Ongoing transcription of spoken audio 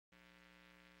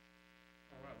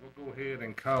We'll go ahead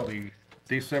and call the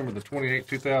December the 28th,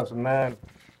 2009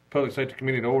 Public Safety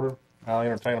Committee to order. I'll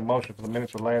entertain a motion for the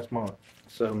minutes of last month.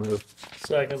 So moved.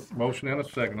 Second. Motion and a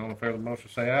second. All in favor of the motion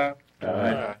say aye.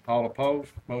 Aye. All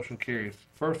opposed, motion carries.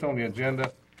 First on the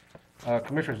agenda,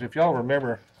 Commissioners, if y'all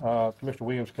remember, Commissioner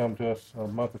Williams come to us a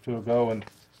month or two ago and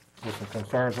with some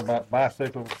concerns about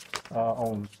bicycles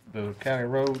on the county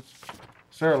roads.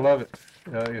 Sarah Lovett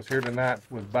is here tonight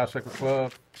with Bicycle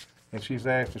Club, and she's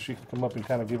asked if she can come up and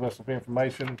kind of give us some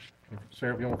information.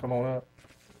 Sarah, if you want to come on up.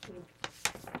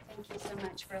 Thank you so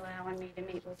much for allowing me to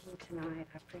meet with you tonight.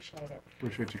 I appreciate it.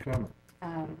 Appreciate you coming.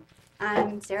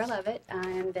 I'm Sarah Lovett.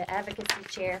 I'm the advocacy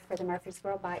chair for the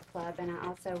Murfreesboro Bike Club, and I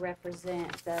also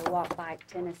represent the Walk Bike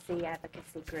Tennessee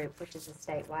Advocacy Group, which is a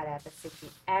statewide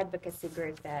advocacy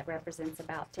group that represents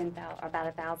about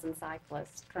 1,000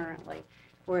 cyclists currently.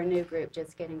 We're a new group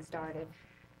just getting started.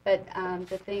 But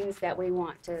the things that we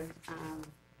want to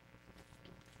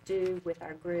do with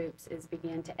our groups is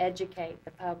begin to educate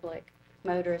the public,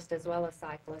 motorists as well as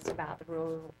cyclists, about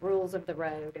the rules of the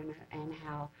road and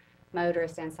how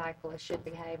motorists and cyclists should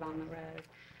behave on the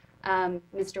road.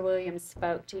 Mr. Williams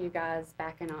spoke to you guys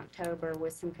back in October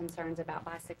with some concerns about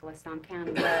bicyclists on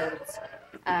county roads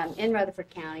in Rutherford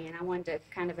County, and I wanted to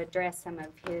kind of address some of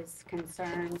his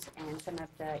concerns and some of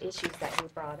the issues that he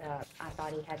brought up. I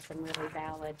thought he had some really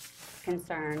valid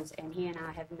concerns, and he and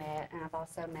I have met, and I've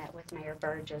also met with Mayor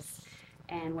Burgess,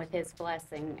 and with his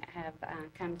blessing have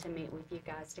come to meet with you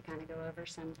guys to kind of go over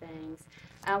some things.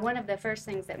 One of the first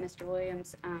things that Mr.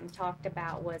 Williams talked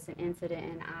about was an incident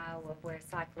in Iowa where a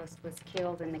cyclist was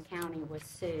killed and the county was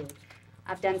sued.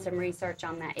 I've done some research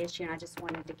on that issue, and I just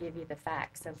wanted to give you the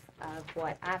facts of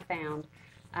what I found.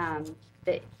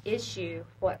 The issue,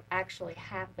 what actually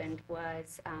happened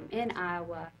was in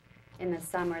Iowa in the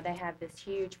summer, they have this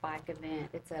huge bike event.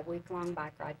 It's a week-long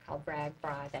bike ride called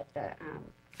RAGBRAI that the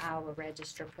Iowa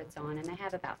Register puts on, and they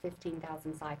have about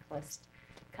 15,000 cyclists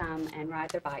come and ride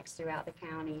their bikes throughout the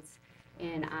counties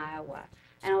in Iowa.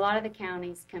 And a lot of the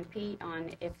counties compete on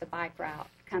if the bike route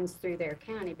comes through their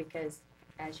county because,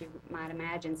 as you might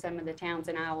imagine, some of the towns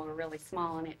in Iowa are really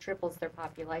small and it triples their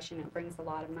population. It brings a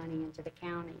lot of money into the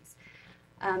counties.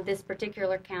 This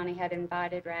particular county had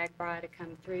invited RAGBRAI to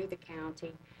come through the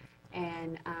county,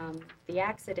 and the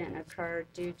accident occurred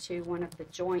due to one of the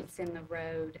joints in the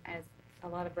road. As a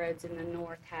lot of roads in the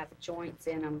north have joints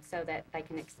in them so that they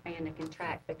can expand and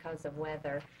contract because of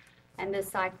weather. And this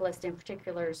cyclist in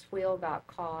particular's wheel got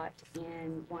caught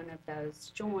in one of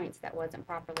those joints that wasn't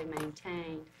properly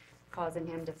maintained, causing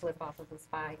him to flip off of his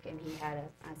bike, and he had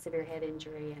a severe head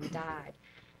injury and died.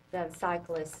 The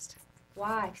cyclist's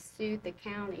wife sued the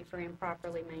county for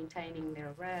improperly maintaining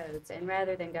their roads, and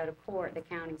rather than go to court, the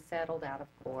county settled out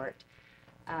of court.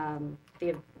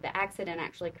 The accident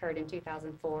actually occurred in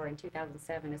 2004, and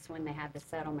 2007 is when they had the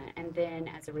settlement. And then,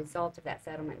 as a result of that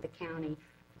settlement, the county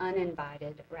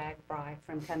uninvited RAGBRAI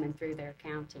from coming through their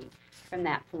county from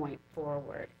that point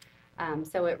forward.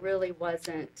 So it really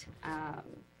wasn't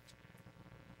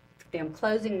them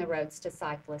closing the roads to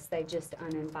cyclists. They just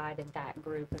uninvited that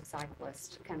group of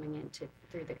cyclists coming into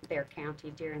through their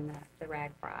county during the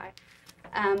RAGBRAI.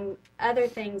 Other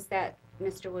things that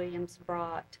Mr. Williams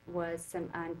brought was some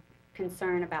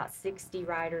concern about 60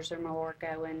 riders or more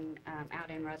going out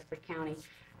in Rutherford County.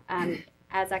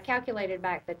 As I calculated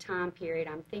back the time period,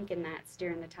 I'm thinking that's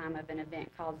during the time of an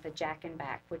event called the Jack and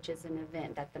Back, which is an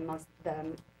event that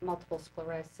the multiple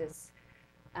sclerosis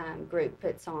group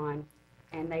puts on,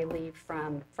 and they leave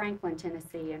from Franklin,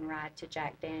 Tennessee, and ride to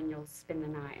Jack Daniels, spend the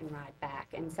night, and ride back.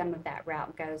 And some of that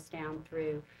route goes down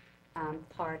through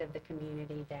part of the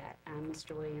community that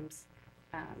Mr. Williams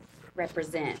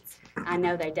represents. I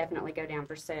know they definitely go down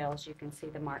Versailles. You can see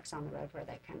the marks on the road where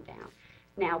they come down.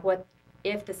 Now, what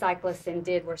if the cyclists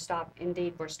indeed were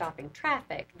stopping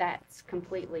traffic? That's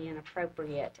completely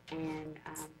inappropriate, and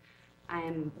I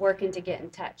am working to get in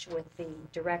touch with the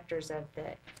directors of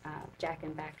the Jack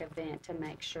and Back event to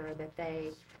make sure that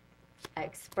they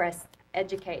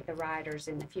educate the riders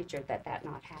in the future that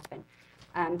not happen.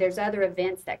 There's other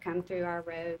events that come through our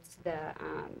roads. The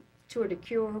Tour de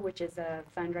Cure, which is a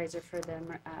fundraiser for the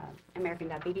American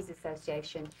Diabetes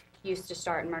Association, used to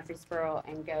start in Murfreesboro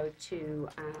and go to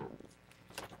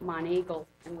Monteagle,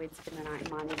 and we'd spend the night in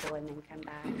Monteagle and then come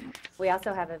back. We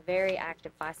also have a very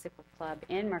active bicycle club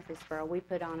in Murfreesboro. We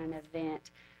put on an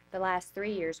event. The last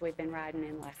 3 years we've been riding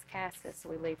in Las Casas.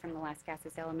 We leave from the Las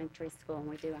Casas Elementary School and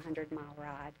we do a 100-mile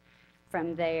ride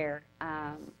from there.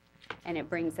 And it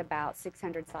brings about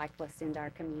 600 cyclists into our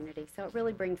community. So it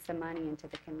really brings some money into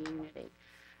the community.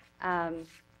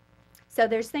 So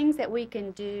there's things that we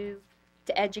can do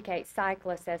to educate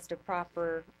cyclists as to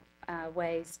proper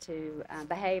ways to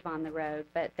behave on the road,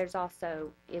 but there's also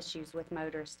issues with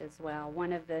motorists as well.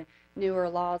 One of the newer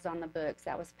laws on the books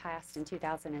that was passed in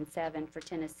 2007 for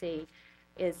Tennessee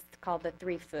is called the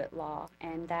 3-foot law,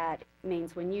 and that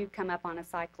means when you come up on a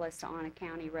cyclist on a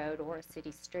county road or a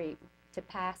city street, to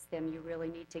pass them, you really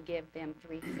need to give them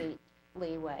 3 feet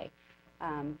leeway.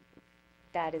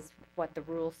 That is what the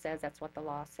rule says, that's what the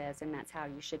law says, and that's how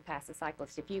you should pass a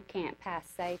cyclist. If you can't pass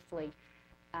safely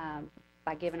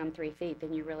by giving them 3 feet,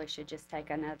 then you really should just take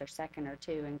another second or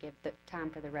two and give the time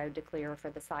for the road to clear, for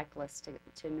the cyclist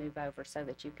to move over so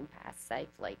that you can pass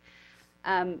safely.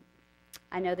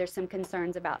 I know there's some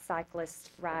concerns about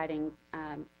cyclists riding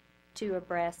 2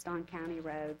 abreast on county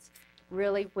roads.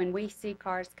 Really, when we see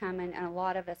cars coming, and a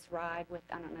lot of us ride with,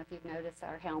 I don't know if you've noticed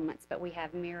our helmets, but we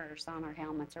have mirrors on our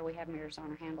helmets, or we have mirrors on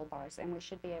our handlebars, and we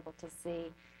should be able to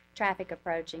see traffic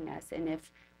approaching us. And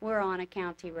if we're on a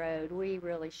county road, we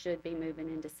really should be moving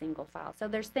into single file. So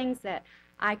there's things that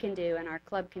I can do and our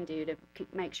club can do to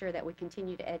make sure that we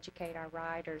continue to educate our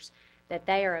riders that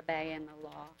they are obeying the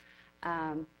law.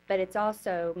 But it's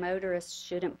also, motorists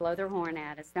shouldn't blow their horn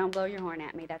at us. Don't blow your horn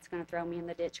at me. That's going to throw me in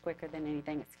the ditch quicker than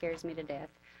anything. It scares me to death.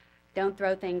 Don't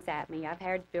throw things at me. I've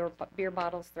had beer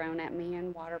bottles thrown at me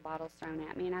and water bottles thrown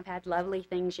at me, and I've had lovely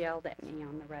things yelled at me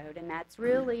on the road, and that's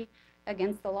really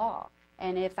against the law.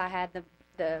 And if I had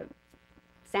the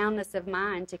soundness of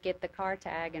mind to get the car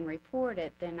tag and report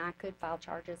it, then I could file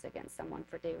charges against someone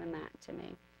for doing that to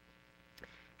me.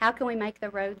 How can we make the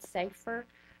roads safer?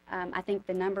 I think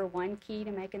the #1 key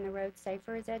to making the roads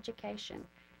safer is education,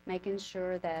 making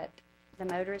sure that the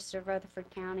motorists of Rutherford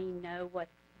County know what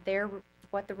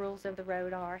the rules of the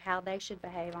road are, how they should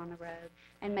behave on the road,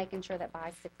 and making sure that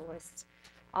bicyclists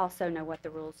also know what the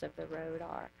rules of the road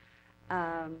are.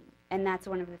 And that's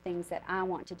one of the things that I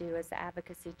want to do as the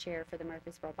advocacy chair for the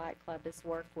Murfreesboro Bike Club, is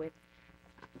work with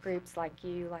groups like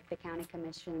you, like the county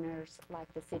commissioners,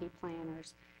 like the city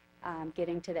planners,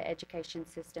 getting to the education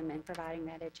system and providing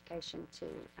that education to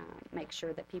make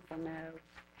sure that people know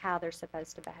how they're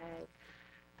supposed to behave.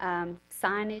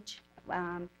 Signage,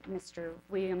 Mr.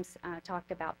 Williams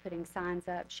talked about putting signs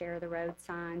up, share the road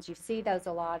signs. You see those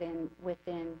a lot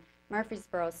within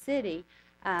Murfreesboro City.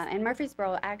 And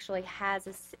Murfreesboro actually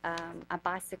has a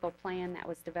bicycle plan that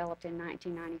was developed in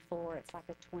 1994. It's like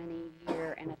a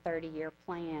 20-year and a 30-year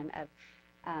plan of,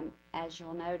 as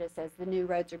you'll notice, as the new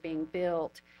roads are being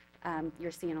built,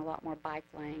 you're seeing a lot more bike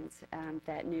lanes.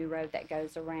 That new road that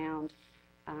goes around,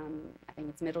 I think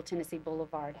it's Middle Tennessee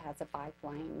Boulevard, has a bike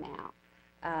lane now.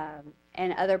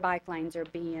 And other bike lanes are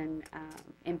being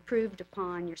improved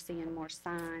upon. You're seeing more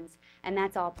signs, and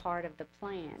that's all part of the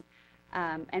plan.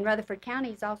 And Rutherford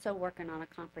County is also working on a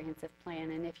comprehensive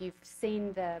plan, and if you've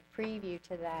seen the preview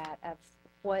to that of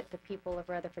what the people of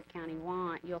Rutherford County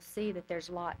want, you'll see that there's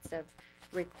lots of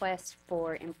requests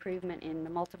for improvement in the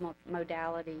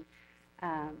multimodality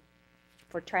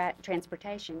for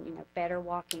transportation, you know, better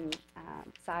walking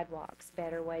sidewalks,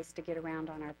 better ways to get around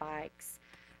on our bikes,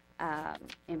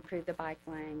 improve the bike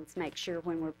lanes, make sure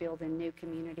when we're building new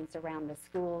communities around the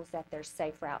schools that there's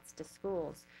safe routes to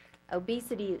schools.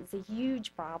 Obesity is a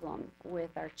huge problem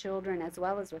with our children as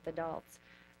well as with adults.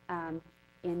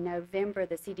 In November,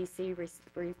 the CDC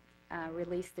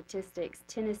released statistics.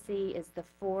 Tennessee is the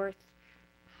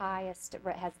has the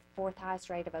 4th highest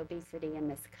rate of obesity in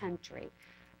this country.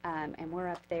 And we're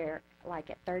up there like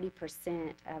at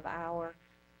 30% of our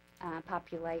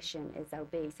population is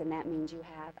obese, and that means you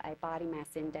have a body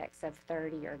mass index of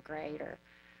 30 or greater.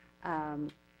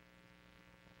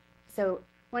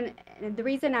 The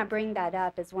reason I bring that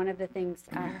up is one of the things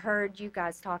I heard you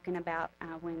guys talking about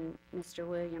when Mr.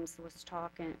 Williams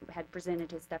had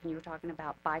presented his stuff, and you were talking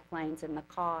about bike lanes and the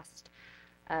cost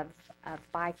of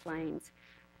bike lanes.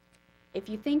 If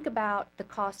you think about the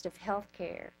cost of health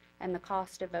care and the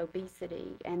cost of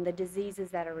obesity and the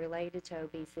diseases that are related to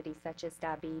obesity, such as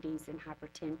diabetes and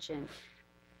hypertension,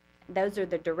 those are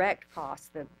the direct costs,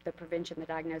 the prevention, the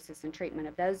diagnosis, and treatment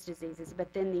of those diseases.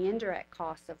 But then the indirect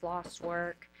costs of lost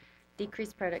work,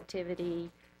 decreased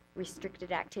productivity,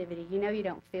 restricted activity. You know you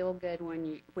don't feel good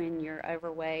when you're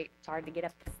overweight. It's hard to get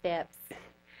up the steps.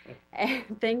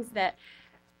 And things that...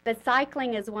 But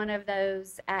cycling is one of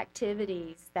those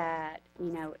activities that,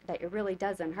 that it really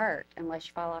doesn't hurt unless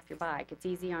you fall off your bike. It's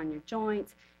easy on your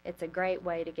joints. It's a great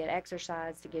way to get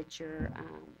exercise, to get your,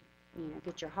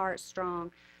 get your heart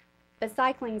strong. But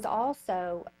cycling is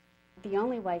also the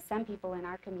only way some people in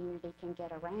our community can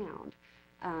get around.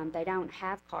 They don't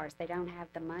have cars. They don't have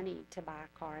the money to buy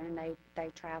a car, and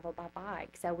they travel by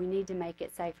bike. So we need to make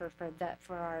it safer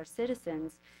for our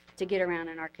citizens to get around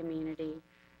in our community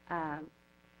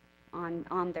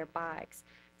on their bikes.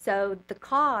 So the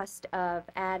cost of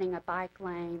adding a bike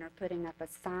lane or putting up a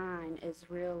sign is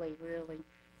really, really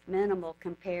minimal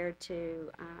compared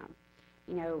to,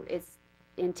 it's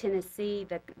in Tennessee,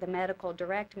 the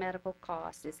direct medical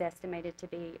cost is estimated to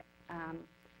be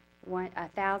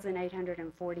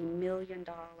 $1,840 million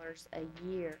a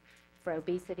year for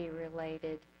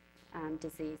obesity-related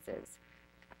diseases.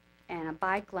 And a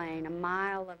bike lane, a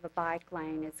mile of a bike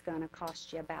lane is going to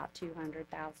cost you about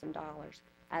 $200,000.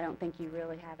 I don't think you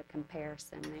really have a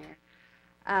comparison there.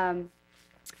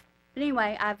 But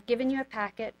anyway, I've given you a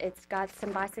packet. It's got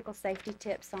some bicycle safety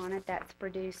tips on it. That's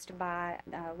produced by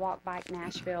Walk Bike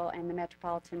Nashville and the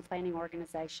Metropolitan Planning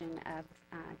Organization of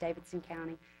Davidson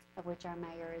County, of which our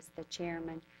mayor is the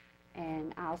chairman.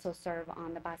 And I also serve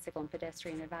on the Bicycle and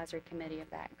Pedestrian Advisory Committee of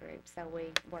that group, so we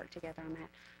work together on that.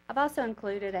 I've also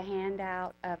included a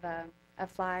handout of a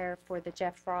flyer for the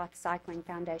Jeff Froth Cycling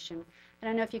Foundation. I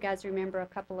don't know if you guys remember, a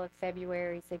couple of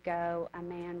Februaries ago, a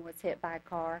man was hit by a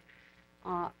car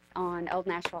on Old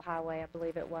Nashville Highway, I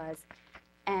believe it was.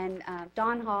 And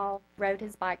Don Hall rode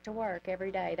his bike to work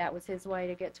every day. That was his way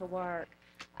to get to work.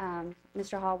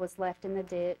 Mr. Hall was left in the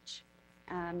ditch.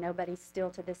 Nobody still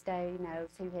to this day knows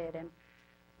who hit him.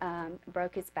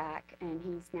 Broke his back, and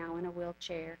he's now in a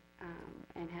wheelchair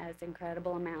and has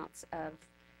incredible amounts of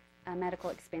medical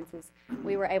expenses.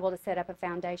 We were able to set up a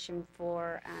foundation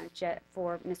for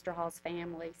Mr. Hall's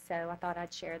family, so I thought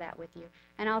I'd share that with you.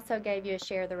 And I also gave you a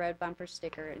Share the Road bumper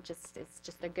sticker. It's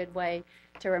just a good way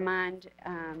to remind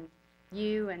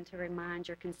you and to remind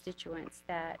your constituents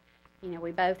that,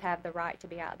 we both have the right to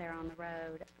be out there on the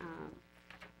road.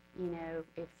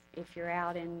 If you're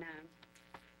out in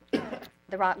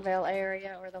the Rockville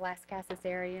area or the Las Casas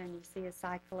area and you see a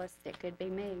cyclist, it could be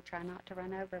me. Try not to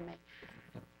run over me.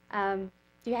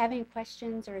 Do you have any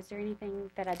questions, or is there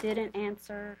anything that I didn't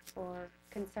answer or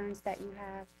concerns that you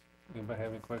have? Anybody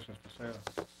have any questions for Sarah?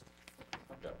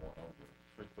 I've got one on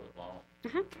the 3-foot long,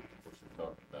 Uh-huh. which you're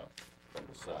talking about from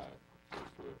the side, 3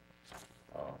 foot.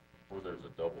 Where there's a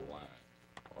double line,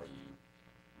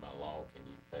 by law, can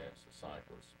you pass a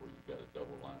cyclist where you've got a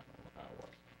double line on the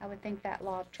highway? I would think that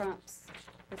law trumps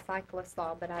the cyclist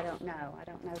law, but I don't know. I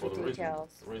don't know Well, the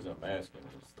details. The reason I'm asking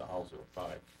is the Hallsville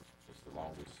Pike is the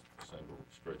longest single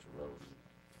stretch of road,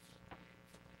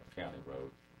 a county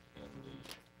road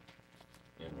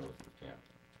in Rutherford County.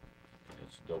 And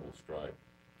it's double stripe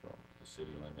from the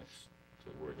city limits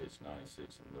to where it hits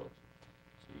 96 in Milton.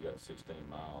 So you got 16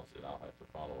 miles that I'll have to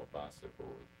follow a bicycle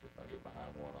if I get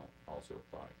behind one on Hallsville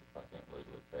Pike, if I can't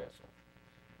legally pass them.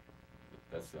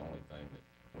 That's the only thing that,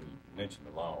 when you mentioned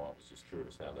the law, I was just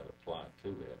curious how that applied to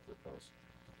that, because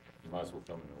you might as well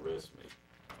come and arrest me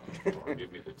or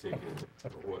give me the ticket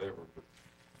or whatever. But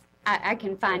I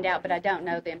can find out, but I don't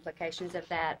know the implications of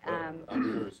that. I'm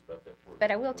curious about that. But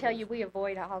I will tell you, we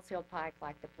avoid Hallsville Pike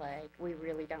like the plague. We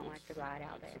really don't like to ride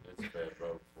out there. It's a bad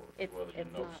road for It's- whether you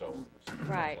it's know not. shoulders. and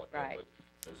Right, stuff like that, right. but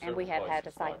there's And we several have had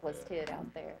a places like cyclist that. hit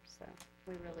out there, so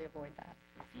we really avoid that.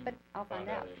 If you But I'll find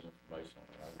out. any information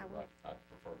on I it, will. I'd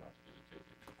prefer not to get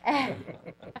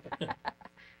a ticket.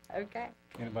 Okay.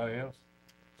 Anybody else?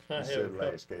 I You have a said couple.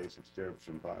 last case, it's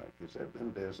Jefferson Pike. Has that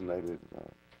been designated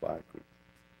bike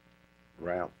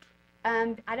route?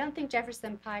 I don't think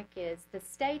Jefferson Pike is. The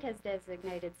state has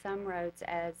designated some roads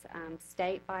as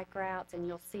state bike routes, and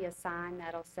you'll see a sign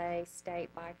that'll say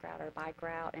state bike route or bike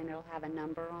route, and it'll have a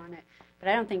number on it. But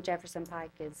I don't think Jefferson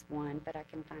Pike is one, but I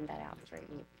can find that out for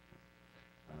you.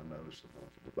 I noticed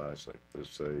the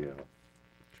bicyclists say,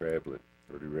 travel it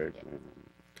pretty regularly.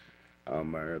 I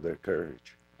admire their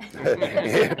courage.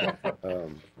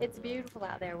 It's beautiful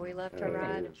out there. We love to It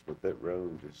ride. is, but that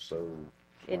road is so.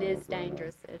 It is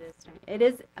dangerous. It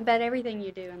is, but everything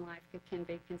you do in life can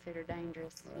be considered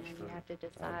dangerous. You have to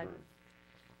decide.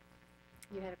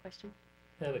 You had a question?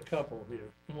 Had a couple here.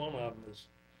 One of them is,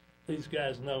 these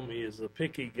guys know me as the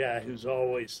picky guy who's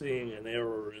always seeing an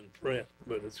error in print,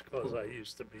 but it's because I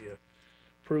used to be a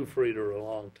proofreader a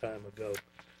long time ago.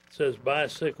 It says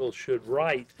bicycles should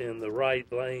right in the right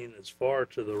lane as far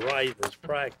to the right as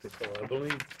practical. I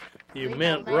believe you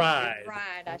meant ride.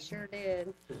 Ride, I sure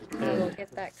did. I will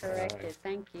get that corrected.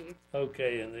 Thank you.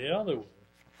 Okay, and the other one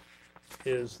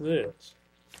is this.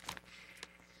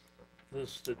 The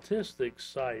statistics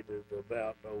cited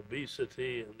about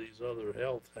obesity and these other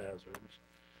health hazards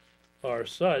are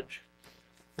such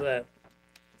that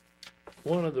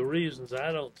one of the reasons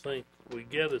I don't think we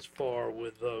get as far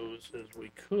with those as we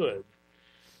could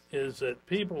is that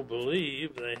people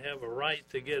believe they have a right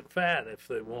to get fat if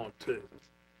they want to.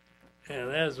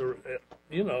 And as a,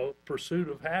 pursuit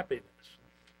of happiness.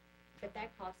 But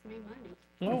that costs me money,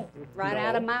 No. right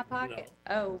out of no, my pocket.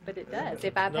 Oh, but it does,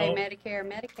 if I pay No. Medicare,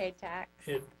 Medicaid tax.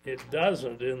 It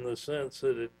doesn't, in the sense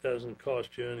that it doesn't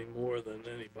cost you any more than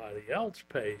anybody else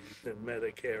pays in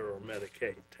Medicare or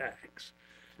Medicaid tax.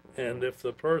 And if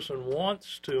the person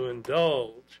wants to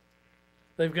indulge,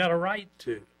 they've got a right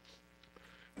to.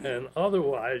 And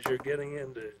otherwise, you're getting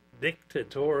into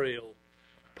dictatorial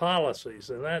policies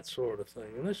and that sort of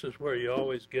thing. And this is where you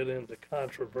always get into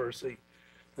controversy,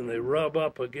 and they rub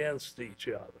up against each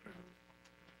other.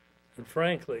 And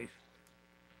frankly,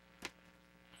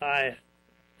 I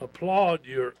applaud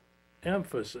your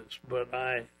emphasis, but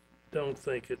I don't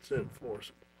think it's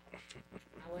enforceable.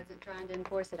 I wasn't trying to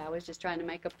enforce it, I was just trying to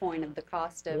make a point of the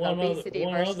cost of One obesity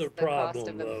versus other the cost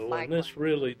problem, of a though, bike and this lane.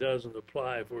 really doesn't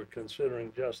apply if we're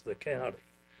considering just the county.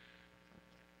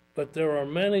 But there are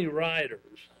many riders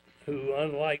who,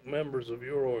 unlike members of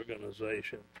your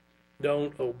organization,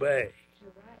 don't obey.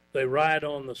 You're right. They ride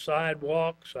on the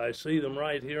sidewalks. I see them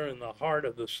right here in the heart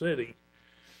of the city,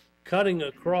 cutting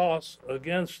across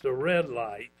against a red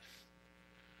light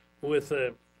with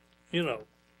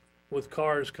with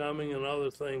cars coming and other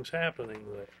things happening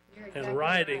there, You're and exactly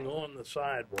riding right. on the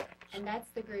sidewalks. And that's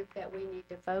the group that we need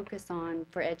to focus on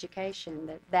for education.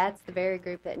 That's the very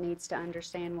group that needs to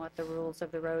understand what the rules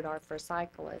of the road are for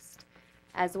cyclists,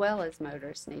 as well as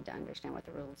motorists need to understand what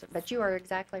the rules are. But you are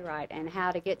exactly right, and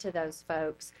how to get to those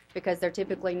folks, because they're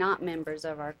typically not members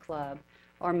of our club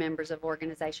or members of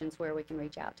organizations where we can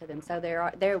reach out to them. So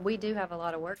we do have a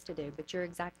lot of work to do, but you're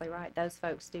exactly right. Those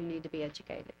folks do need to be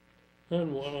educated.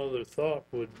 And one other thought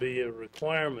would be a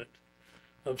requirement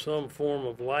of some form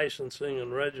of licensing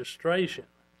and registration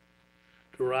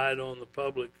to ride on the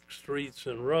public streets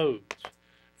and roads.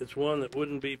 It's one that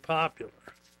wouldn't be popular.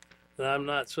 And I'm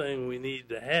not saying we need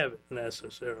to have it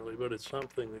necessarily, but it's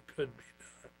something that could be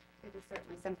done. It is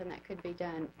certainly something that could be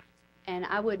done. And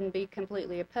I wouldn't be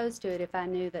completely opposed to it if I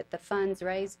knew that the funds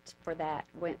raised for that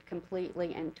went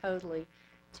completely and totally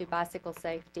to bicycle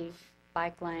safety,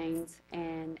 bike lanes,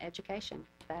 and education.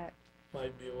 That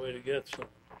Might be a way to get some.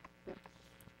 Yep.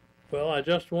 Well, I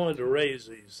just wanted to raise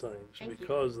these things Thank you.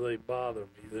 because they bother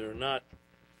me. They're not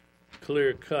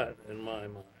clear cut in my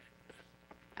mind.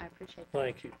 I appreciate that.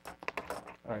 Thank you.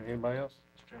 All right, anybody else?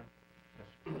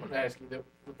 I wanted to ask you that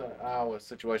with the Iowa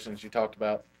situations you talked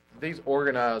about, these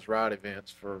organized ride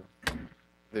events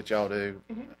that y'all do.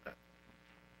 Mhm.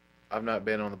 I've not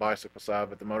been on the bicycle side,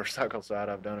 but the motorcycle side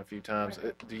I've done a few times.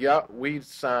 Right. We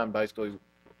sign basically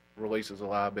releases of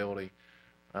liability.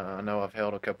 I know I've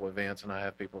held a couple events and I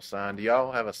have people sign. Do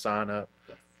y'all have a sign up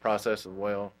process as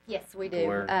well? Yes, we do.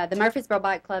 Where- The Murfreesboro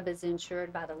Bike Club is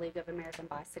insured by the League of American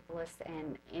Bicyclists,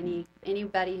 and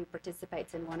anybody who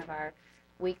participates in one of our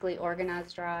weekly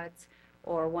organized rides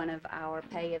or one of our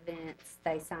pay events,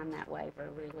 they sign that waiver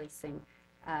releasing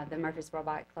the Murfreesboro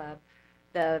Bike Club.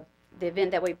 The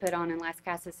event that we put on in Las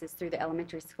Casas is through the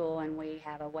elementary school, and we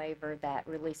have a waiver that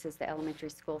releases the elementary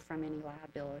school from any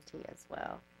liability as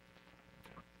well.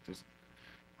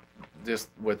 Just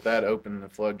with that opening the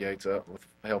floodgates up with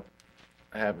help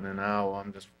happening in Iowa,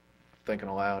 I'm just thinking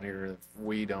aloud here that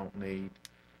we don't need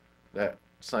that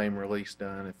same release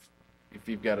done. If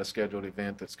you've got a scheduled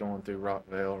event that's going through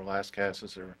Rockville or Las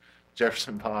Casas or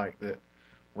Jefferson Pike, that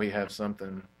we have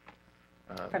something,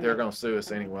 From they're the- going to sue us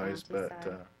from the anyways, county but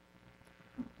side.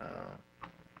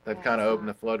 they've That's kind of opened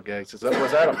not- the floodgates. Was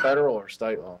that a federal or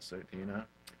state lawsuit? Do you know?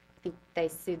 I think they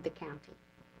sued the county.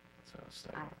 So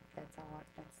state. That's all.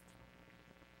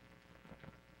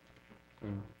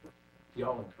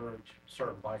 Y'all encourage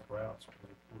certain bike routes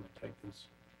when they take these?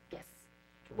 Yes.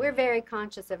 We're very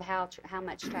conscious of how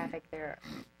much traffic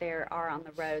there are on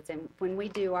the roads, and when we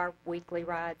do our weekly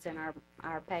rides and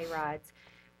our pay rides,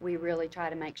 we really try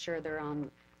to make sure they're on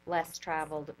less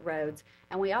traveled roads.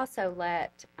 And we also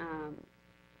let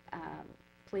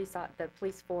the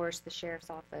police force, the sheriff's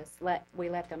office, we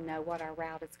let them know what our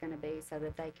route is going to be so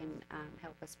that they can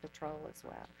help us patrol as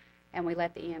well. And we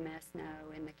let the EMS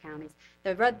know in the counties.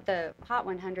 The Hot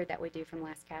 100 that we do from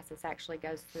Las Casas actually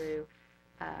goes through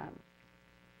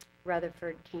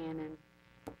Rutherford, Cannon,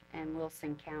 and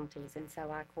Wilson counties, and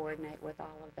so I coordinate with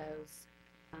all of those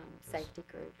safety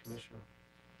groups. Commissioner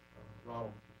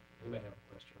Ronald, he may have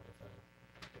a question, I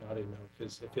think. I didn't know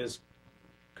if his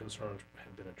concerns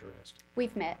have been addressed.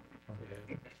 We've met.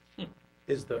 Yeah.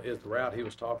 Is the route he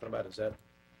was talking about, is that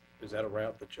a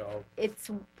route that y'all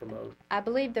promote? I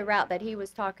believe the route that he was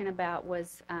talking about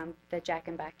was the Jack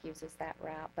and Back uses that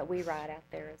route, but we ride out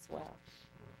there as well.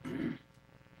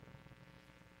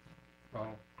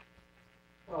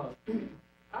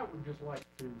 I would just like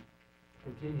to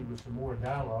continue with some more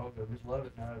dialogue. Ms.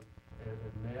 Lovett and I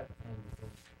have met and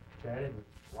chatted with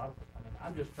a lot of, I mean,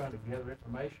 I'm just trying to gather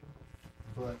information,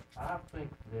 but I think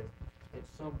that at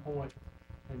some point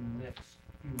in the next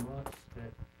few months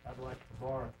that I'd like to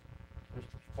borrow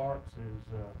Mr. Sparks'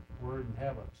 word and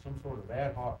have some sort of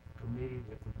ad hoc committee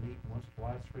that would meet once,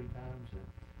 twice, 3 times and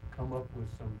come up with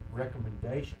some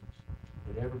recommendations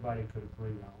that everybody could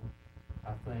agree on.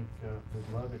 I think Ms.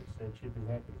 Lovett said she'd be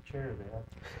happy to chair that.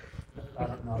 I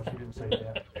don't know, she didn't say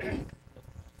that.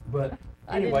 But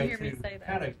anyway, to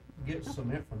kind of get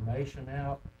some information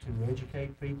out, to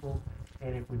educate people,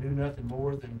 and if we do nothing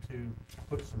more than to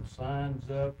put some signs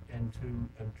up and to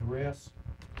address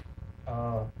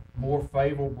more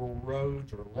favorable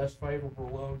roads or less favorable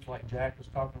roads, like Jack was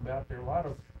talking about. There are a lot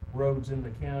of roads in the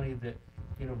county that,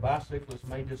 you know, bicyclists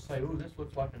may just say, "Oh, this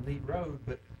looks like a neat road,"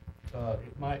 but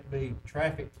it might be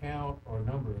traffic count or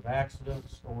number of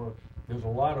accidents, or there's a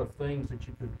lot of things that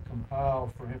you could compile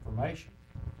for information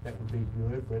that would be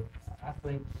good. But I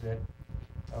think that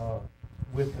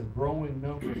with the growing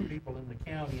number of people in the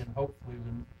county and hopefully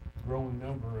the growing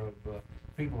number of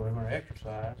people in our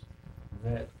exercise,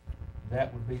 that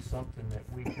would be something that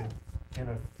we could, in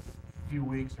a few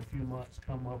weeks or few months,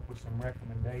 come up with some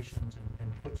recommendations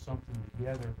and put something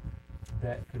together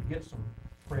that could get some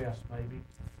press maybe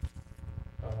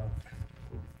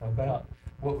about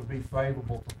what would be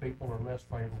favorable to people or less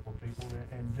favorable to people,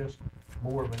 and just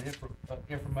more of an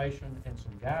information and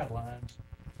some guidelines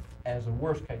as a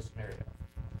worst case scenario.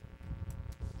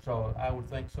 So I would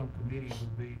think some committee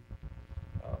would be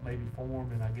maybe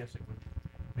formed, and I guess it would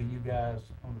be you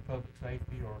guys on the public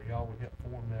safety, or y'all would help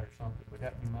form that or something. But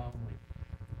that'd be my only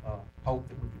hope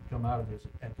that we could come out of this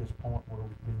at this point where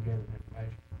we've been gathering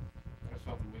information. That's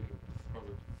something we can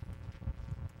probably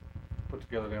put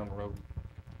together down the road.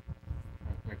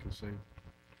 I can see. No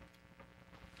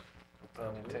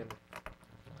pun intended.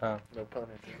 Huh? No pun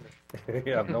intended.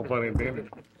 Yeah, no pun intended.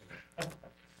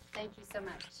 Thank you so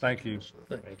much. Thank you.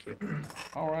 Thank you.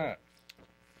 All right.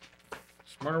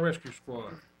 Smyrna Rescue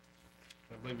Squad.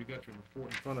 I believe you got your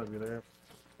report in front of you there.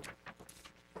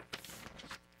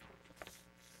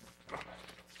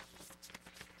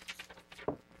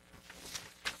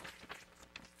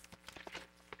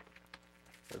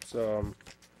 It's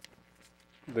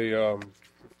the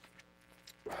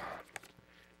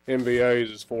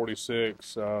MVAs is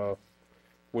 46.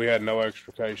 We had no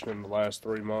extrication in the last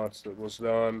 3 months that was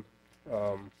done.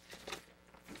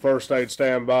 First aid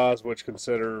standbys, which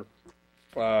consider,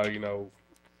 you know,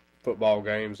 football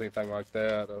games, anything like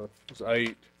that, was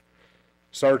 8.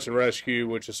 Search and rescue,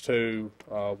 which is 2.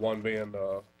 One being,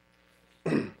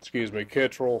 excuse me,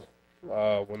 Kittrell,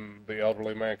 when the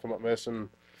elderly man come up missing.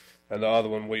 And the other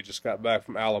one, we just got back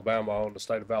from Alabama, and the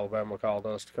state of Alabama called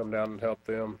us to come down and help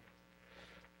them.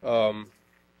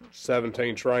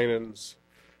 17 trainings,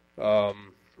 8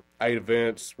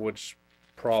 events, which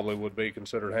probably would be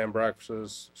considered hand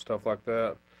breakfasts, stuff like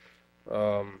that.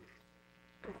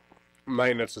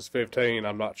 Maintenance is 15.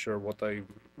 I'm not sure what they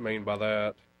mean by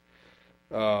that.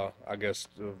 I guess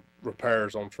the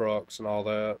repairs on trucks and all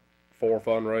that. 4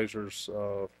 fundraisers,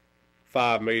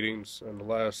 5 meetings in the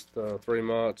last 3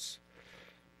 months,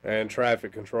 and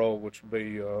traffic control, which would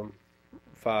be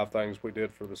 5 things we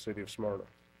did for the city of Smyrna.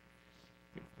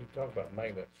 You talk about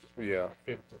maintenance. Yeah.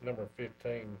 Number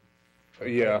 15.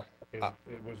 Yeah.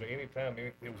 Was there any time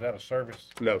it was out of service?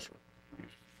 No, sir.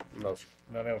 No, sir.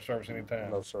 Not out of service any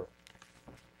time? No, sir.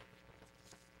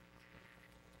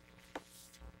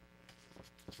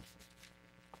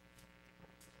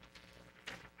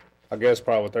 I guess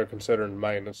probably what they're considering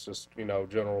maintenance, just, you know,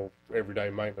 general everyday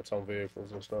maintenance on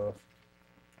vehicles and stuff.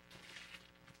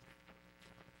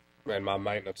 And my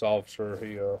maintenance officer,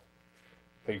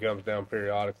 he comes down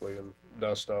periodically and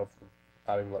does stuff.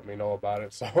 I didn't let me know about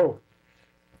it, so.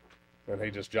 And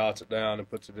he just jots it down and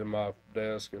puts it in my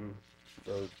desk, and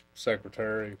the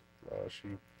secretary, she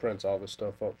prints all this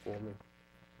stuff up for me.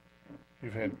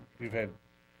 You've had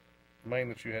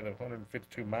maintenance. You had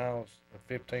 152 miles,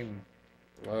 15.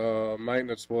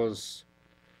 Maintenance was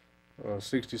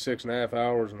 66 and a half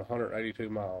hours and 182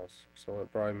 miles. So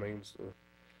it probably means the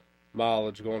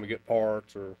mileage going to get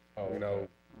parts or, you know,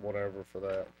 whatever for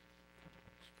that.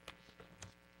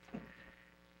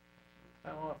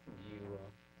 How often do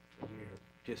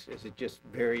is it just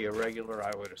very irregular?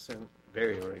 I would assume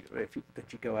very irregular.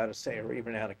 That you go out of state or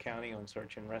even out of county on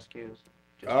search and rescues?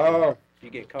 You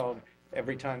get called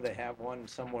every time they have one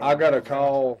somewhere? I got a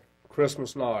call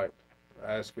Christmas night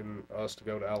asking us to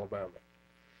go to Alabama,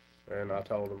 and I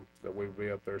told them that we'd be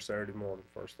up there Saturday morning,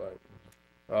 first thing.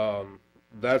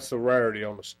 That's the rarity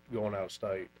on the going out of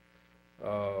state.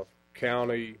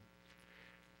 County,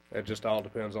 It just all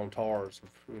depends on TARS,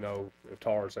 if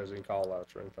TARS has any call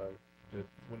outs or anything. Did,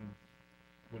 when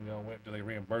y'all went, did they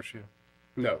reimburse you?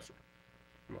 No, sir.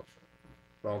 No, sir.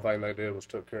 The only thing they did was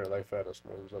took care of, they fed us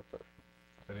when we was up there.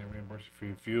 They didn't reimburse you for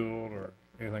your fuel or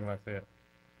anything like that?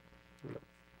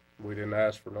 We didn't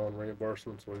ask for no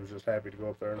reimbursements, we was just happy to go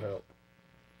up there and help.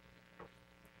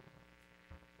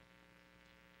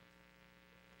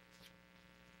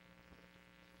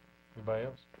 Anybody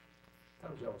else?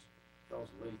 That was y'all's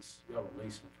lease. Y'all are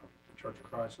leasing from the Church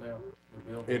of Christ now, the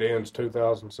building? It ends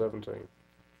 2017.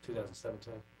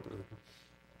 2017.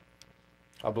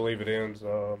 I believe it ends,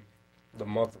 the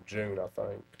month of June, I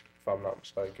think, if I'm not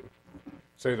mistaken.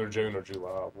 It's either June or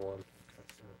July, one.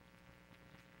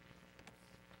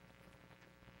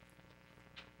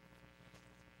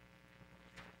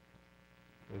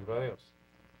 Anybody else?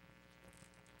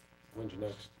 When's your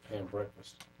next ham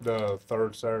breakfast? The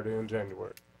third Saturday in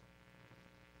January.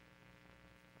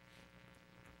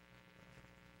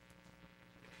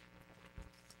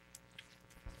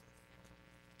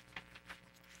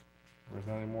 If there's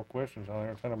not any more questions, I'll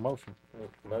entertain a motion.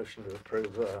 Motion to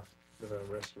approve, the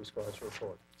rescue squad's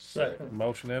report. Second.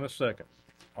 Motion and a second.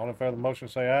 All in favor of the motion,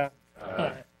 say aye.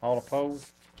 Aye. All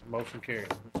opposed, motion carries.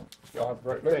 Y'all have a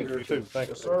great Thank day. you too. Thank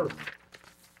you, Yes, sir.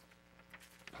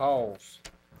 Pause.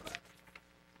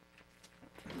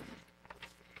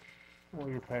 Well,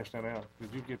 you're passing that out.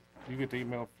 Did you get the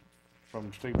email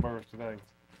from Steve Burris today?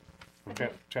 From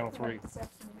Channel 3?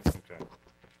 Okay.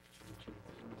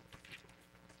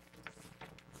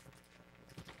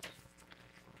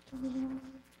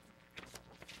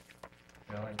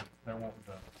 Yeah, they're wanting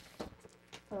the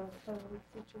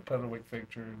Total Week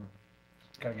feature and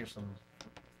kind of get some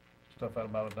stuff out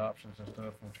about adoptions and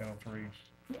stuff from Channel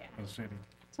 3's Yeah, for the city.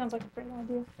 sounds like a great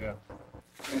idea. Yeah.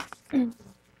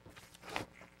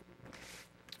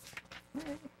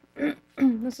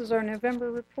 This is our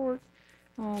November report.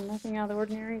 Nothing out of the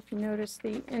ordinary. If you notice,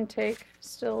 the intake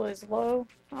still is low,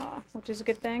 which is a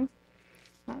good thing.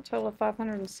 A total of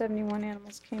 571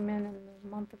 animals came in the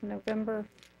month of November.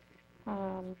 We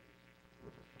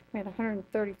had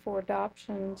 134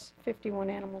 adoptions, 51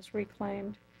 animals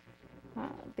reclaimed.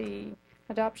 The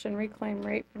adoption reclaim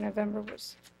rate for November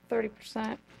was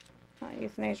 30%,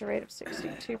 euthanasia rate of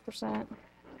 62%,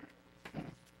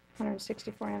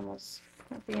 164 animals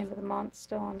at the end of the month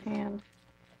still on hand.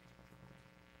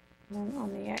 And then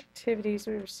on the activities,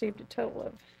 we received a total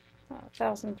of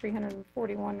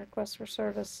 1,341 requests for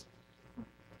service.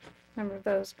 Number of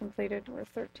those completed were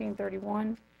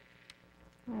 1,331.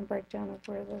 And breakdown of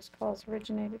where those calls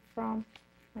originated from.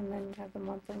 And then you have the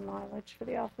monthly mileage for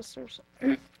the officers.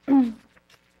 On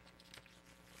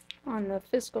the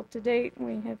fiscal to date,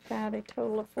 we have had a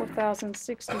total of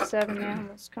 4,067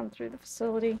 animals come through the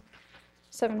facility,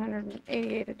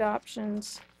 788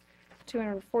 adoptions,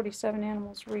 247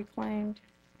 animals reclaimed,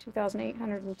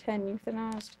 2,810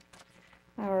 euthanized.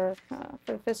 Our for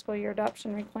the fiscal year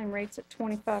adoption reclaim rates at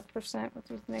 25% with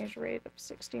euthanasia rate of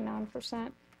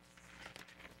 69%.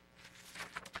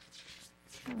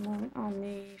 And then on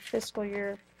the fiscal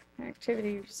year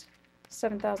activities,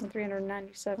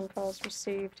 7,397 calls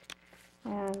received,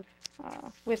 and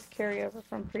with carryover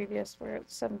from previous, we're at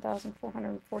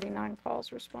 7,449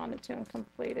 calls responded to and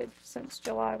completed since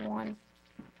July 1.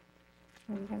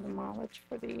 And we have the mileage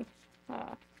for the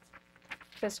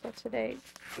fiscal to date.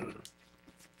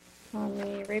 On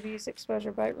the rabies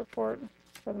exposure bite report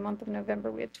for the month of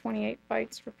November, we had 28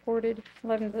 bites reported.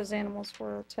 11 of those animals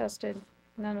were tested.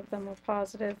 None of them were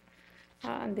positive.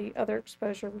 And the other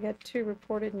exposure, we had 2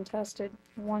 reported and tested.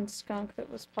 1 skunk that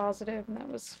was positive, and that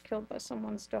was killed by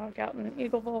someone's dog out in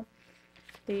Eagleville.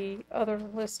 The other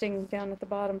listing down at the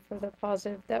bottom for the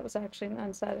positive, that was actually an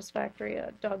unsatisfactory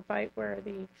dog bite where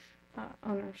the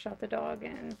owner shot the dog,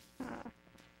 and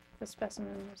the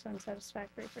specimen was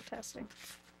unsatisfactory for testing.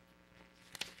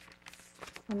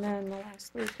 And then the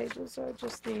last 3 pages are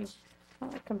just the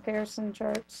comparison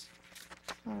charts.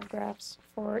 Graphs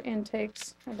for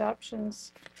intakes,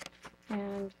 adoptions,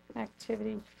 and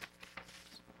activity.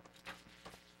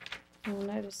 You'll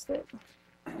notice that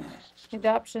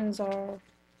adoptions are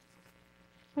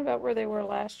about where they were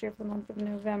last year for the month of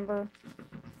November.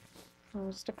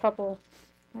 Just a couple,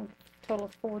 a total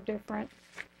of 4 different.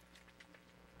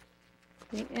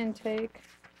 The intake,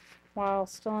 while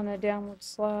still on a downward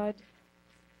slide,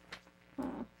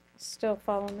 still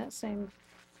following that same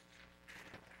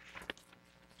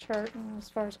chart as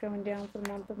far as going down for the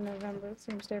month of November. It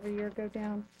seems to every year go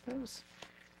down. It was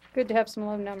good to have some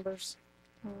low numbers.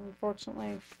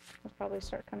 Unfortunately, we'll probably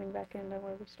start coming back into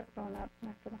where we start going up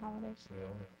after the holidays. Yeah.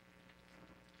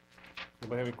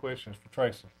 Anybody have any questions for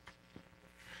Tracy?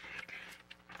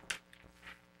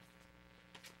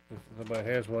 If nobody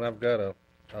has one, I've got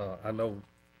I know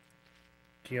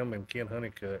Kim and Ken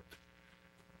Honeycutt,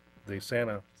 the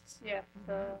Santa, Yeah,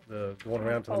 the going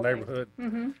around to the whole thing. neighborhood.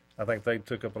 Mm-hmm. I think they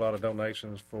took up a lot of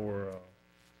donations for,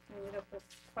 Ended up with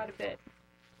quite a bit.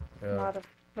 A uh, lot of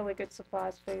really good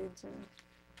supplies, foods, and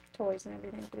toys and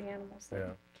everything for the animals that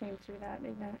Yeah. came through that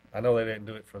event. I know they didn't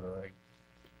do it for the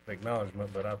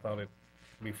acknowledgement, but I thought it'd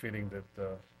be fitting that,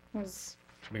 It was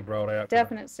be brought out.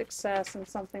 definite success and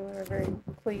something we were very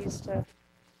pleased to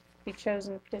be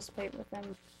chosen to participate with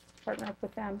them, partner up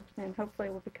with them, and hopefully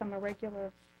will become a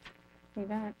regular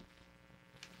event.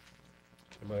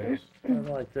 Anybody else? I'd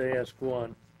like to ask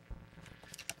one.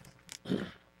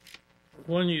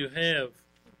 When you have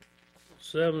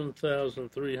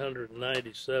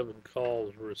 7,397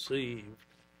 calls received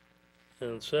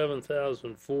and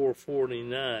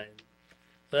 7,449,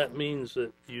 that means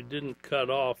that you didn't cut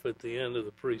off at the end of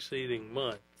the preceding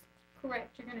month.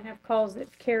 Correct. You're going to have calls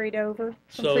that carried over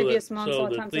from So previous that, months. A so lot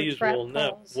of that times they're these trap will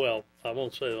never, calls. well, I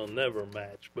won't say they'll never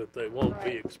match, but they won't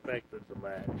be Right. expected to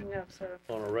match No, sir.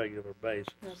 on a regular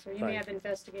basis. No, sir. You Thank may have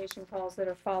investigation calls that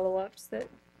are follow-ups that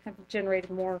have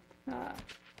generated more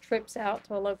trips out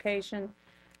to a location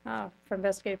for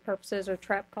investigative purposes, or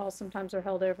trap calls. Sometimes they're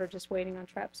held over just waiting on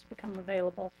traps to become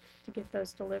available to get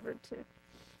those delivered to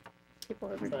people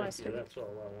who have Thank you, requested. that's all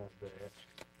I wanted to ask.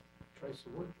 Tracy,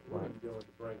 what are you doing to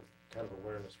bring kind of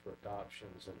awareness for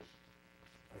adoptions and,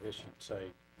 I guess you'd say,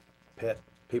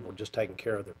 people just taking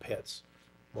care of their pets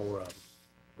more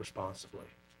responsibly?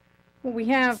 Well, we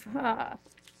have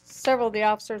several of the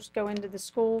officers go into the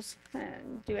schools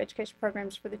and do education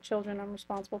programs for the children on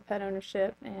responsible pet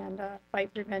ownership and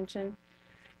bite prevention.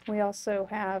 We also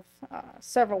have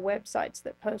several websites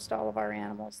that post all of our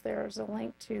animals. There's a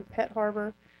link to Pet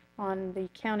Harbor on the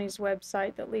county's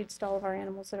website that leads to all of our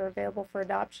animals that are available for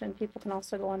adoption. People can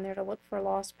also go on there to look for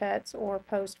lost pets or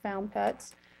post found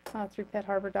pets through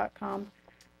petharbor.com.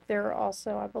 There are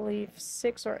also, I believe,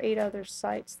 6 or 8 other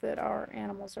sites that our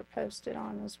animals are posted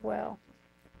on as well.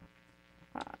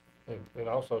 And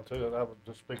also too, I was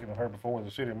just speaking to her before,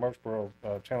 the city of Murfreesboro,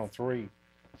 Channel 3,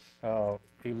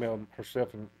 emailed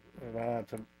herself and I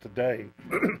today,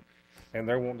 and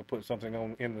they're wanting to put something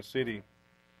on in the city,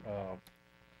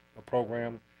 a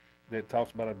program that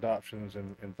talks about adoptions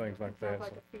and things like that. Sounds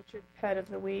like a featured pet of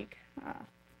the week.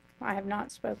 I have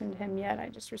not spoken to him yet. I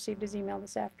just received his email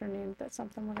this afternoon. That's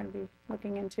something we're going to be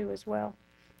looking into as well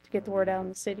to get the word out on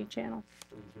the city channel.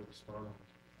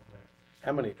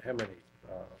 How many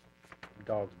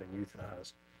dogs have been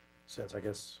euthanized since, I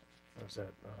guess, was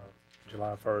that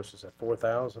July 1st? Is that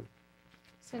 4,000?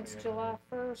 Since July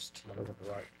 1st, Am I looking at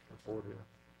the right report here?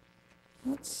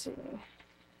 let's see.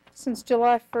 Since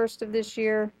July 1st of this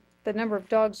year, the number of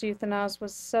dogs euthanized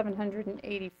was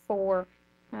 784.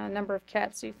 Number of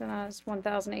cats euthanized,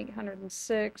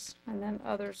 1,806, and then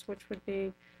others, which would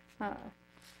be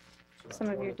some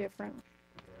of your different.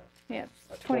 Yeah,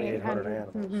 Like 2,800. 2,800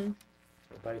 animals. Mhm.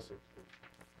 Basically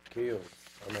killed.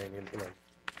 I mean, you know,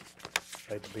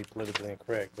 hate to be politically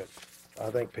incorrect, but I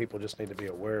think people just need to be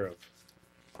aware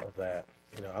of that.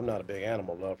 You know, I'm not a big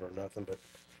animal lover or nothing, but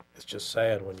it's just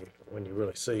sad when you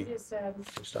really see, It is sad.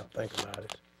 you stop thinking about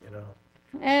it, you know.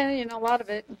 And, you know, a lot of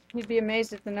it, you'd be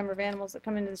amazed at the number of animals that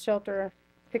come into the shelter are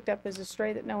picked up as a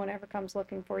stray that no one ever comes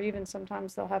looking for. Even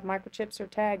sometimes they'll have microchips or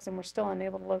tags, and we're still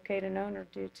unable to locate an owner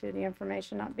due to the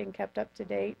information not being kept up to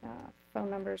date. Phone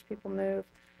numbers, people move,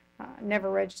 never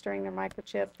registering their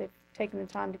microchip. They've taken the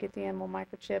time to get the animal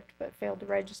microchipped, but failed to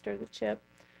register the chip.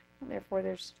 And therefore,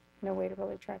 there's no way to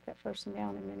really track that person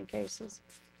down in many cases.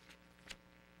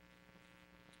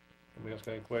 Anybody else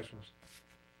got any questions?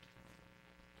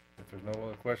 If there's no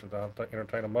other questions, I'll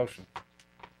entertain a motion.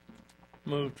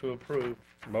 Move to approve.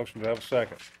 Motion to have a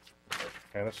second.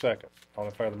 And a second. All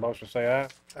in favor of the motion, say aye.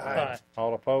 Aye.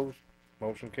 All opposed?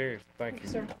 Motion carries. Thank you.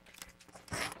 Sir.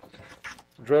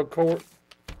 Drug court.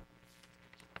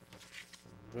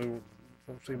 Don't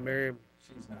see Mary.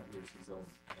 She's not here, she's on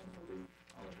annual leave.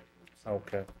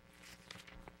 Okay.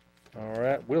 All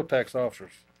right, wheel tax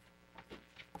officers.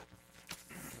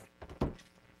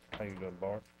 How you doing,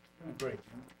 Bart? Great.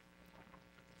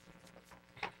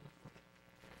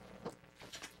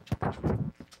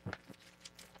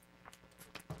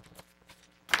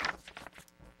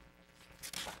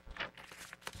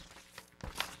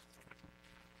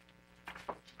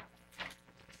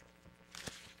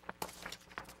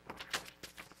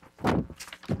 You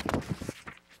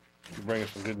bring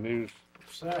us some good news.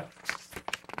 Sir,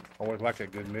 Always like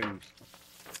that good news.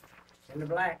 in the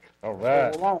black. All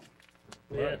right.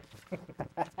 Yeah.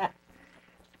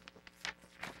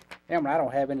 I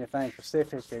don't have anything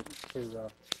specific to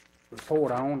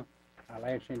report on. I'll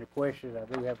answer any questions. I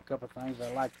do have a couple of things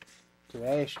I'd like to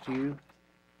ask you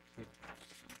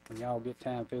when y'all get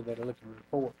time through that looking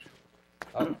reports.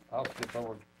 I'll skip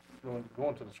over,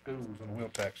 going to the schools and the wheel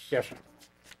tax. Yes, sir.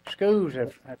 Schools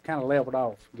have kind of leveled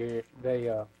off, Gary. They,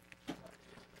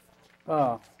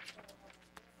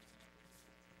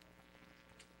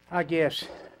 I guess,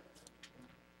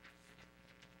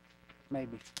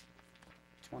 maybe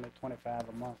 20, 25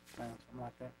 a month, something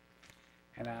like that.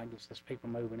 And I guess there's people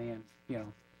moving in, you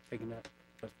know, picking up.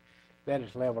 But that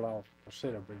has leveled off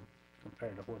considerably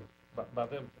compared to what it. By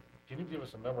them, can you give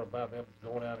us a number about them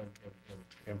going out and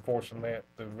enforcing that,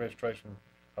 the registration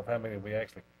of how many we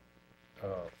actually,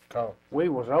 caught? We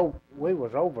was over. We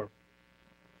was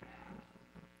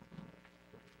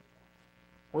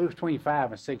between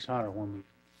 500 and 600 when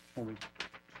we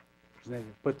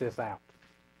put this out,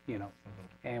 you know,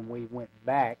 and we went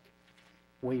back.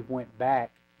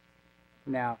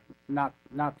 Now, not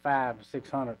 500 and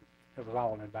 600. It was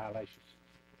all in violations,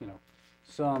 you know.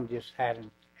 Some just had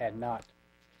not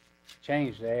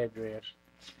changed the address.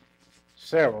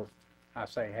 Several, I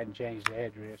say, hadn't changed the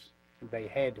address. They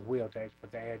had the wheel tax,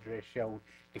 but the address showed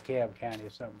DeKalb County or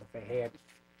something, but they had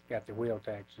got the wheel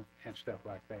tax and stuff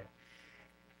like that.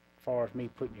 As far as me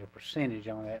putting a percentage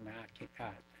on that, and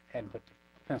I hadn't put the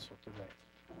pencil to that,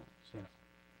 you know.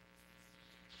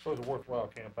 So it's a worthwhile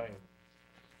campaign.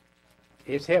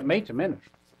 It's helped me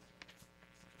tremendously.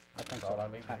 I think That's all so. I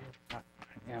need to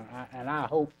hear. And I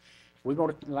hope we're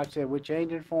going to, like I said, we're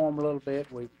changing the form a little bit.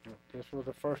 This was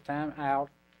the first time out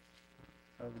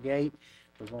of the gate.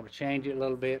 We're going to change it a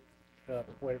little bit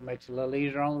where it makes it a little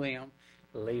easier on them,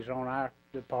 a little easier on our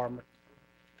department,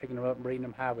 picking them up and reading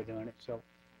them how we're doing it. So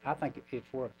I think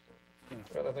it's worth it. You know.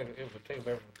 Well, I think it was a team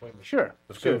effort between the Sure.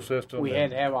 school system. We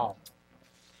had to have all.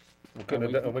 We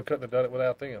couldn't have done it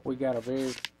without them. We got a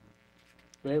very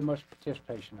much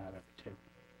participation out of it too.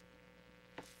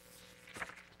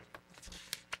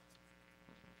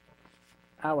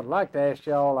 I would like to ask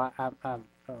y'all,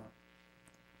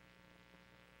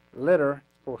 litter,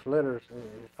 of course, litter is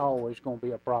always going to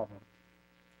be a problem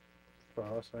for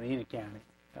us in any county.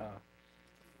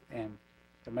 And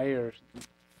the mayor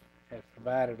has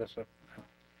provided us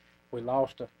we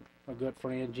lost a good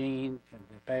friend, Gene, and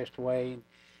he passed away.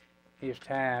 His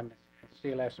time,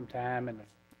 still has some time, and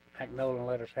Macnolan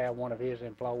let us have one of his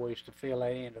employees to fill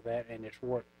that into that, and it's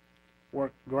worked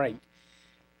great.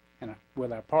 And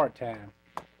with our part-time.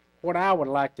 What I would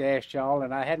like to ask y'all,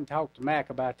 and I hadn't talked to Mac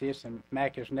about this, and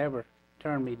Mac has never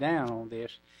turned me down on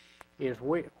this, is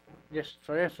just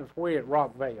for instance, we're at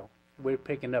Rockvale, we're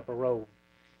picking up a road,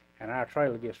 and our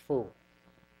trailer gets full,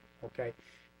 okay?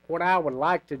 What I would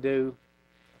like to do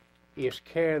is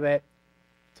carry that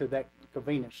to that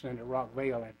convenience center at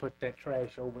Rockvale and put that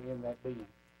trash over in that bin,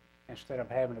 instead of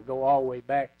having to go all the way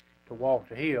back to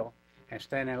Walter Hill and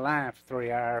stand in line for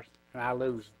 3 hours, and I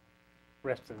lose the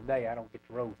rest of the day. I don't get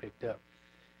the road picked up.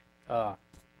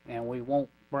 And we won't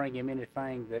bring him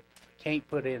anything that can't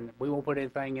put in, we won't put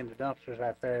anything in the dumpsters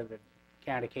out there that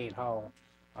county can't haul,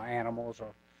 or animals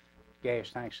or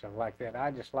gas tanks, stuff like that.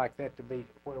 I just like that to be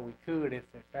where we could, if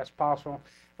that's possible.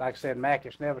 Like I said, Mac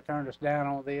has never turned us down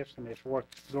on this, and it's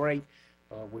worked great.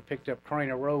 We picked up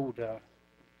Craner Road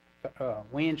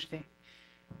Wednesday.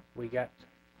 We got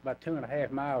about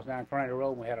 2.5 miles down Craner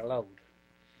Road, and we had a load.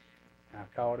 I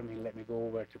called him, he let me go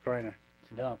over to Craner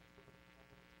to dump.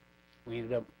 We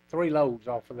ended up 3 trailer loads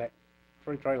off of that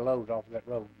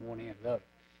road, one end to the other.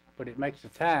 But it makes the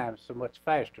time so much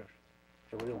faster,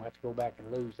 so we don't have to go back and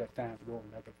lose that time going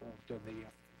back and forth to the,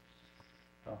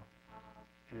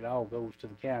 and it all goes to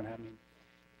the county. I mean,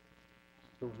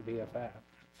 it goes to BFI.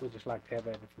 We'd just like to have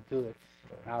that if we could.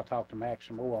 And I'll talk to Max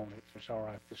some more on it, if it's all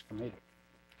right with this committee.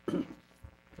 I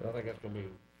think it's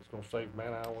gonna save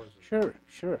man hours. Sure.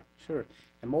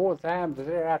 The more times that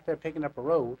they're out there picking up a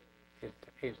road,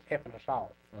 it's helping us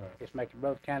all. Right. It's making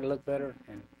Brother County look better,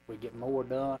 and we get more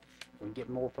done. We get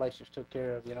more places took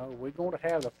care of. You know, we're going to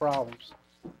have the problems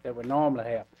that we normally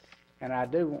have. And I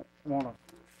do want to,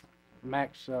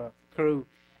 Max crew,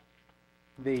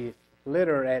 the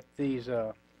litter at these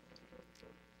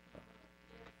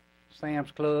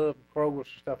Sam's Club, Kroger's,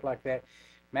 and stuff like that.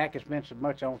 Mac has been so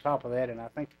much on top of that, and I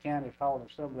think the county's hauling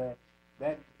some of that.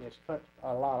 That has cut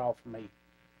a lot off of me.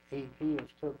 He has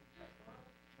took,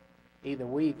 either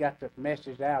we got the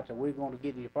message out that we're going to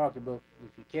get in your pocketbook,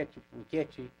 if you catch it, we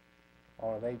catch you,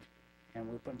 or and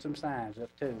we're putting some signs up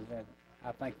too. And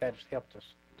I think that's helped us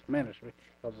tremendously,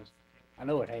 because I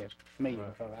know it has me,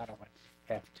 Right. because I don't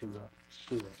have to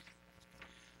do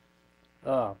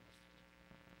that.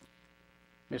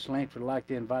 Ms. Lynch would like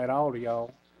to invite all of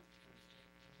y'all,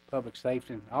 public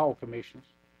safety and all commissioners,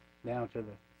 down to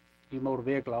the new motor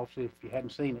vehicle officer, if you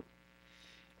hadn't seen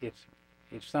it,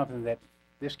 it's something that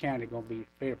this county gonna be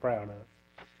very proud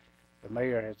of. The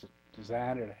mayor has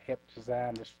designed it, or helped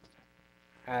design this,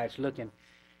 how it's looking.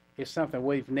 It's something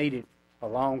we've needed a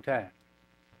long time.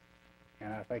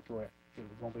 And I think we're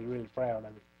gonna be really proud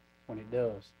of it when it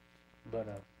does. But,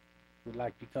 we'd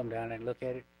like you to come down there and look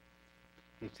at it.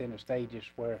 It's in the stages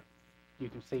where you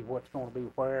can see what's gonna be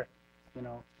where, you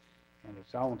know, and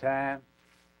it's on time.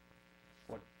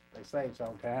 What they say it's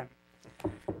on time.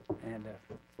 And,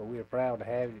 but we're proud to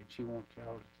have it. She wants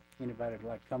y'all, anybody that'd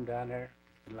like to come down there,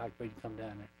 would like for you to come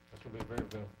down there. That's gonna be very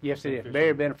good. Yes, it is,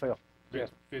 very beneficial. Yes.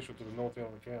 Beneficial to the north end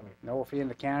of the county. North end of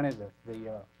the county,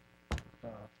 the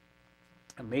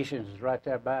emissions is right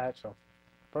there by it, so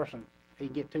person, he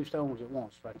can get two stones at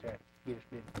once right there. Get his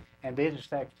business. And business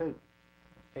tax too.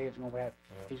 He's gonna have,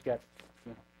 he's got,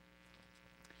 you know,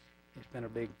 it's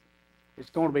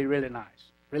gonna be really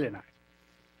nice, really nice.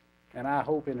 And I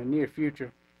hope in the near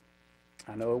future,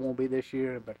 I know it won't be this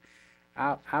year, but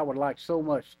I would like so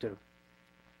much to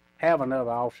have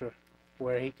another officer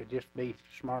where he could just be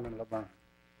smarter than Laverne.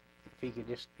 If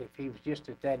he was just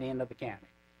at that end of the county,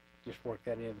 just work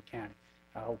that end of the county.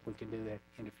 I hope we can do that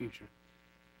in the future,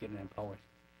 get an employee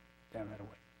down that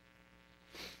way.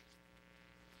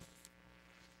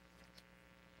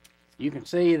 You can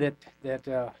see that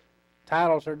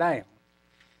titles are down.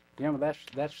 You know,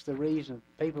 that's the reason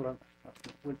people are,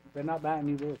 they're not buying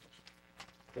new vehicles.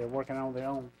 They're working on their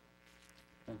own.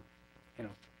 And, you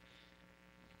know,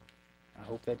 I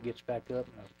hope that gets back up.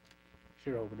 I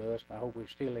sure hope it does. I hope we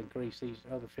still increase these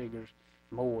other figures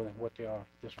more than what they are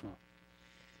this month.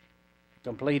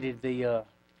 Completed the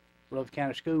Rutherford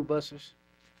County school buses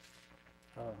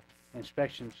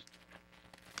inspections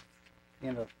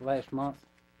in the last month.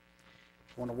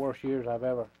 It's one of the worst years I've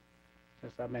ever,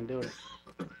 since I've been doing it,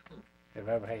 have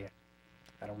ever had.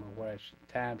 I don't know where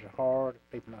times are hard,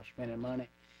 people not spending money.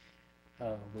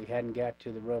 We hadn't got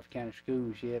to the Rutherford County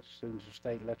schools yet. As soon as the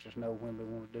state lets us know when we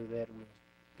want to do that,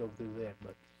 we'll go through that.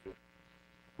 But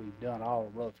we've done all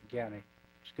of Rutherford County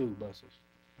school buses.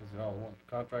 Is it all ones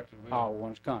contracted with? All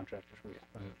ones contractors with.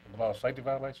 Is it a lot of safety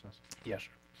violations? Yes,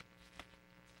 sir.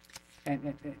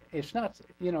 And it's not,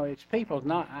 you know, it's people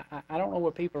not, I don't know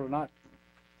what people are not,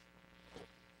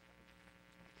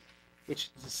 it's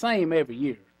the same every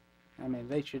year. I mean,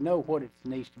 they should know what it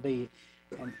needs to be.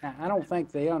 And I don't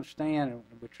think they understand, and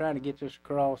we're trying to get this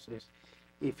across, is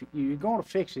if you're going to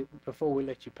fix it before we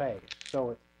let you pass.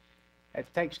 So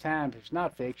it takes time. If it's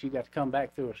not fixed, you got to come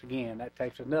back through us again. That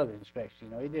takes another inspection.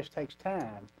 You know, it just takes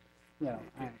time. You know.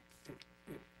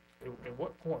 At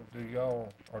what point do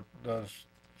y'all, or does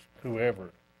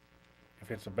whoever,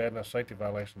 if it's a bad enough safety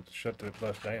violation, to shut the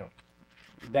bus down?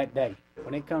 That day,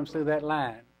 when it comes through that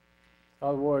line, in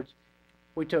other words,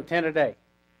 we took 10 a day.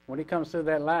 When it comes through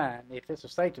that line, if it's a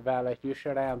safety violation, you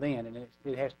shut down then, and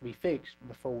it has to be fixed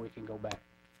before we can go back.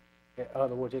 In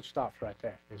other words, it stops right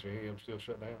there. Is your AM still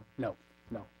shut down? No.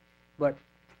 But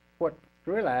what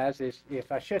to realize is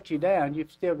if I shut you down,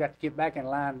 you've still got to get back in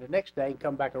line the next day and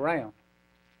come back around.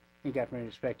 You got to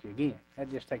inspect you again.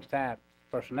 That just takes time,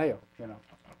 personnel, you know,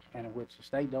 and which the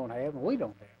state don't have and we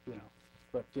don't have, you know.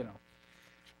 But, you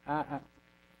know,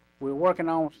 we're working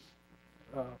on,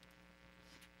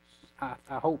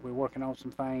 I hope we're working on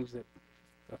some things that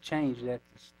will change that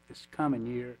this coming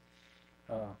year.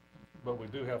 But we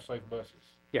do have safe buses.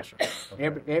 Yes, sir.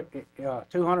 Okay.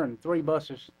 203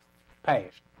 buses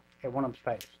passed. Every one of them's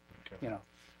passed. Okay. You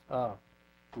know,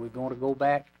 we're going to go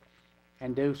back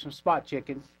and do some spot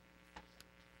checking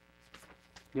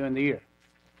during the year.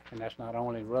 And that's not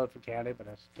only Rutherford County, but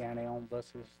that's county-owned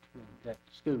buses that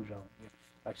schools own.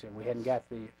 Like I said, we hadn't got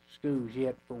the schools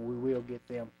yet, but we will get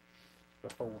them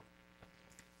before.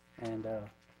 And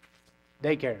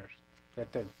daycares,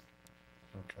 that too.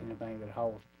 Okay. Anything that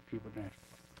hauls people down.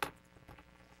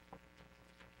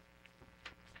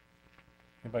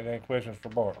 Anybody got any questions for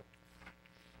Bart?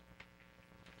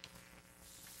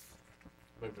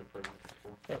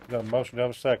 Got a motion, got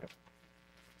a second.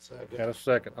 Got a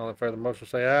second. All in favor of the motion,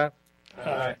 say aye.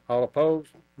 Aye. All opposed?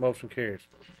 Motion carries.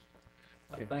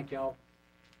 I thank y'all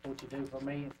for what you do for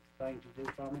me and things you do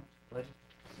for me. Pleasure.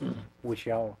 Wish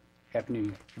y'all happy New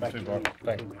Year. You too, Bart.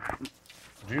 Thank you. you.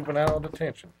 Juvenile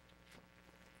detention.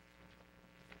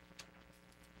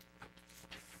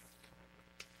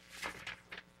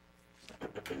 I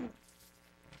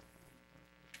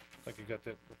think you got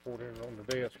that report here on the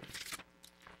desk.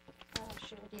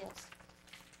 Sure it is.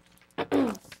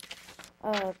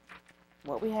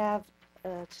 What we have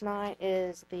tonight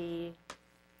is the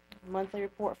monthly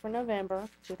report for November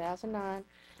 2009.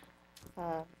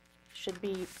 should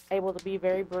be able to be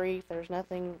very brief. There's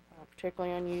nothing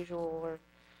particularly unusual or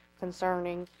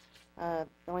concerning. The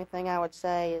only thing I would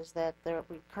say is that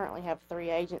we currently have 3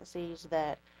 agencies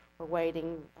that we're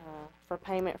waiting for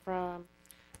payment from,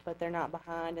 but they're not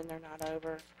behind and they're not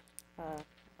over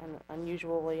an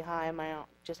unusually high amount.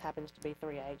 Just happens to be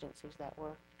 3 agencies that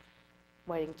we're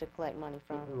waiting to collect money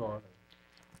from. Who are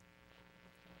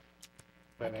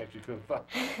they? Financial you couldn't find.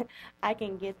 I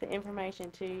can get the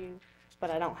information to you, but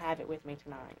I don't have it with me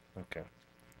tonight. Okay.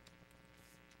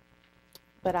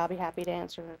 But I'll be happy to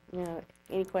answer,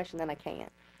 any question that I can.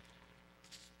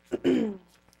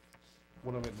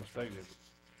 One of them in the state, is it?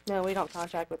 No, we don't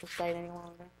contract with the state any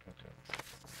longer. Okay.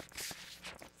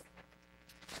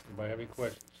 Anybody have any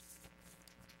questions?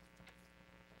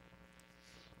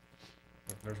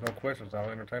 If there's no questions,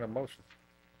 I'll entertain a motion.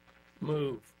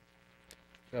 Move.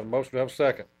 Got a motion, do I have a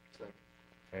second? Second.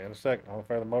 And a second. All in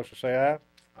favor of the motion, say aye.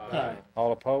 Aye.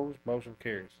 All opposed, motion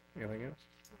carries. Anything else?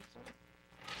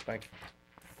 Thank you.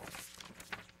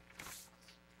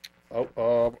 I'm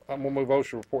gonna move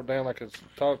OSHA report down like it's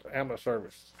taught ambulance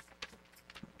service.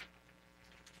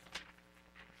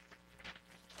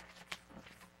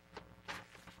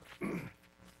 Doing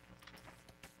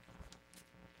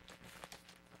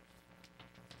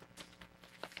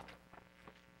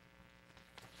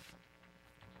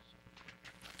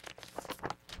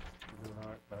all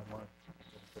right, bad one.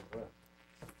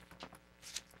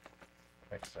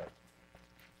 Thanks, sir.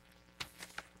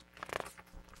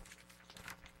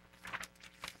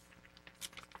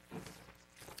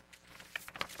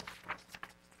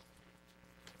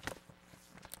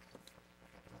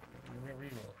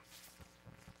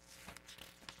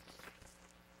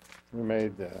 We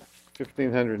made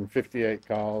 1,558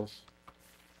 calls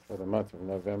for the month of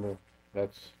November.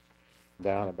 That's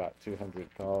down about 200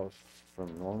 calls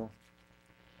from normal.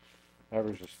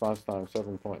 Average response time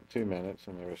 7.2 minutes,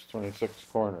 and there was 26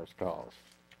 coroner's calls.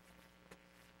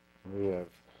 We have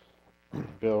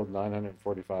billed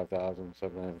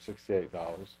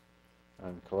 $945,768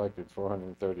 and collected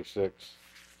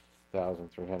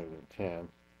 $436,310,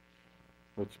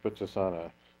 which puts us on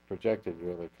a projected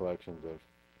yearly collections of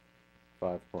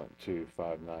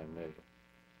 $5.259 million.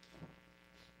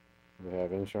 We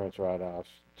have insurance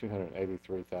write-offs,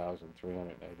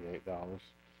 $283,388,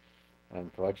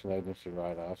 and collection agency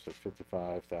write-offs of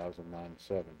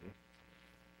 $55,970,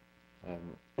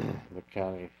 and the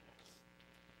county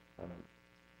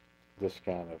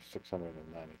discount of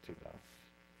 $692.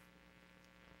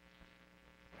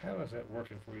 How is that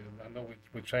working for you? I know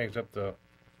we changed up the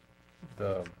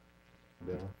Bill,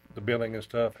 billing and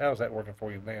stuff. How's that working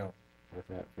for you now?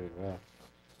 working out pretty well.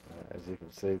 As you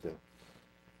can see, the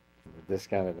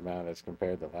discounted amount as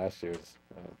compared to last year's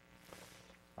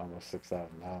almost $6,000.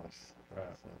 Right.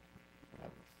 So,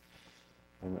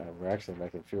 and we're actually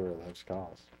making fewer of those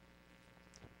calls.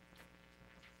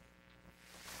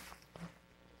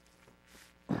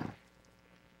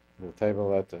 The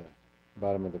table at the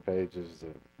bottom of the page is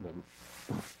the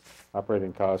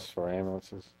operating costs for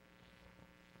ambulances.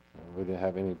 We didn't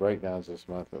have any breakdowns this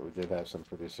month, but we did have some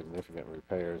pretty significant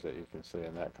repairs that you can see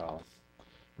in that column.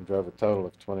 We drove a total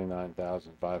of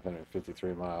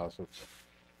 29,553 miles, which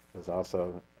is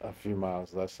also a few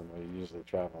miles less than we usually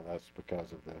travel. That's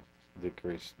because of the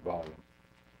decreased volume.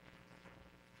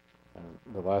 And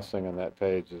the last thing on that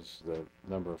page is the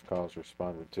number of calls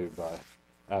responded to by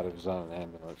out-of-zone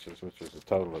ambulances, which was a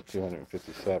total of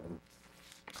 257.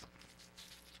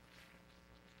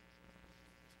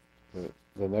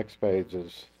 The next page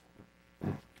is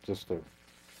just a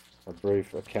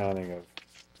brief accounting of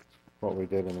what we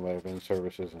did in the way of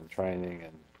in-services and training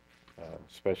and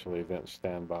special event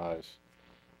standbys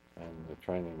and the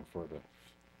training for the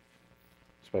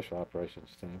special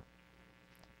operations team.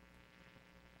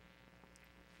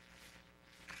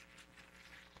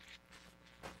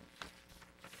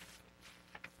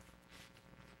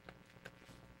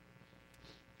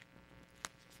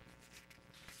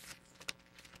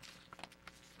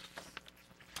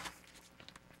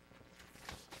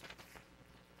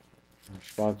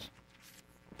 Response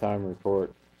time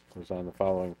report is on the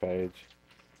following page.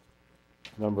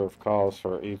 Number of calls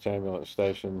for each ambulance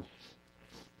station,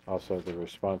 also the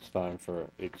response time for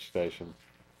each station,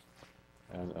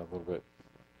 and a little bit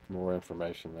more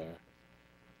information there.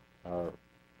 Our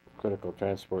critical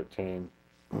transport team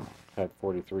had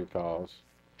 43 calls.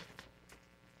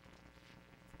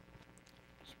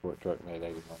 Support truck made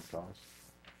 81 calls.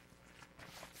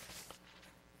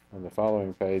 On the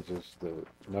following page is the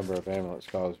number of ambulance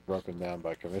calls broken down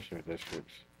by commissioner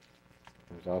districts.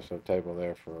 There's also a table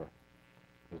there for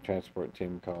the transport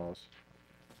team calls.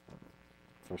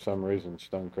 for some reason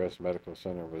Stonecrest Medical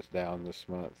Center was down this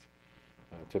month.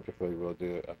 Typically, we'll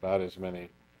do about as many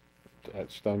at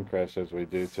Stonecrest as we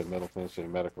do to Middle Tennessee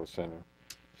Medical Center.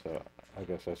 So I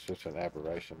guess that's just an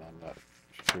aberration. I'm not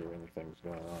sure anything's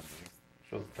going on here.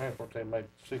 So the transport team made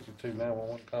 62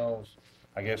 911 calls,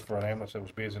 I guess for an ambulance that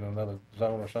was busy in another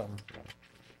zone or something.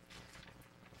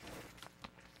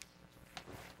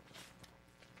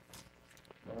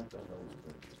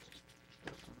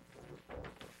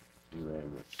 New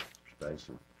ambulance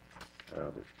station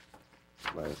out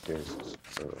at Lancaster.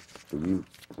 Do you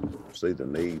see the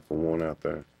need for one out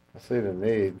there? I see the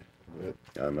need,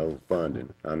 but I know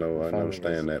funding. I know, I Funding is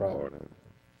understand the that problem. part of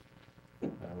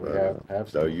it. we have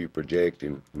So some. you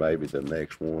projecting maybe the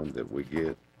next one that we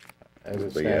get As will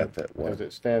it be out stands, that way? as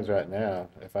it stands right now,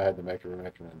 if I had to make a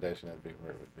recommendation, that'd be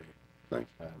where it would be. Thank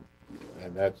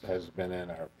And that has been in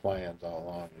our plans all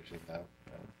along, as you know.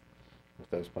 But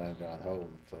those plans are on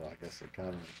hold until I guess the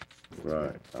economy gets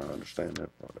Right, better. I understand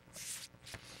that part of it.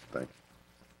 Thank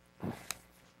you.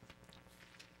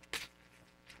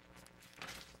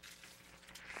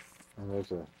 And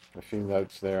there's a few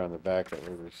notes there on the back that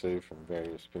we received from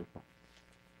various people.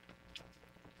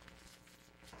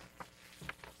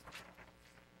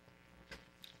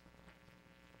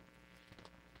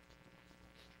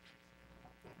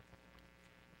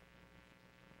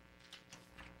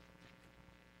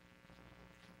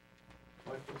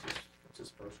 What's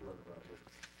his first letter about here?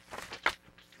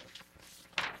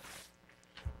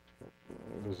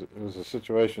 It was a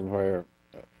situation where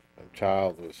a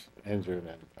child was injured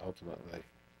and ultimately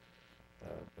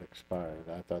expired.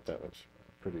 I thought that was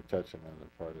pretty touching on the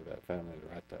part of that family to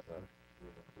write that letter.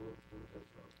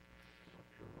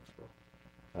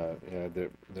 Yeah,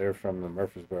 they're from the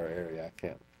Murfreesboro area. I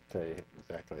can't tell you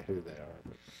exactly who they are,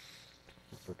 but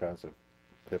it's because of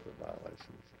HIPAA violations.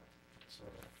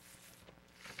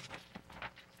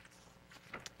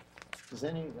 Does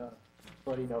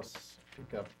anybody else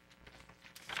pick up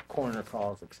coroner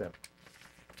calls except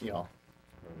y'all?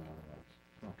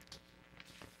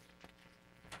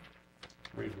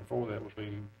 Reason for that would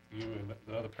be you and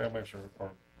the other paramedics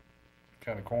are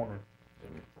county coroner.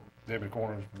 Deputy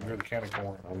coroner, you're the county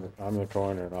coroner. I'm the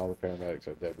coroner and all the paramedics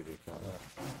are deputy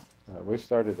coroner. We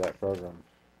started that program,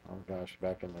 oh gosh,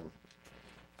 back in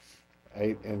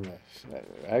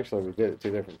actually we did it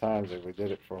 2 different times. We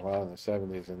did it for a while in the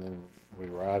 70s and then we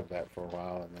were out of that for a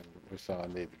while and then we saw a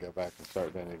need to go back and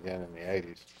start doing it again in the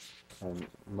 80s. And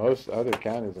most other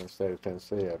counties in the state of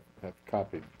Tennessee have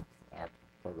copied our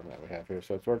program that we have here,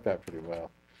 so it's worked out pretty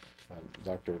well.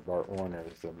 Dr. Bart Warner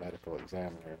is the medical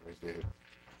examiner. We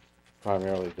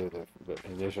primarily do the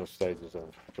initial stages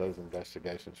of those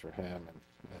investigations for him, and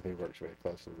he works very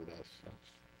closely with us. So.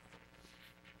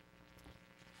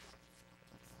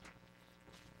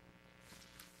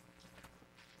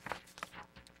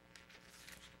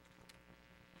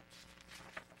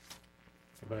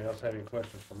 Anybody else have any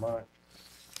questions for Mike?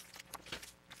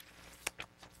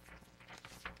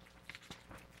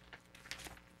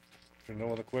 If there are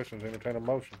no other questions, entertain a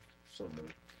motion. So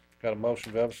moved. Got a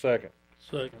motion, do I have a second?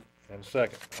 Second. And a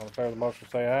second. All in favor of the motion,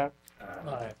 say aye.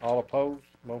 Aye. All opposed,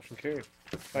 motion carries.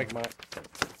 Thank you, Mike.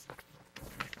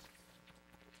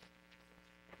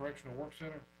 Correctional Work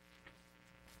Center?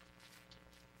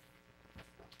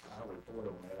 I would report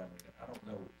on that. I mean, I don't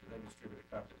know, do they distribute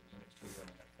a copy of the minutes to them?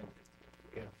 I think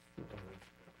it.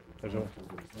 There's a-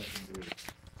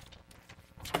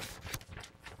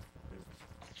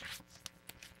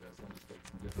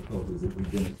 Difficulties that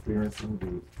we've been experiencing,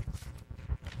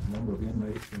 the number of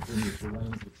inmates continues to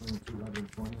range between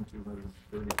 220 and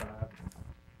 235.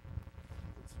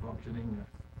 It's functioning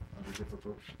under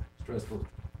difficult, stressful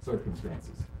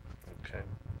circumstances. Okay,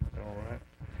 all right.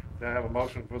 Do I have a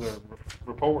motion for the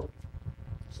report?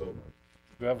 So,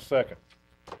 Do I have a second?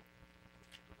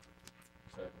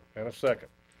 second. And a second.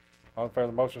 All in favor of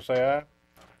the motion, say aye.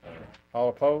 All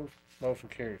opposed, motion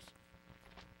carries.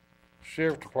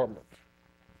 Sheriff Department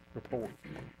report.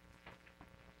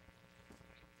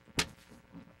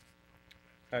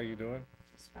 How you doing?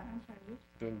 It's fine, how are you?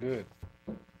 Doing good.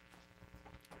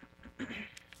 Got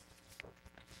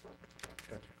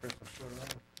your Christmas sweater on?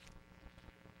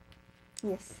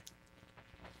 Yes.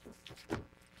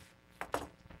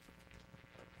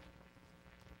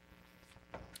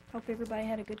 Hope everybody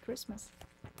had a good Christmas.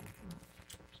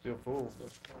 Still full.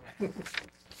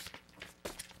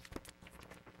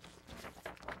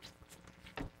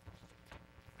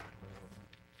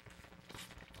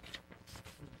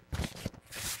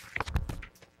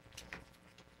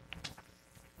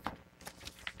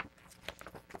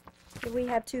 We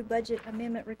have 2 budget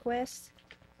amendment requests.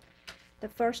 The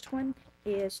first one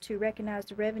is to recognize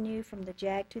the revenue from the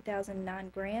JAG 2009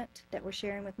 grant that we're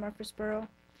sharing with Murfreesboro.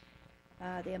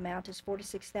 The amount is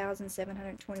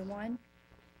 $46,721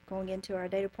 going into our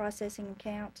data processing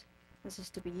account. This is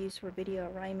to be used for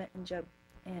video arraignment in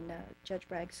Judge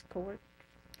Bragg's court.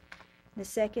 The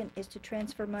second is to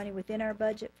transfer money within our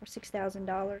budget for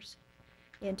 $6,000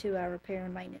 into our repair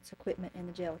and maintenance equipment in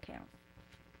the jail account.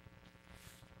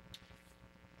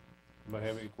 Anybody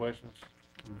have any questions?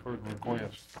 Further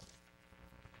requests?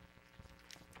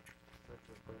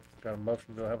 Got a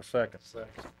motion, do I have a second?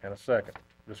 Second. And a second.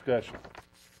 Discussion.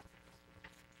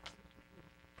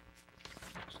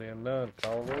 Seeing none,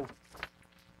 call roll.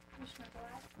 Commissioner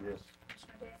Black? Yes.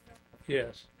 Commissioner Daniel?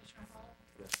 Yes. Commissioner Hall?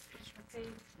 Yes. Commissioner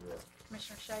Pease? Yes.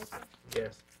 Commissioner Shafer?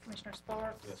 Yes. Commissioner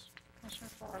Sparks? Yes. Commissioner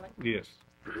Farley? Yes.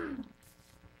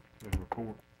 Good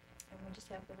report. And we just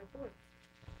have the report.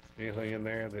 Anything in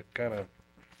there that kind of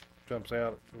jumps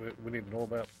out we need to know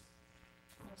about?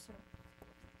 Yes, sir.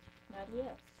 Not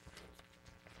yet.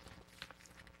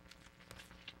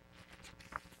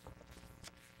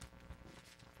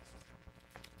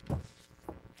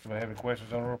 Anybody have any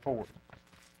questions on the report?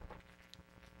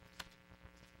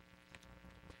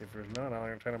 If there's none, I'll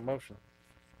entertain a motion.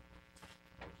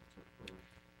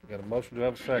 Got a motion, do I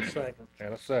have a second? Second.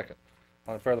 And a second.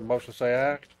 All in favor of the motion, say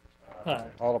aye. Aye.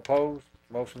 All opposed,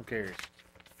 motion carries.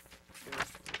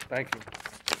 Thank you.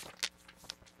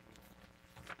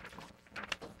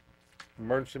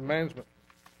 Emergency management.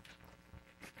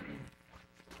 I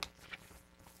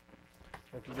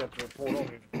think you got the report on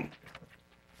you.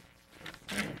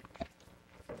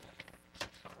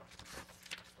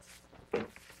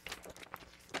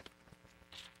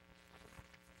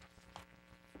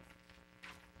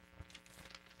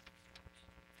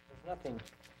 There's nothing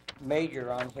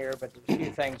major on here, but there's a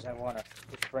few things I want to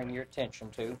just bring your attention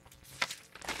to.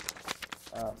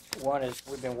 One is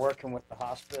we've been working with the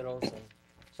hospitals and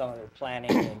some of their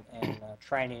planning and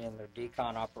training in their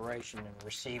decon operation and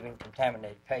receiving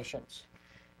contaminated patients.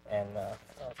 And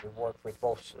we've worked with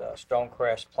both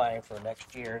Stonecrest planning for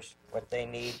next year's, what they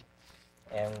need.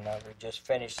 And we just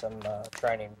finished some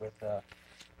training with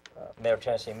Middle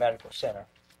Tennessee Medical Center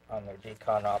on their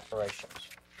decon operations.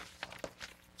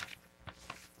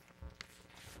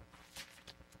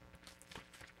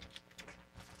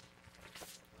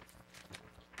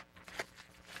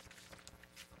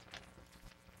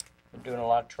 Doing a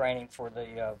lot of training for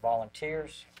the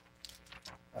volunteers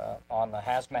on the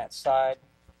hazmat side,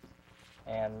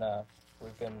 and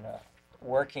we've been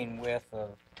working with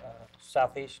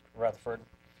Southeast Rutherford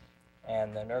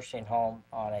and the nursing home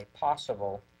on a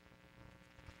possible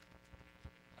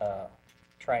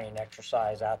training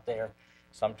exercise out there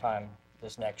sometime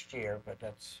this next year, but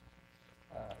that's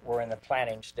we're in the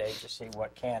planning stage to see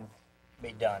what can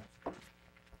be done.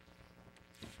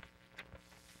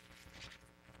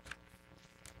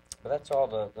 But that's all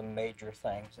the major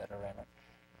things that are in it.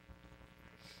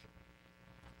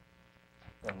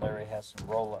 And Larry has some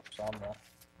roll-ups on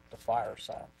the fire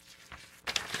side.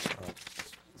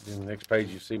 In the next page,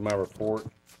 you see my report.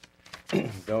 The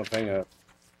only thing I'd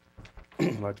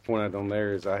like to point out on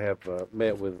there is I have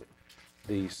met with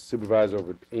the supervisor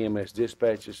over EMS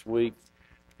dispatch this week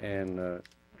and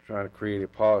trying to create a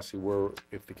policy where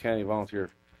if the county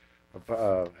volunteer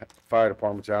fire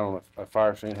departments out on a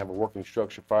fire scene have a working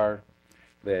structure fire,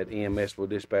 that EMS will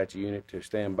dispatch a unit to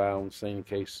stand by on the scene in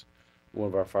case one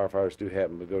of our firefighters do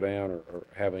happen to go down or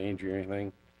have an injury or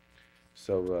anything.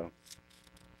 So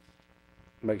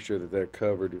make sure that they're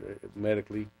covered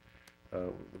medically.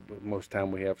 Most of the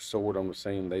time we have SWORD on the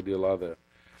scene. They do a lot of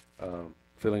the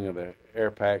filling of the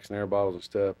air packs and air bottles and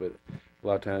stuff, but a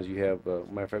lot of times you have,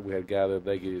 matter of fact, we had a guy the other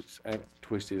day get his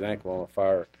twisted his ankle on a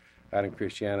fire out in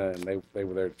Christiana, and they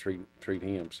were there to treat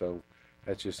him. So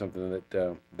that's just something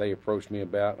that they approached me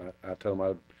about. I told them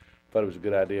I thought it was a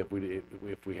good idea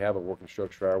if we have a working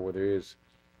structure fire where there is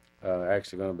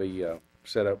actually going to be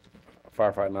set up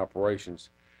firefighting operations,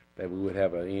 that we would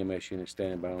have an EMS unit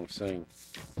standing by on the scene.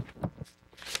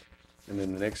 And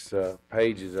then the next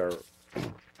page is our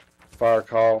fire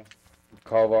call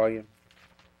volume.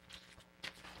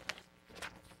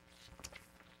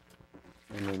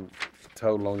 And then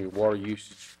total on your water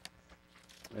usage.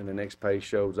 And the next page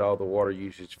shows all the water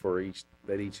usage for each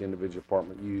individual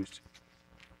department used.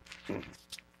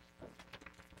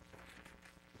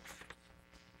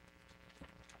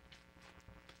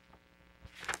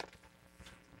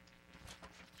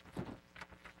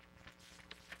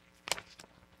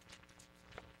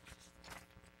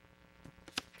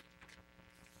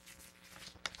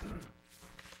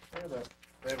 Where the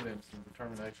evidence and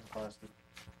determination class,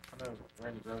 I know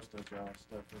Randy Gross does y'all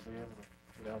stuff, was he able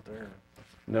to get out there?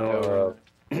 No,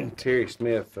 Terry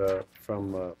Smith,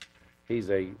 he's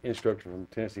a instructor from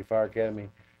Tennessee Fire Academy.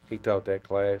 He taught that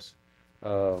class.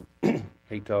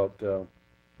 He taught, that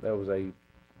was a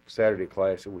Saturday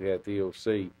class that we had at the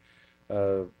EOC.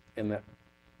 In that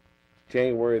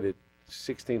January the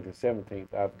 16th and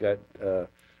 17th, I've got,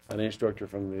 an instructor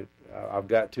I've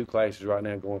got 2 classes right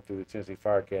now going through the Tennessee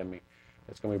Fire Academy.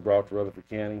 That's going to be brought to Rutherford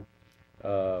County.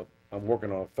 I'm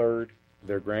working on a third.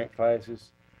 They're grant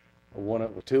classes.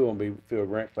 2 will be through a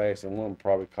grant class, and 1 will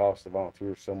probably cost the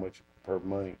volunteers so much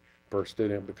per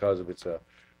student because of it's a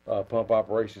pump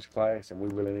operations class, and we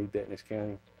really need that in this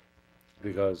county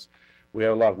because we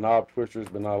have a lot of knob twisters,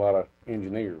 but not a lot of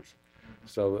engineers.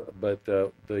 So, but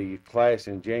the class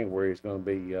in January is going to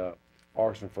be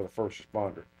arson for the first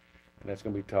responder, and that's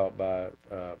going to be taught by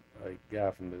a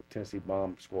guy from the Tennessee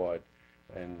Bomb Squad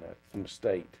and from the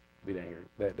state. Be down here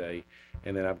that day,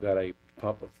 and then I've got a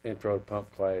intro to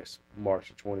pump class March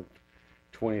the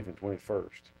 20th and 21st,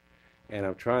 and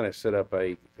I'm trying to set up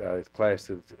a class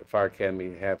that the Fire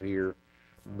Academy have here.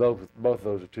 Both of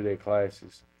those are 2-day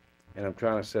classes, and I'm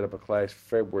trying to set up a class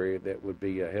for February that would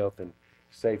be a health and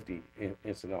safety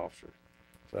incident officer.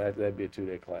 So that'd be a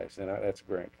 2-day class, and that's a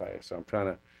grant class. So I'm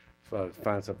trying to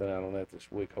find something out on that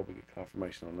this week. Hope we get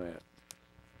confirmation on that.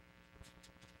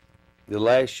 The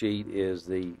last sheet is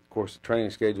of course, the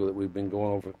training schedule that we've been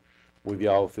going over with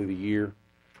y'all through the year.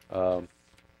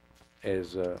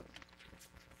 As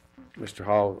Mr.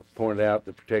 Hall pointed out,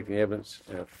 the protecting evidence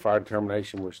fire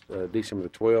determination was December the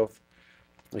 12th.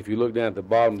 If you look down at the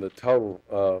bottom, the total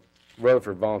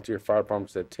Rutherford Volunteer Fire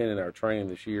Departments that attended our training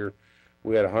this year,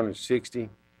 we had 160.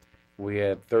 We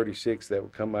had 36 that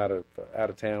would come out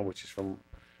of town, which is from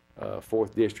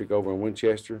 4th District over in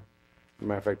Winchester. As a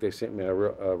matter of fact, they sent me a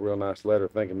real nice letter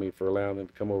thanking me for allowing them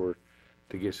to come over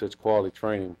to get such quality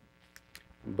training.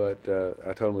 But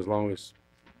I told them as long as,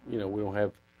 we don't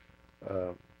have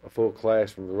a full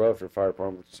class from the Rutherford Fire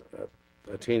Department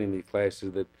attending these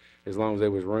classes, that as long as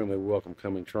there was room, they were welcome to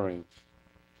come and train.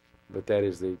 But that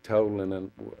is the total, and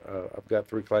then I've got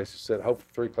 3 classes set, hopefully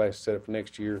 3 classes set up for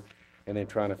next year, and then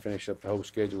trying to finish up the whole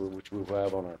schedule, which we'll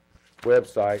have on our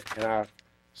website. And I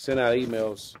send out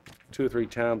emails 2 or 3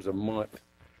 times a month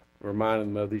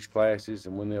reminding them of these classes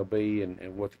and when they'll be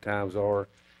and what the times are,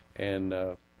 and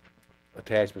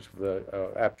attachments for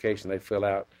the application they fill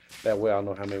out. That way I'll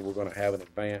know how many we're going to have in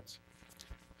advance.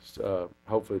 So,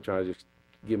 hopefully try to just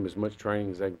give them as much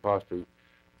training as they can possibly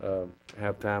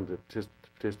have time to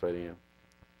participate in.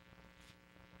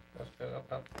 That's good.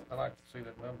 I like to see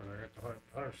that number there. It's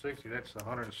 160. That's the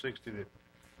 160 that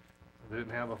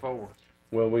didn't have before.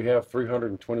 Well, we have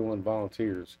 321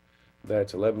 volunteers.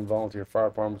 That's 11 volunteer fire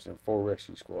departments and 4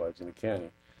 rescue squads in the county.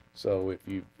 So if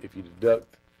you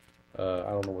deduct, I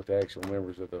don't know what the actual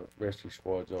members of the rescue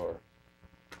squads are.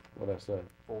 What did I say?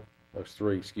 4. There's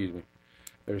 3. Excuse me.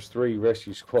 There's 3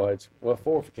 rescue squads. Well,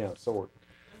 4 if you count SORT.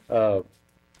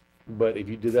 But if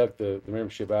you deduct the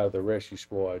membership out of the rescue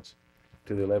squads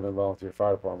to the 11 volunteer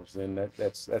fire departments, then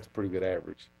that's a pretty good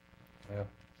average. Yeah.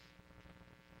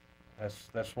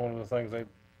 That's one of the things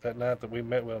that night that we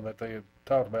met with them that they had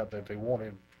talked about that they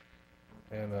wanted,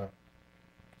 and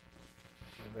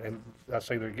I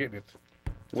say they're getting it.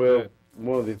 It's well, good.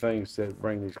 One of the things that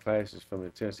bring these classes from the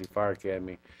Tennessee Fire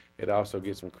Academy, it also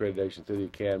gets some accreditation through the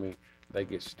academy. They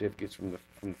get certificates from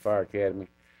the Fire Academy,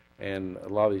 and a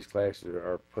lot of these classes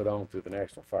are put on through the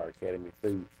National Fire Academy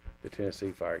through the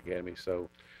Tennessee Fire Academy. So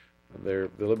they're a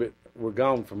little bit. We've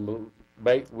gone from a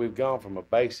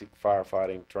basic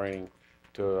firefighting training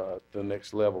to the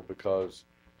next level, because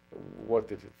what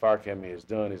the Fire Academy has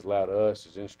done is allowed us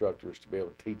as instructors to be able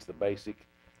to teach the basic,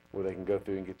 where they can go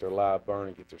through and get their live burn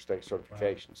and get their state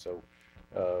certification. Right.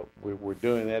 So we're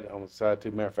doing that on the side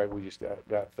too. Matter of fact, we just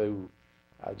got through.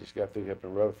 I just got through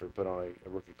helping Rutherford put on a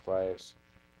rookie class,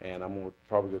 and I'm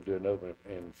probably going to do another one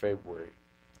in February.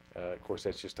 Of course,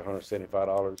 that's just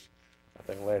 $175. I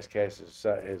think Last Cast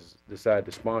has decided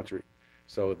to sponsor it,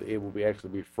 so it will actually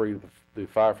be free to the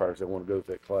firefighters that want to go with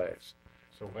that class.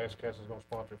 So Last Cast is going to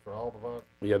sponsor it for all the volunteers?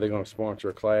 Yeah, they're going to sponsor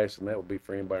a class, and that will be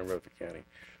for anybody in Rutherford County.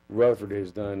 Rutherford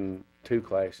has done 2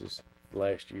 classes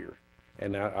last year,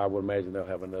 and I would imagine they'll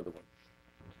have another one.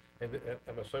 And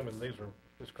I'm assuming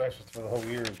this classes for the whole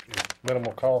year is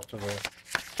minimal cost to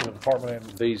the department,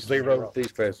 and these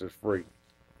classes are free.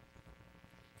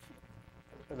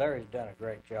 Larry's done a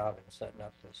great job in setting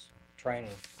up this training,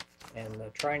 and the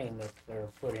training that they're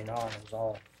putting on is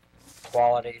all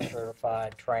quality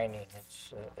certified training.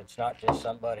 It's not just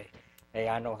somebody, hey,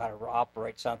 I know how to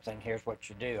operate something, here's what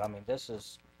you do. I mean, this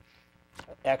is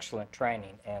excellent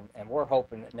training, and we're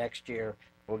hoping that next year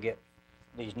we'll get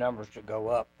these numbers to go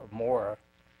up more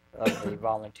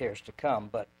volunteers to come,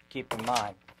 but keep in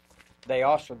mind, they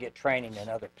also get training in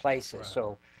other places,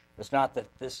 so it's not that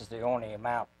this is the only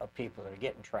amount of people that are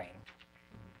getting trained.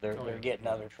 They're getting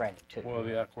other training too. Well,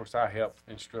 yeah, of course, I help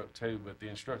instruct too, but the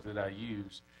instructor that I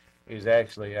use is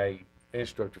actually a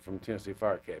instructor from Tennessee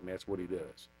Fire Academy. That's what he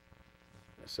does.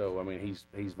 So, I mean,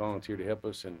 he's volunteered to help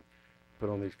us and put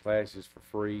on these classes for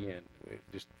free, and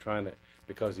just trying to,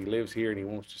 because he lives here and he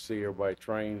wants to see everybody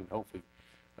train, and hopefully,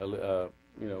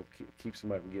 you know, keep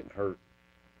somebody from getting hurt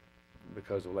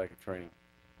because of lack of training.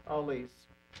 All the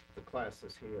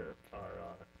classes here are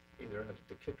either at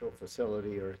the Kittrell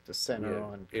facility or at the center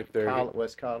on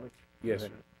West College? Yes, sir.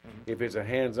 If it's a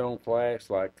hands-on class,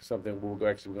 like something we're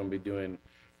going to be doing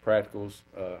practicals,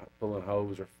 pulling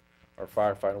hose or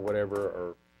firefighting,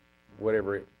 or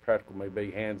whatever practical may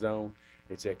be, hands-on,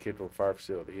 it's at Kittrell Fire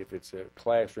Facility. If it's a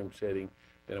classroom setting,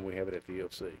 then we have it at the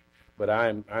LC. But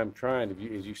I'm trying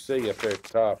to, as you see up there at the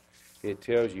top, it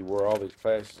tells you where all these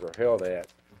classes are held at,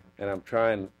 and I'm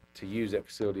trying to use that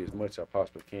facility as much as I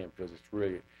possibly can, because it's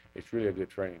really a good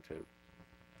training too.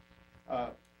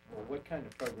 Well, what kind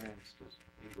of programs does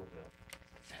Eagleville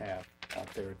have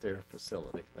out there at their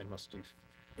facility? They must do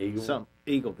some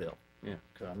Eagleville. Yeah,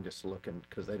 because I'm just looking,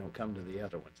 because they don't come to the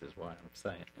other ones, is why I'm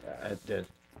saying.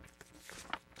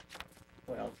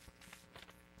 Well,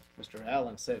 Mr.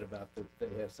 Allen said about that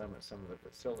they have some of the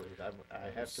facilities. I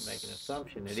have to make an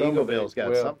assumption that Eagleville's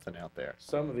got something out there.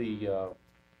 Some of the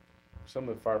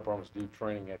fire departments do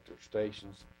training at their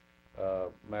stations.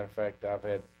 Matter of fact, I've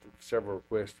had several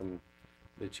requests from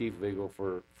the chief of Eagle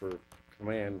for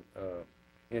command,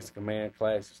 instant command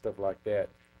classes, stuff like that.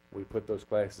 We put those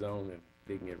classes on and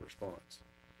didn't get a response.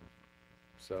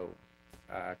 So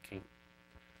I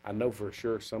know for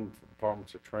sure some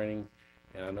departments are training,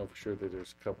 and I know for sure that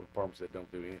there's a couple of departments that don't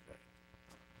do anything.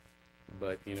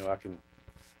 But, you know, I can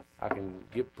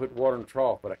put water in the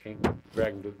trough, but I can't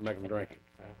drag them to make them drink it.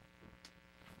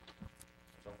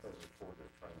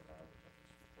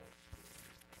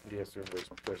 Yes, sir.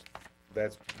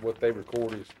 That's what they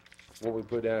record is what we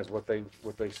put down is what they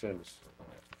send us.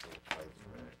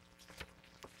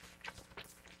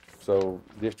 So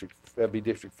that'd be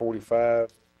District 45.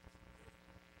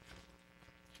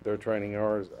 Their training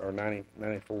hours are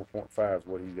 94.5 is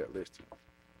what he's got listed.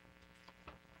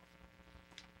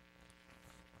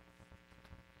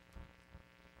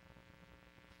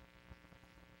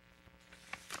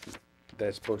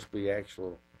 That's supposed to be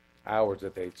actual hours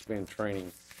that they'd spend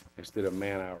training instead of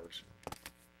man hours.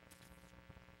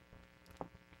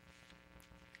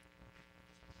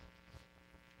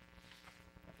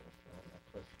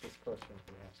 This question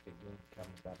we asked again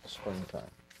comes about the springtime.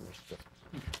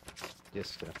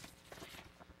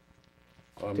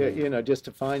 Just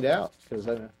to find out, because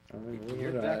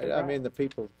I mean, the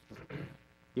people,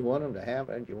 you want them to have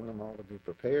it, you want them all to be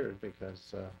prepared,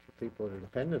 because the people that are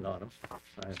dependent on them,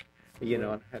 I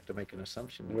have to make an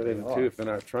assumption. Well, if they're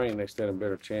not trained, they stand a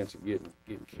better chance of getting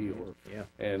killed. Yeah.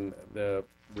 And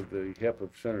with the help of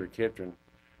Senator Ketron,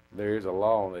 there is a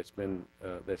law that's been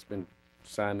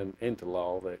signed into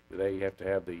law that they have to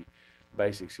have the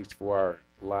basic 64-hour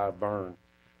live burn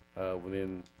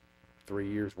within 3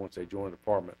 years once they join the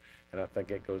department. And I think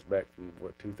that goes back from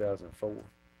 2004.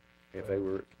 If they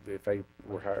were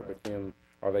hired back then,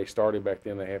 or they started back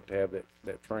then, they have to have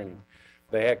that training.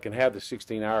 They can have the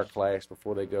 16-hour class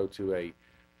before they go to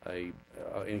any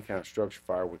kind of structure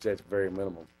fire, which that's very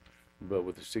minimal. But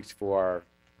with the 64-hour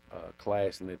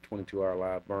class and the 22-hour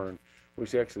live burn,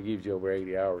 which actually gives you over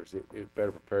 80 hours, it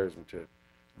better prepares them to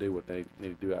do what they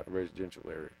need to do out in the residential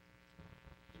area.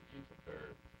 You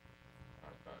prepared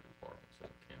our fire departments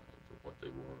in the county for what they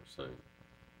were, say,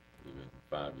 even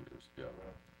 5 years ago.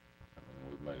 I mean,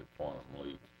 we've made a quantum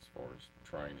leap as far as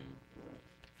training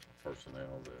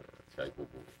personnel that are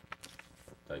capable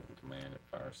of taking command at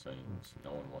fire scenes,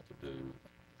 knowing what to do,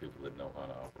 people that know how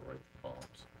to operate the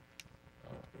pumps.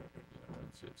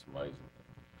 It's amazing.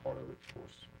 Part of it, of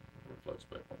course, reflects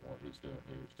back on what he's doing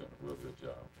here. He's doing a real good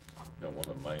job. One of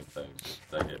the main things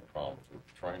that they had problems with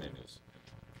training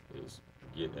is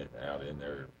getting it out in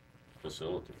their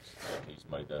facilities. And he's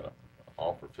made that an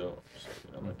offer to them. So,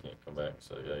 they can't come back and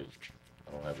say, hey,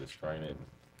 I don't have this training,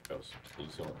 because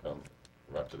he's going to come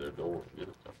right to their door and get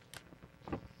it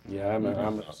done. Yeah, I'm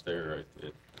out there at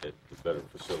the better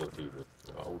facility with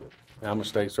hold it. I'm a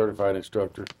state certified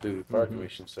instructor through the Fire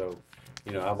Commission, so,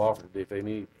 I've offered, if they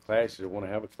need classes or want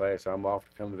to have a class, I'm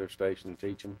offered to come to their station and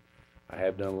teach them. I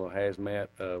have done a little hazmat.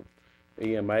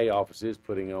 EMA office is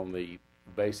putting on the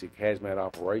basic hazmat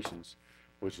operations,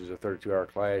 which is a 32-hour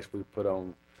class. We put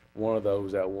on one of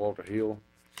those at Walter Hill,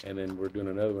 and then we're doing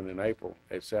another one in April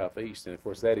at Southeast. And, of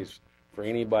course, that is for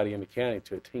anybody in the county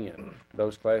to attend.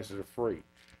 Those classes are free.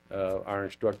 Our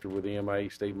instructor with EMA,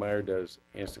 Steve Mayer, does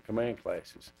instant command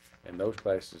classes, and those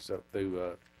classes up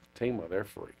through TEMA, they're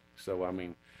free. So, I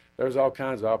mean, there's all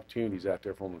kinds of opportunities out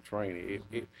there for them to train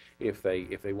if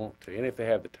they want to, and if they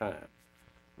have the time.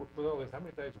 With all this, how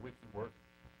many days a week you work?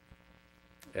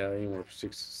 Anywhere from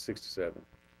six to 7.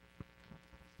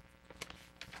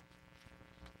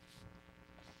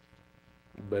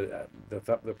 But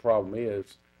the problem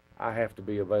is, I have to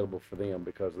be available for them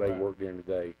because they work during the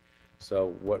day.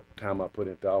 So what time I put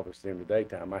into the office during the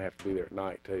daytime, I have to be there at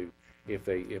night too, if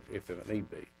it need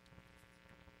be.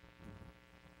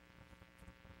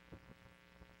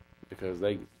 Because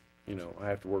they, I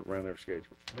have to work around their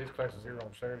schedule. These classes here on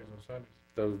Saturdays and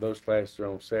Sundays? Those classes are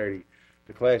on Saturday.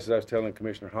 The classes I was telling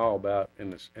Commissioner Hall about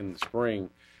in the spring,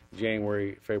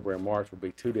 January, February, and March will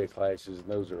be 2-day classes, and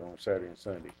those are on Saturday and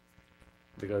Sunday.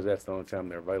 Because that's the only time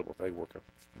they're available. They work a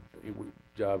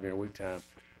job during week time.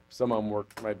 Some of them work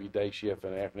maybe day shift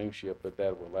and afternoon shift, but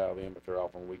that will allow them, if they're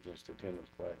off on weekends, to attend those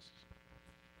classes.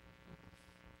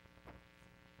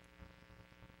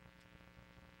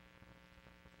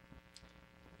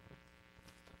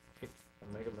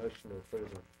 Make a motion to approve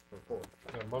the report.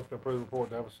 Got a motion to approve the report,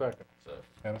 do I have a second? Second.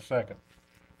 And a second.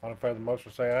 All in favor of the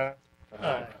motion, say aye.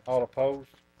 Aye. All opposed?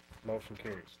 Motion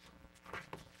carries.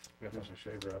 Mr.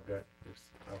 Shaver,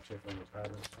 I'll check on those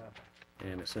hydrants.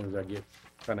 And as soon as I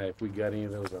find out if we got any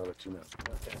of those, I'll let you know.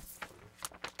 Okay.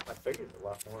 I figured a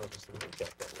lot more of us would have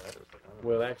got that letter, but I don't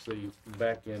know. Well, actually,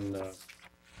 back in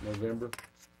November,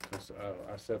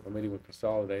 I set up a meeting with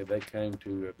Consolidated. They came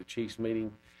to the chiefs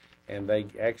meeting, and they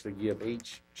actually give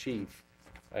each chief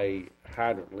a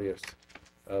hydrant list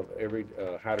of every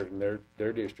hydrant in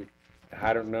their district, the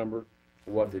hydrant number,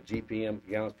 what the GPM,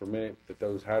 gallons per minute, that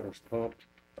those hydrants pumped,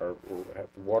 or have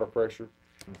the water pressure,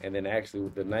 and then actually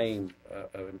with the name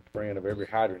and brand of every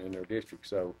hydrant in their district.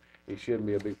 So it shouldn't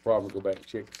be a big problem to go back and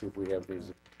check to see if we have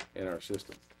these in our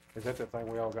system. Is that the thing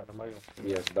we all got in the mail?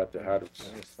 Yes, about the hydrants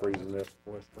freezing up.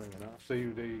 Worth bringing up.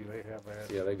 CUD, they have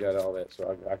that. Yeah, they got all that,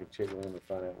 so I can check with them and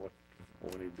find out what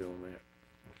we need to do on that.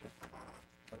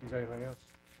 You got anything else?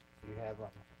 You have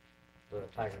the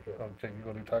Tiger Hill. Okay, you're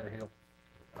gonna do Tiger Hill.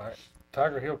 All right.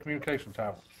 Tiger Hill Communication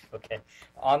Tower. Okay.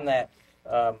 On that,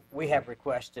 we have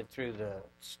requested through the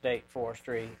state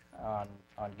forestry on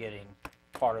getting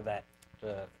part of that,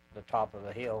 the top of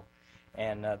the hill,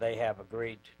 and they have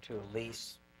agreed to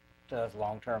lease, to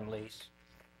long-term lease,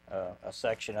 a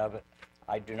section of it.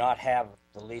 I do not have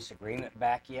the lease agreement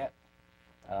back yet.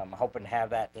 I'm hoping to have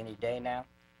that any day now,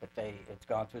 but it's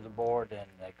gone through the board, and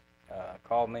they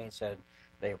called me and said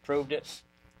they approved it.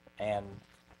 And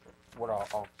what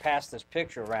I'll pass this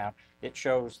picture around. It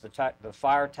shows the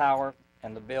fire tower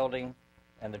and the building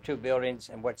and the two buildings,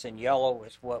 and what's in yellow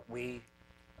is what we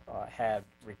had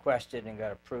requested and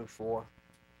got approved for,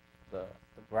 the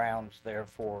grounds there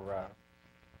for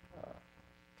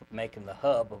making the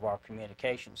hub of our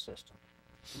communication system.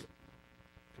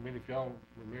 I mean, if y'all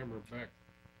remember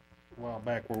a while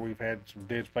back where we've had some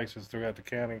dead spaces throughout the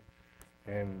county,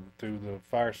 and through the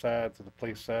fire side, through the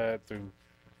police side, through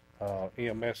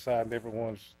EMS side, and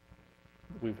everyone's,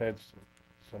 we've had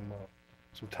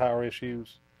some tower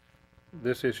issues.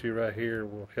 This issue right here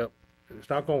will help. It's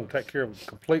not going to take care of it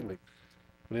completely,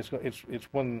 but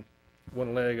it's one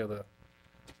leg of the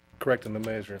correcting the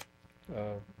measure,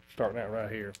 starting out right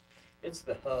here. It's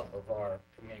the hub of our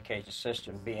communication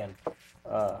system, being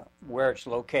where it's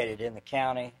located in the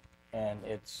county, and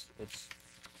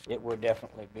it would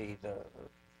definitely be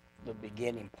the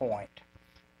beginning point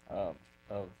of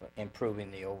improving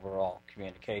the overall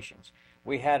communications.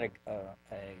 We had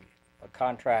a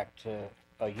contract,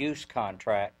 a use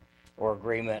contract or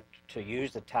agreement to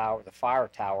use the tower, the fire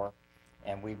tower,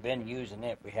 and we've been using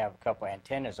it. We have a couple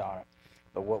antennas on it,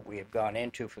 but what we have gone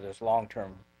into for this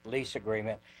long-term lease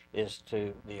agreement is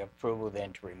to the approval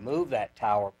then to remove that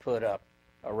tower, put up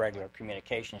a regular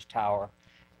communications tower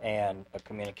and a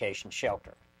communication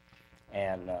shelter.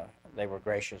 And they were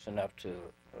gracious enough to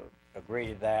agree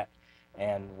to that,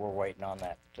 and we're waiting on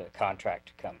that contract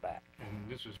to come back. And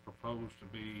this is proposed to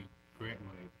be grant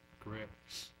money, correct?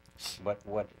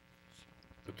 What?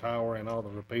 The tower and all the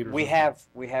repeaters. We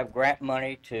have grant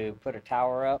money to put a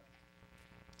tower up,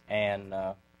 and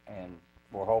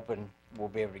we're hoping we'll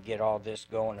be able to get all this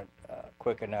going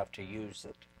quick enough to use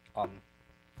it on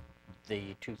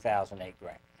the 2008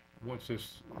 grant. Once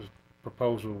this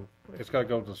proposal, it's got to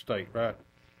go to the state, right?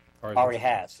 Already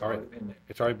has.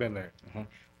 It's already been there. Mm-hmm.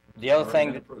 The other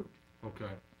thing that,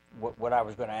 okay. What I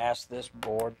was going to ask this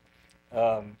board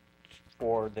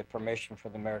for the permission for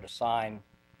the mayor to sign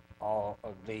all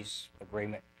of these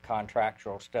agreement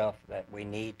contractual stuff that we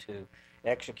need to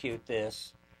execute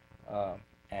this,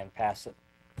 and pass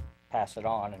it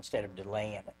on instead of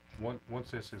delaying it.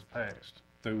 Once this is passed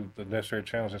through the necessary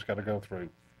channels it's got to go through,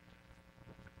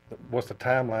 what's the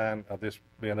timeline of this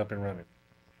being up and running?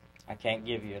 I can't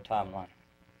give you a timeline.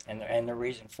 And the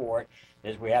reason for it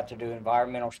is we have to do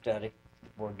environmental study.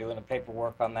 We're doing the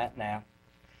paperwork on that now,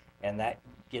 and that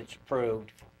gets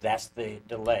approved. That's the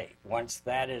delay. Once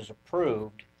that is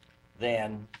approved,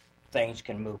 then things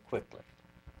can move quickly.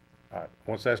 All right,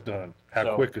 once that's done, how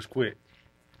So- quick is quick?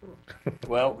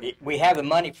 Well, we have the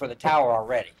money for the tower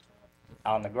already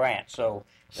on the grant, so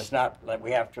it's not like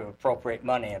we have to appropriate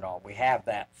money and all. We have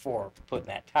that for putting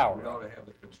that tower We up. ought to have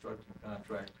the construction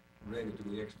contract ready to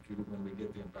be executed when we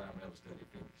get the environmental study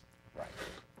finished. Right.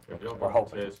 If y'all We're got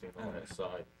hoping. testing on that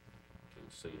site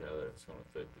to see how that's gonna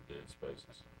affect the dead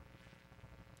spaces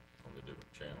on the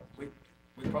different channels.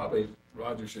 We probably,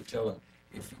 Roger should tell him,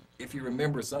 if you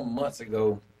remember some months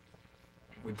ago,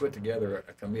 we put together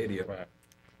a committee of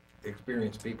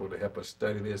experienced people to help us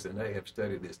study this, and they have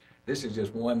studied this. This is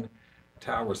just one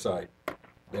tower site.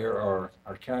 Our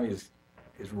county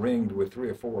is ringed with 3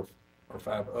 or 4 or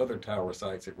 5 other tower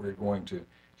sites that we're going to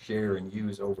share and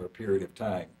use over a period of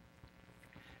time.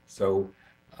 So,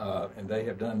 and they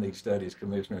have done these studies,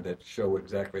 Commissioner, that show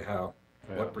exactly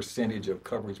what percentage of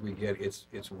coverage we get.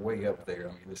 It's way up there.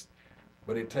 I mean,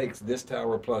 but it takes this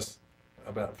tower plus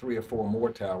about 3 or 4 more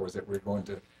towers that we're going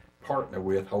to partner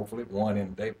with, hopefully, one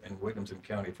in Williamson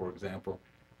County, for example.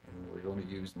 And we're going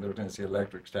to use Middle Tennessee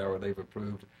Electric's tower they've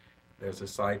approved. There's a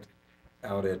site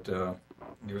out at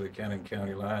near the Cannon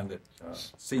County line that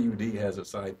CUD has a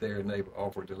site there, and they've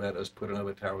offered to let us put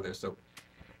another tower there. So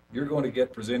you're going to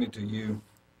get presented to you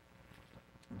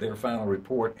their final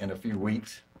report in a few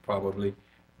weeks, probably,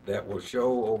 that will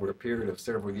show over a period of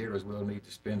several years we'll need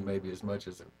to spend maybe as much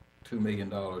as $2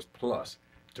 million plus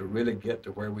to really get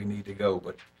to where we need to go.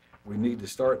 But we need to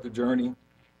start the journey,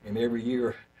 and every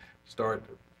year start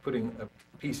putting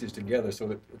pieces together so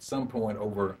that at some point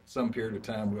over some period of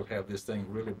time we'll have this thing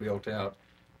really built out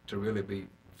to really be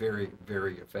very,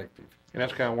 very effective. And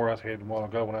that's kind of where I was headed a while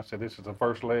ago when I said this is the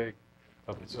first leg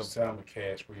of It's a sound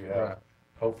cash where you have,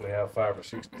 hopefully have 5 or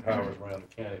 6 towers around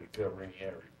the county to cover any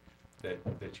area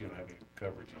that you don't have any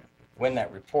coverage in. When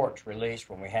that report's released,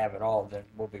 when we have it all, then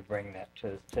we'll be bringing that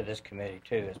to this committee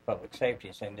too, as public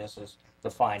safety, saying this is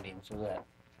the findings of that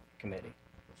committee.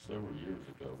 Several years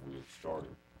ago, we had started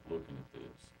looking at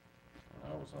this,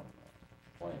 and I was on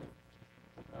planning.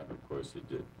 I requested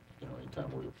that,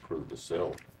 anytime we approve the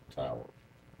cell tower,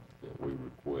 that we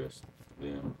request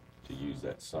them to use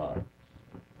that site.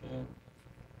 And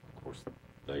of course,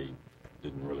 they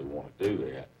didn't really want to do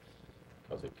that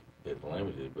because it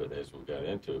limited, but as we got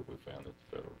into it, we found that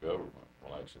the federal government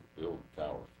will actually build the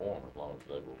tower for them as long as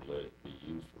they will let it be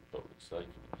used for public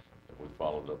safety. If we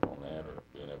followed up on that, or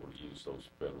being able to use those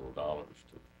federal dollars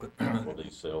for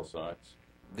these cell sites.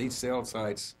 These cell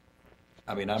sites,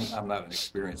 I mean, I'm not an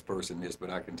experienced person in this,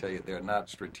 but I can tell you they're not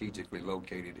strategically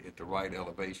located at the right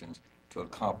elevations to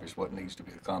accomplish what needs to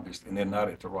be accomplished, and they're not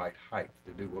at the right height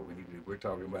to do what we need to do. We're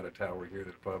talking about a tower here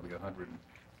that's probably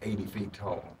 180 feet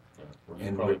tall. Yeah, well,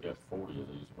 you probably got 40 of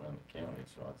these around the county,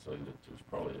 so I'd say that there's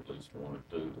probably at least 1 or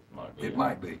 2 that might be. It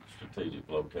might be. Strategic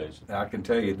location. Now, I can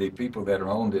tell you, the people that are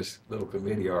on this little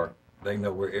committee they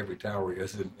know where every tower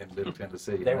is in Middle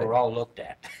Tennessee. They were all looked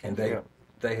at. And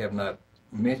they have not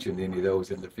mentioned any of those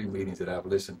in the few meetings that I've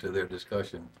listened to their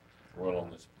discussion. Well,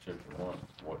 on this particular one,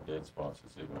 what dead spots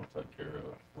is it going to take care of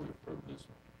if we approve this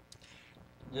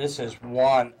one? This is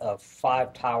one of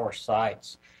 5 tower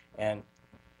sites, and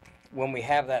when we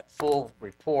have that full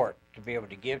report to be able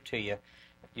to give to you,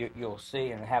 you'll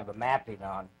see and have the mapping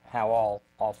on how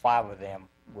all 5 of them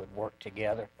would work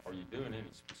together. Are you doing any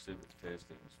specific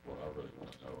testing is what I really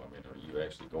want to know. I mean, are you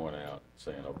actually going out and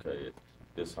saying, okay, at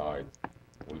this height,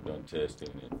 we've done testing,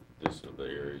 and these are the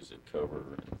areas that cover,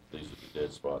 and these are the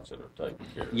dead spots that are taken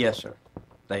care of? Yes, sir.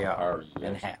 They are. How are you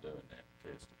and actually doing that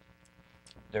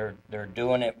testing? They're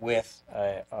doing it with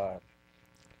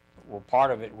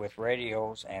part of it with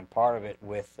radios and part of it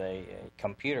with a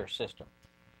computer system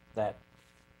that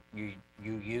you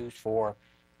use for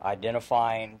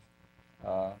identifying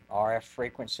RF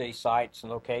frequency sites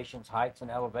and locations, heights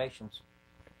and elevations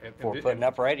for putting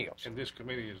up radios. And this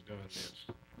committee is doing this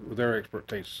with their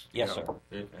expertise. Yes, sir.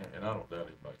 And I don't doubt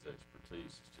anybody's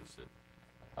expertise. It's just that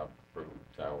I've approved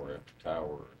tower after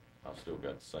tower. I've still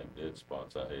got the same dead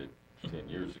spots I had 10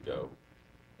 years ago.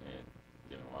 And,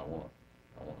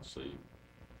 I want to see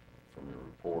from your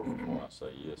report before I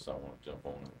say, yes, I want to jump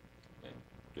on it and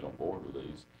get on board with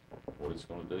these, what it's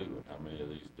gonna do and how many of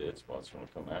these dead spots are gonna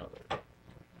come out of there.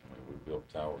 I mean, we built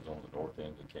towers on the north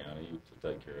end of the county to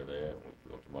take care of that. We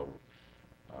built them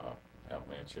over, out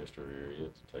Manchester area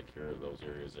to take care of those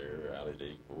areas there, out at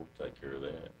Eagle, take care of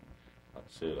that. Like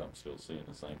I said, I'm still seeing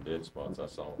the same dead spots I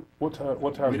saw. What tower We you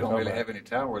don't talking really about? have any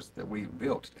towers that we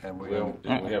built, and we, Well,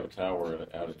 we have a tower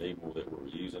out at Eagle that we're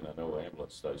using. I know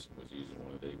ambulance station was using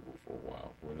one at Eagle for a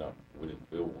while. We didn't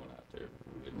build one out there.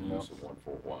 We didn't No. use the one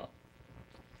for a while.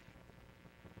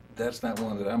 that's not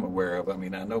one that I'm aware of. I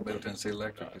mean, I know Middle Tennessee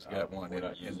Electric has got one We're in,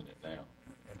 not using it now.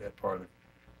 in that part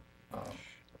of,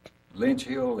 Lynch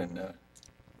Hill and,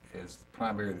 is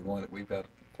primarily the one that we've got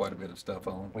quite a bit of stuff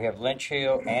on. We have Lynch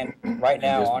Hill, and right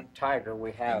now just- on Tiger, we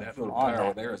And have that little on tower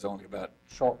that there is only about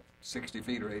short. 60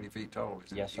 feet or 80 feet tall,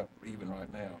 is it? Yes, sir. Even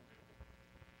right now.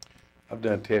 I've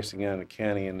done testing out in the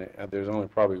county, and there's only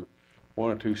probably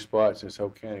one or two spots in this whole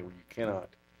county where you cannot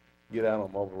get out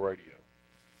on mobile radio.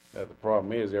 Now, the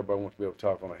problem is everybody wants to be able to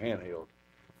talk on a handheld,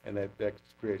 and that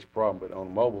creates a problem. But on a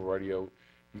mobile radio,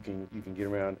 you can get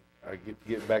around,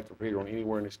 get back to Peter on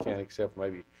anywhere in this county except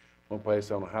maybe one place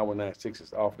on Highway 96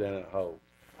 is off down in a hole.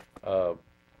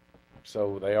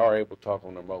 So they are able to talk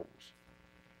on their mobiles.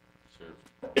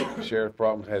 Sure. Sheriff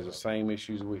Problems has the same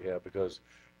issues we have, because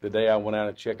the day I went out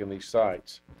and checking these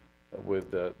sites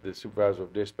with the supervisor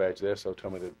of dispatch, the SO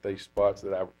told me that these spots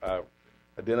that I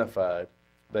identified,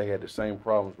 they had the same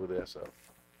problems with SO.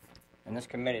 And this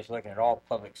committee is looking at all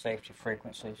public safety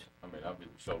frequencies. I mean, I've been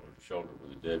shoulder to shoulder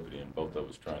with the deputy, and both of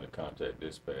us trying to contact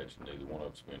dispatch, and neither one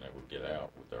of us being able to get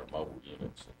out with our mobile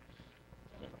units.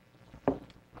 And,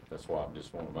 that's why I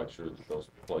just want to make sure that those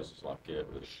places like that,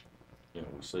 that,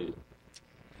 we see it.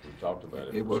 We've talked about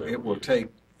it. It for will several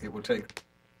years. take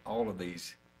all of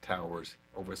these towers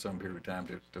over some period of time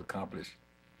to accomplish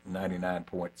 99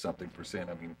 point something percent.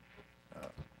 I mean,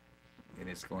 and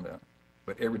it's going to,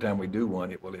 but every time we do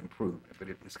one, it will improve. But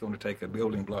it's going to take a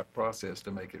building block process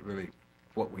to make it really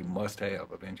what we must have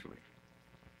eventually.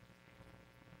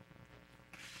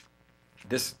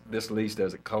 This lease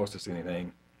doesn't cost us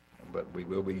anything, but we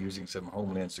will be using some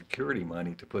Homeland Security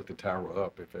money to put the tower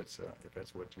up if that's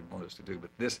what you want us to do.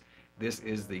 But this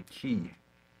is the key.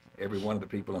 Every one of the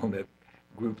people on that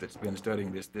group that's been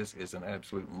studying this is an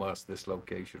absolute must, this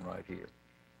location right here.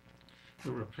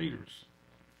 The repeaters,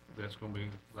 that's gonna be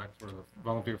like for the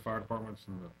volunteer fire departments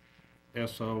and the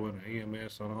SO and the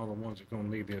EMS and all the ones that gonna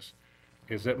need this.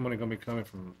 Is that money gonna be coming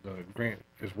from the grant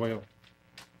as well?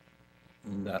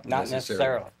 Not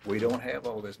necessarily. We don't have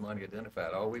all this money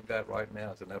identified. All we've got right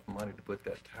now is enough money to put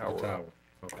that tower up.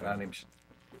 Okay. And I mean,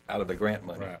 out of the grant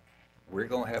money. Right. We're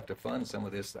gonna have to fund some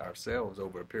of this ourselves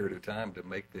over a period of time to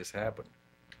make this happen.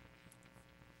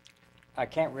 I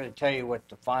can't really tell you what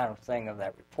the final thing of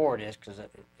that report is, because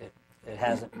it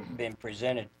hasn't been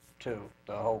presented to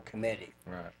the whole committee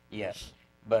Right. yet.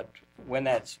 But when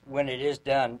it is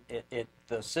done,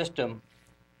 the system,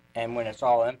 and when it's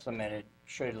all implemented,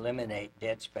 should eliminate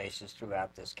dead spaces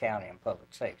throughout this county in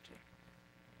public safety.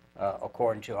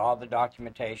 According to all the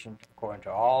documentation, according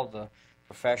to all the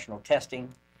professional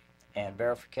testing and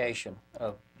verification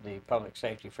of the public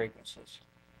safety frequencies.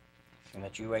 And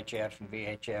that UHF and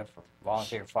VHF,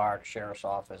 volunteer fire, the sheriff's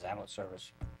office, ambulance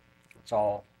service, it's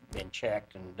all been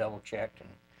checked and double checked and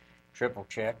triple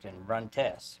checked and run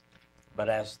tests. But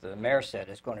as the mayor said,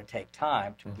 it's going to take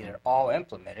time to get it all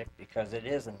implemented, because it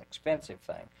is an expensive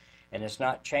thing. And it's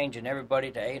not changing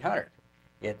everybody to 800.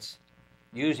 It's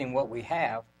using what we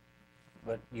have,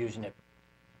 but using it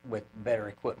with better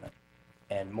equipment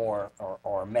and more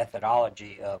or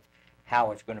methodology of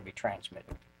how it's going to be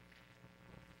transmitted.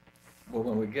 Well,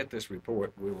 when we get this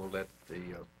report, we will let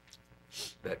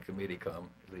that committee come,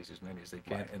 at least as many as they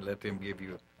can, and let them give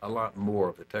you a lot more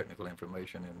of the technical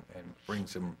information and bring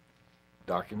some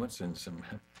documents and some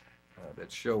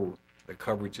that show the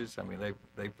coverages. I mean,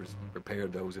 they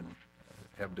prepared those and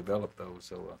have developed those.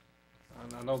 So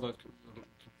And I know that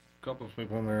a couple of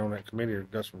people on there on that committee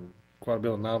have got quite a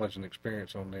bit of knowledge and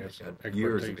experience on this. they've got and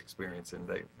years of expertise. experience, and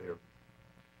they're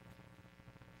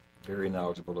very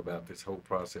knowledgeable about this whole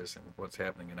process and what's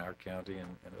happening in our county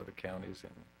and other counties,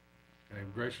 and And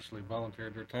they've graciously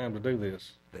volunteered their time to do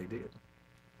this. they did.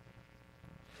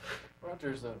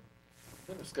 Roger's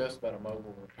been discussed about a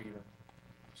mobile repeater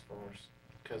as far as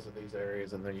because of these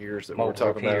areas and the years that we're Mobile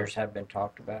talking repeaters about. have been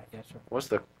talked about, yes, sir. What's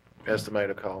the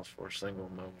estimated cost for a single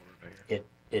mobile repeater?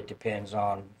 It depends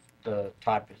on the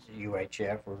type of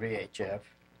UHF or VHF.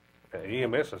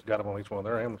 EMS has got them on each one of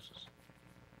their ambulances,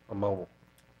 a mobile.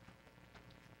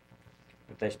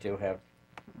 But they still have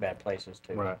bad places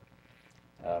too. Right.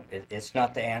 It's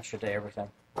not the answer to everything.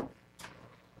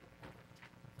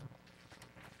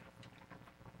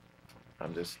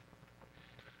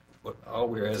 All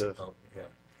we're asking, to yeah.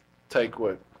 take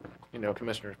what,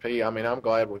 Commissioner P, I mean, I'm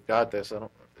glad we've got this. I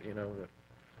don't,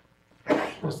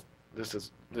 that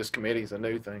this committee's a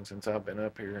new thing since I've been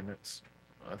up here, and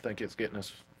I think it's getting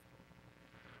us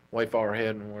way far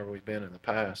ahead than where we've been in the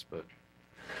past, but,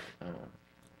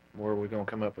 where are we gonna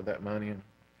come up with that money? And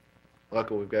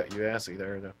luckily, we've got UASI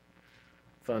there to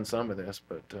fund some of this,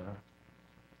 but,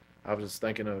 I was just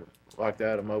thinking of, like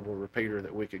that, a mobile repeater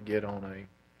that we could get on a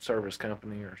service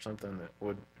company or something that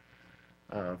would,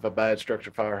 if a bad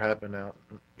structure fire happened out,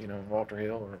 in Walter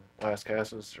Hill or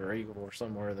Lascassas or Eagle or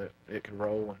somewhere, that it could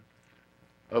roll and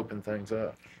open things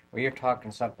up. Well, you're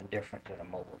talking something different than a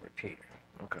mobile repeater.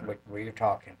 Okay. What you're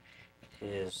talking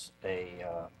is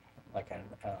like an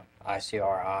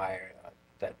ICRI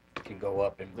that can go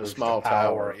up and The boost small the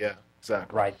power tower, yeah,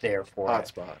 exactly. right there for it.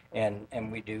 Hotspot.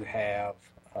 And we do have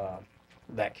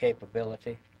that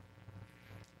capability,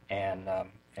 and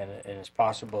it's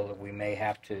possible that we may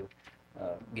have to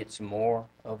get some more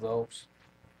of those.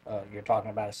 You're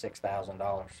talking about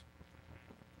 $6,000.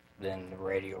 Then the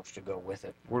radios to go with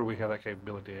it. Where do we have that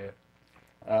capability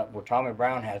at? Well, Tommy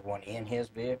Brown has one in his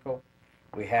vehicle.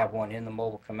 We have one in the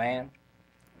mobile command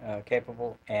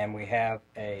capable, and we have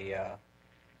a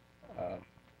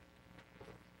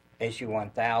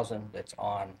ACU-1000 that's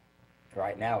on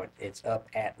right now. It's up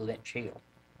at Lynch Hill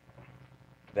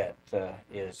that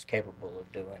is capable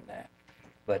of doing that,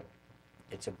 but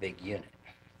it's a big unit.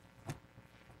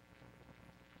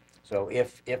 So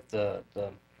if the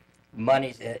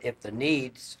money, if the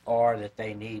needs are that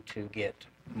they need to get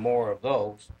more of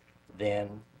those,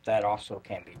 then that also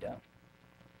can be done.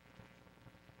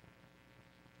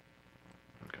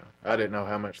 Okay. I didn't know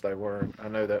how much they were. I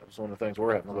know that was one of the things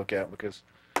we're having to look at, because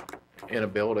in a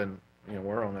building,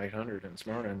 we're on 800 in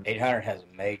Smyrna. And 800 has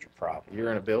a major problem.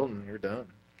 you're in a building, you're done.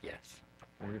 Yes.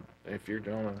 If you're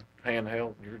doing a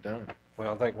handheld, you're done.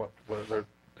 Well, I think what they're,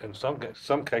 in some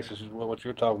cases, what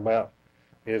you're talking about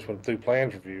is when through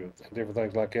plans review and different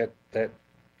things like that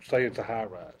say it's a high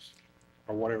rise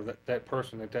or whatever, that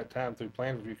person at that time through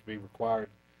plans review could be required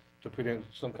to put in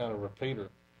some kind of repeater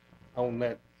on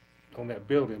that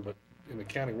building, but in the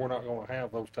county, we're not gonna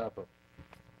have those type of.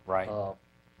 Right. Cause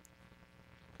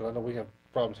I know we have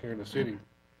problems here in the city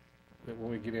that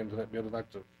when we get into that building, like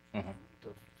the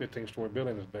 15-story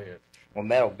building is bad. Well,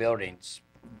 metal buildings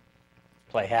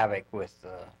play havoc with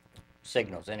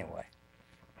signals anyway,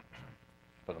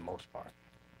 for the most part.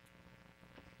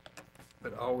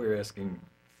 But all we're asking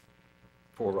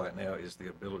for right now is the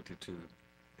ability to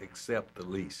accept the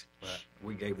lease. Right.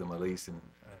 We gave them a lease, and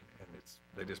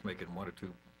they're just making one or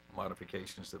two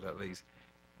modifications to that lease.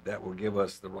 That will give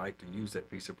us the right to use that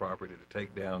piece of property to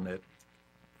take down that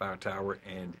fire tower,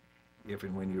 and if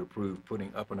and when you approve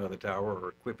putting up another tower or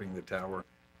equipping the tower,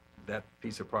 that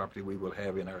piece of property we will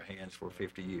have in our hands for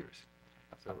 50 years.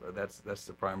 So that's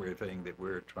the primary thing that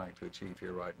we're trying to achieve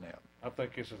here right now. I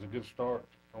think this is a good start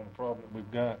on the problem that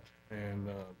we've got, and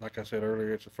like I said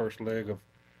earlier, it's the first leg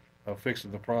of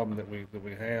fixing the problem that we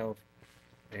have,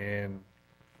 and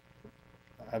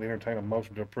I'd entertain a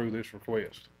motion to approve this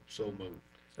request. So moved.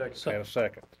 Second. And a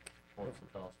second. What's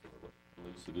the cost of the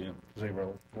lease again?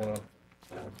 0. One.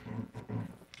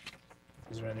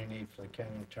 Is there any need for the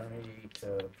county attorney to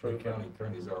The approve county it?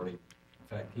 attorney's already,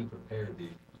 in fact, he prepared the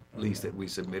lease that we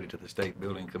submitted to the State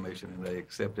Building Commission, and they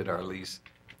accepted our lease.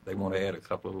 They want to add a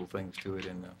couple of little things to it,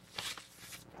 and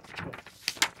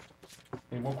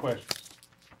Any more questions?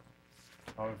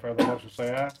 All in favor of the motion,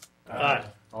 say aye. Aye.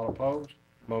 All opposed?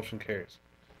 Motion carries.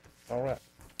 All right.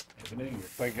 Happy New Year.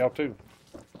 Thank y'all too.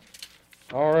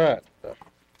 All right.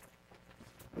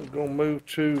 We're gonna move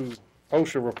to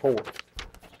OSHA report.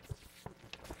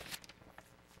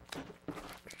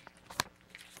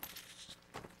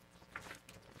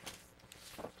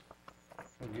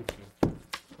 I'll get you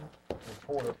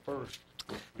report up first.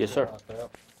 Yes, sir.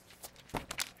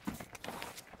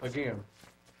 Again,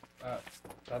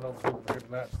 I know the people here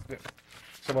tonight,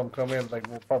 some of them come in, they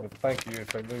will probably thank you if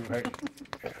they knew, hey,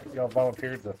 y'all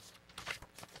volunteered to,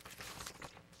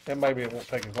 and maybe it won't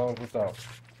take as long as we thought.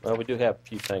 Well, we do have a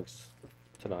few things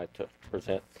tonight to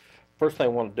present. First thing I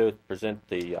want to do is present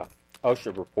the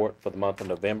OSHA report for the month of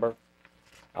November.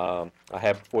 I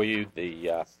have for you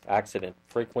the accident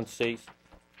frequencies.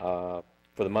 For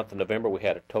the month of November, we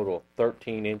had a total of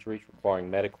 13 injuries requiring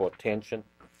medical attention.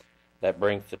 That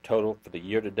brings the total for the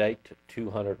year-to-date to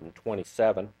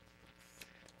 227.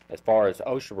 As far as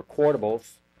OSHA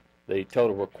recordables, the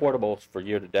total recordables for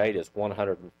year-to-date is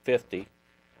 150.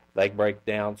 They break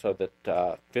down so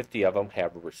that 50 of them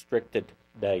have restricted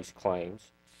days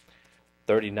claims,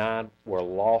 39 were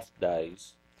lost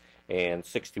days, and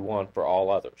 61 for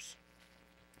all others.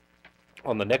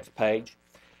 On the next page,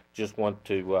 just want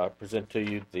to present to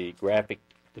you the graphic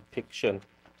depiction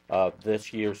of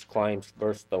this year's claims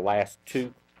versus the last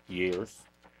 2 years.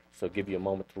 So give you a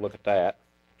moment to look at that,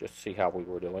 just to see how we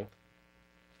were doing.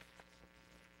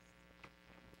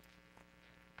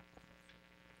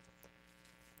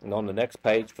 And on the next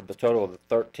page, for the total of the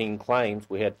 13 claims,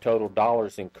 we had total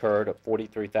dollars incurred of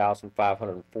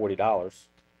 $43,540.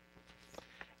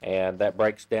 And that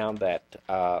breaks down that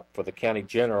for the county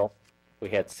general, we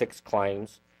had 6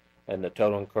 claims, and the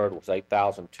total incurred was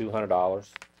 $8,200.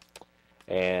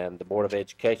 And the Board of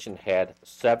Education had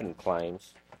 7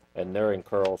 claims, and their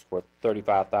incurrals were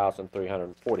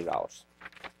 $35,340.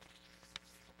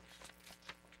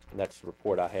 And that's the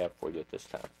report I have for you at this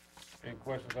time. Any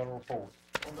questions on the report?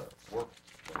 On the work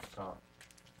comp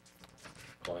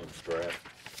claims draft.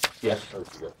 Yes. So you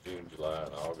got June, July,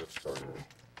 and August are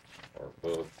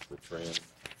above the trend.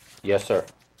 Yes, sir.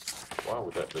 Why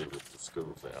would that be with the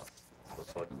schools out?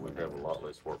 Looks like we have a lot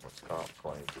less workman's comp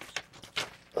claims.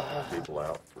 People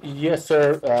out. Yes,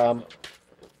 sir.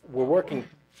 We're working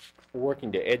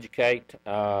to educate.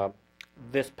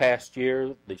 This past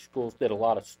year, the schools did a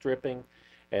lot of stripping,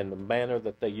 and the manner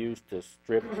that they used to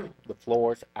strip the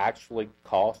floors actually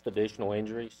caused additional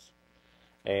injuries.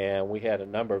 And we had a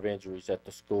number of injuries at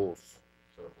the schools.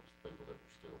 So it was people that were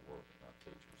still working, not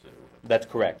teachers that were. That's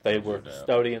correct. They were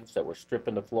custodians that were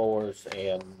stripping the floors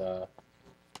and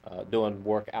doing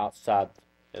work outside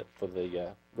for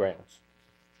the grounds.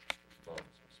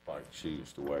 Spiked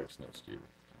shoes to wax next year.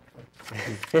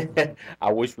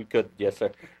 I wish we could, yes, sir.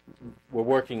 We're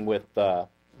working with the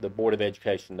Board of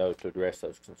Education, though, to address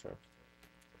those concerns.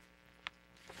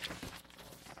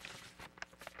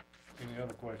 Any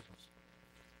other questions?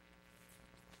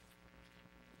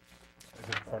 Is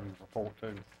this part of the report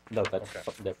too? No, that's Okay.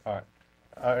 something different. All right.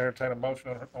 I entertain a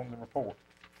motion on the report.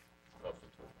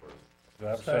 Do I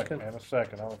have a second? Second. And a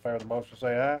second. All in favor of the motion,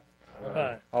 say aye.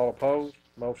 Aye. All opposed,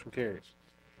 motion carries.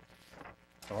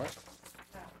 All right.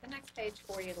 The next page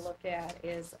for you to look at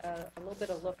is a little bit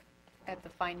of look at the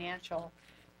financial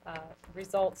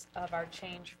results of our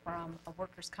change from a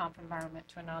workers' comp environment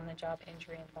to a on-the-job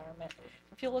injury environment.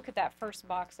 If you look at that first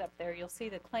box up there, you'll see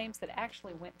the claims that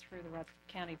actually went through the Rutherford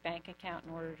County bank account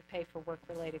in order to pay for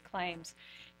work-related claims.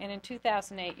 And in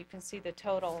 2008, you can see the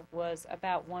total was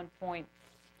about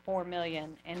 $1.4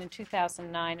 million, and in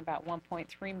 2009, about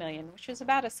 $1.3 million, which is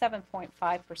about a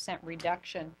 7.5%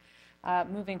 reduction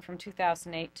moving from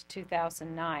 2008 to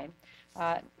 2009.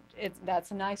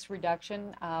 That's a nice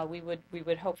reduction. We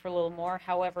would hope for a little more.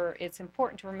 However, it's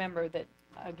important to remember that,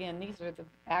 again, these are the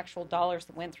actual dollars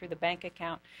that went through the bank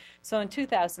account. So in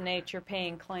 2008, you're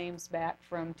paying claims back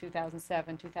from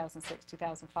 2007, 2006,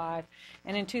 2005.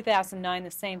 And in 2009,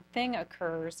 the same thing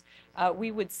occurs.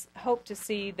 We would hope to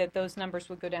see that those numbers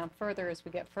would go down further as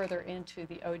we get further into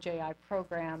the OJI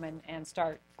program and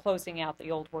start closing out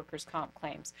the old workers' comp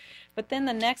claims. But then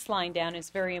the next line down is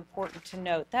very important to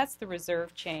note. That's the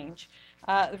reserve change.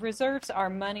 The reserves are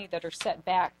money that are set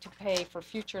back to pay for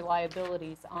future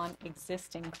liabilities on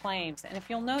existing claims. And if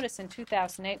you'll notice, in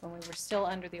 2008, when we were still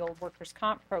under the old workers'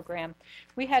 comp program,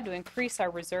 we had to increase our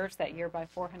reserves that year by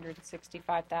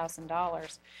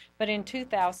 $465,000. But in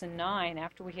 2009,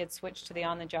 after we had switched to the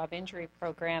on-the-job injury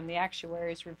program, the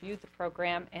actuaries reviewed the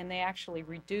program, and they actually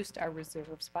reduced our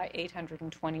reserves by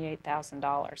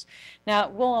 $828,000. Now,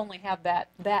 we'll only have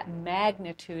that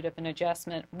magnitude of an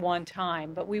adjustment one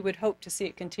time, but we would hope to see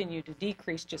it continue to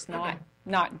decrease, just not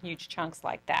in huge chunks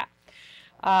like that.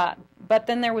 But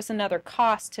then there was another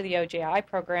cost to the OJI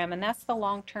program, and that's the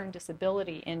long-term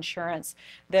disability insurance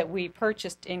that we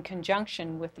purchased in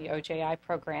conjunction with the OJI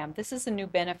program. This is a new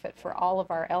benefit for all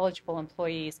of our eligible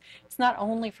employees. It's not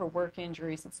only for work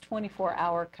injuries, it's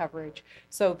 24-hour coverage,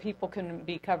 so people can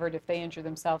be covered if they injure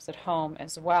themselves at home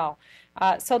as well.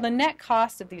 So the net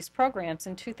cost of these programs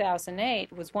in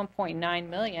 2008 was $1.9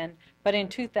 million, but in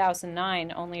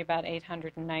 2009 only about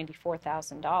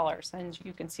 $894,000, and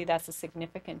you can see that's a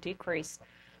significant decrease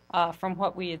from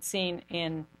what we had seen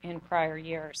in prior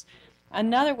years.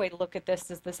 Another way to look at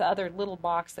this is this other little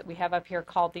box that we have up here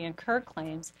called the incurred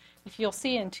claims. If you'll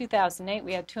see, in 2008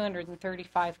 we had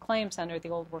 235 claims under the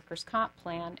old workers' comp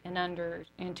plan, and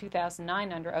in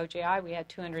 2009 under OJI we had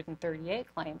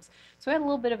 238 claims. So we had a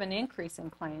little bit of an increase in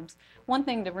claims. One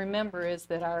thing to remember is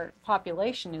that our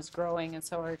population is growing, and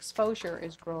so our exposure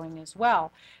is growing as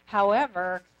well.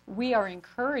 However, we are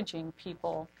encouraging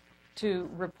people to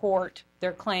report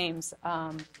their claims.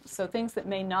 So things that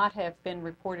may not have been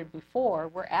reported before,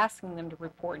 we're asking them to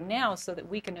report now so that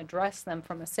we can address them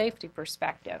from a safety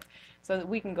perspective, so that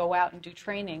we can go out and do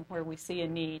training where we see a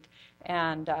need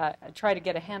and try to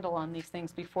get a handle on these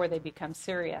things before they become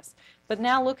serious. But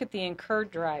now look at the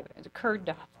incurred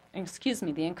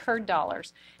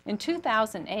dollars. In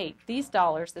 2008, these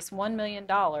dollars, this $1 million,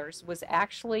 was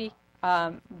actually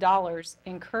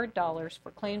incurred dollars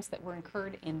for claims that were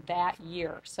incurred in that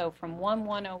year. So from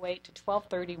 1/1/08 to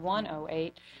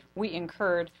 12/31/08, we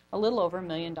incurred a little over $1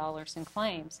 million in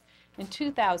claims. In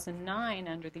 2009,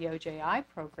 under the OJI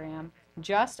program,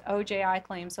 just OJI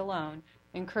claims alone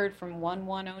incurred from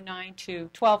 1/1/09 to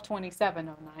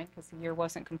 12/27/09, because the year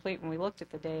wasn't complete when we looked at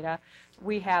the data,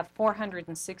 we have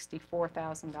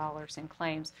 $464,000 in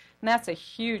claims. And that's a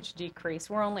huge decrease.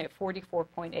 We're only at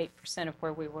 44.8% of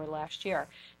where we were last year.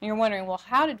 And you're wondering, well,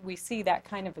 how did we see that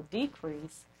kind of a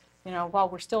decrease, while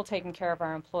we're still taking care of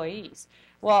our employees?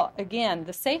 Well, again,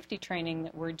 the safety training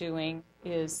that we're doing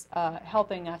is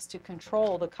helping us to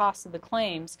control the cost of the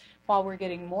claims. While we're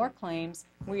getting more claims,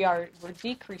 we're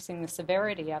decreasing the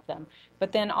severity of them.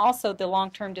 But then also the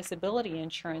long-term disability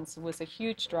insurance was a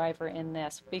huge driver in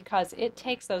this, because it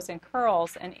takes those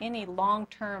incurrals and any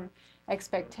long-term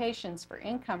expectations for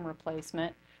income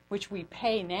replacement, which we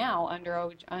pay now under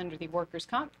the workers'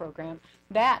 comp program,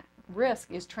 that risk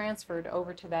is transferred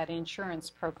over to that insurance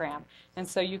program. And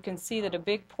so you can see that a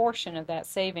big portion of that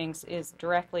savings is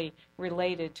directly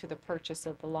related to the purchase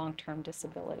of the long-term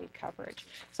disability coverage.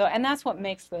 So, and that's what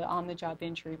makes the on-the-job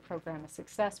injury program a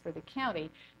success for the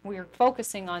county. We're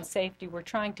focusing on safety. We're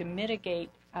trying to mitigate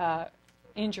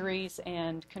injuries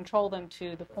and control them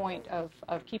to the point of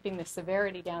keeping the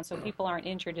severity down so people aren't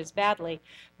injured as badly.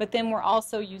 But then we're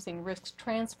also using risk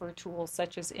transfer tools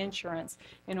such as insurance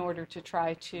in order to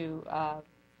try to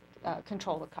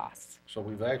control the costs. So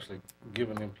we've actually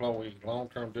given employees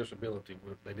long-term disability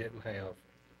they didn't have.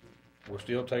 We're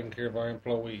still taking care of our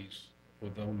employees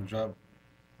with on-the-job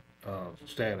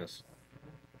status,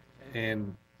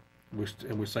 and we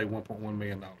save $1.1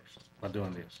 million by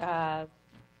doing this.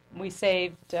 We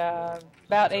saved about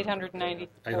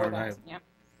 $894,000. Yeah,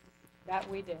 that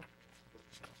we did.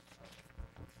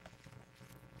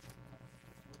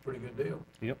 Pretty good deal.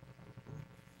 Yep.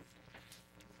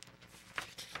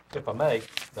 If I may,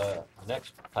 the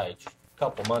next page, a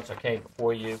couple of months I came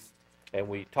before you and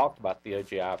we talked about the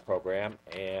OGI program,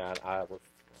 and I was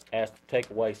asked to take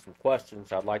away some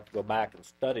questions. I'd like to go back and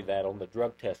study that on the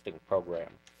drug testing program.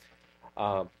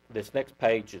 This next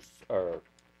page or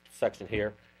section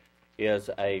here is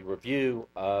a review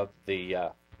of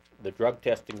the drug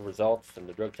testing results and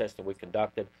the drug testing we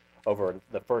conducted over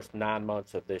the first 9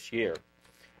 months of this year.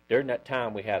 During that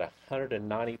time, we had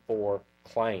 194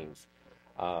 claims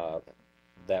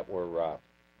that were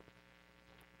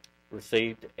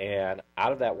received, and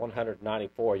out of that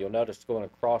 194, you'll notice going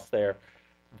across there,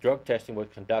 drug testing was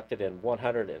conducted in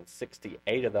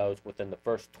 168 of those within the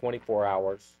first 24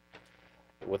 hours.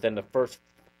 Within the first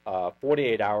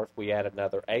 48 hours, we added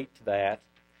another 8 to that,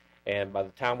 and by the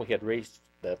time we had reached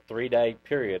the 3-day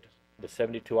period, the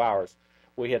 72 hours,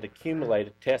 we had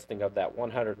accumulated testing of that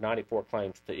 194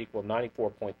 claims to equal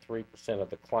 94.3% of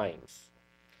the claims.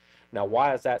 Now,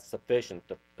 why is that sufficient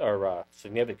or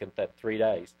significant, that 3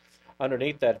 days?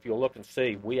 Underneath that, if you'll look and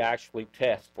see, we actually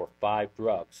test for 5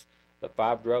 drugs. The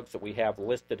 5 drugs that we have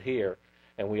listed here,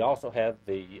 and we also have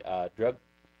the drug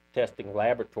testing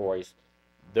laboratories,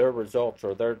 their results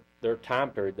or their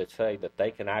time period that say that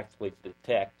they can actually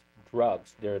detect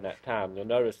drugs during that time. You'll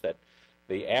notice that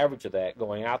the average of that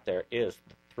going out there is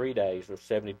 3 days or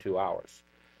 72 hours.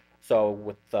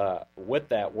 So with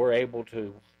that, we're able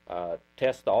to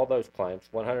test all those claims,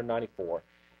 194,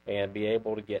 and be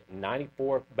able to get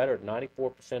better than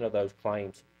 94% of those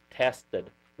claims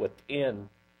tested within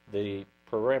the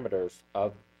perimeters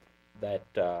of that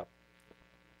the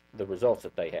results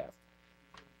that they have.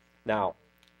 Now,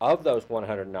 of those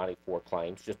 194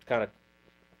 claims, just to kind of,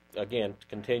 again, to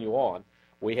continue on,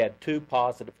 we had 2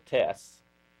 positive tests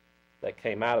that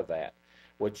came out of that,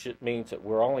 which means that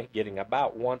we're only getting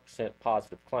about 1%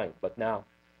 positive claim. But now,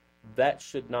 that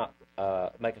should not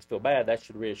make us feel bad. That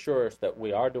should reassure us that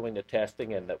we are doing the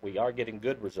testing and that we are getting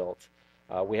good results.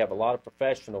 We have a lot of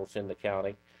professionals in the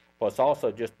county. Plus,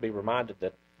 also just be reminded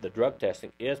that the drug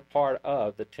testing is part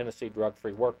of the Tennessee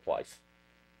Drug-Free Workplace.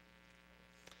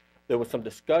 There was some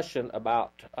discussion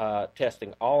about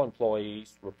testing all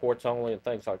employees, reports only, and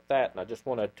things like that, and I just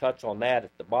want to touch on that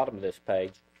at the bottom of this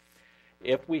page.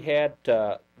 If we had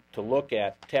to look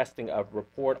at testing of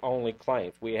report-only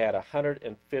claims, we had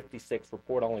 156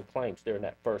 report-only claims during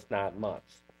that first 9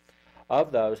 months.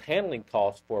 Of those, handling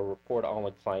costs for a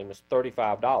report-only claim is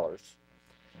 $35.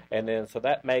 And then, so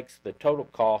that makes the total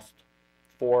cost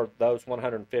for those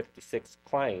 156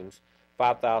 claims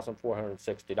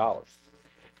 $5,460.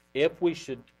 If we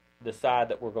should decide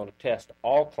that we're going to test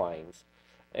all claims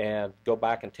and go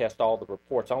back and test all the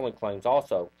reports-only claims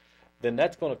also, then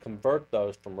that's going to convert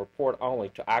those from report-only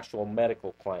to actual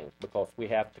medical claims, because we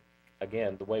have to,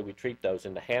 again, the way we treat those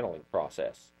in the handling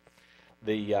process.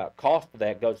 The cost of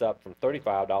that goes up from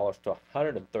 $35 to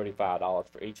 $135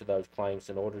 for each of those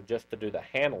claims in order just to do the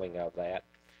handling of that.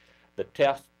 The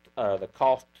test, the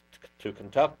cost to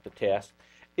conduct the test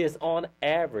is on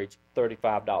average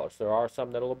 $35. There are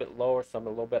some that are a little bit lower, some a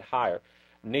little bit higher.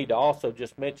 Need to also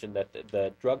just mention that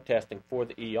the drug testing for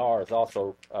the ER is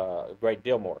also a great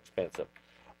deal more expensive.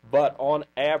 But on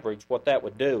average, what that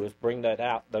would do is bring that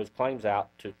out, those claims out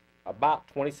to about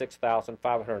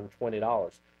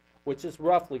 $26,520, which is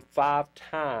roughly 5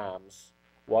 times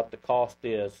what the cost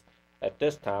is at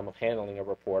this time of handling a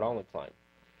report-only claim.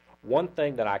 One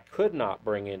thing that I could not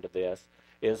bring into this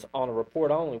is on a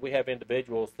report-only, we have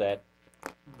individuals that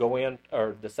go in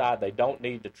or decide they don't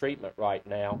need the treatment right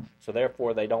now, so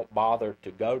therefore they don't bother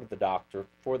to go to the doctor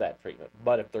for that treatment.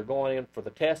 But if they're going in for the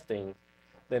testing,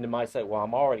 then they might say, well,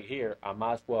 I'm already here, I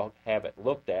might as well have it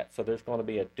looked at. So there's going to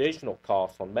be additional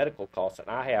costs on medical costs, and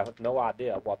I have no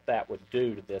idea what that would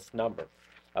do to this number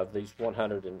of these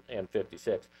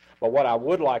 156. But what I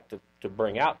would like to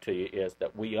bring out to you is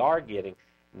that we are getting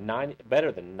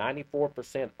better than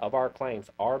 94% of our claims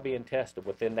are being tested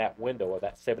within that window of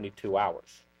that 72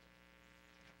 hours.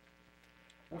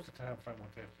 What's the time frame on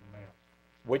testing now?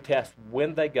 We test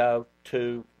when they go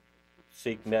to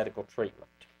seek medical treatment.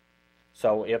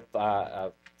 So if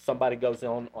somebody goes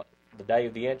on the day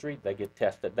of the injury, they get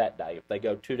tested that day. If they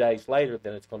go 2 days later,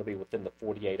 then it's going to be within the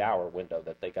 48-hour window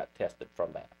that they got tested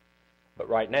from that. But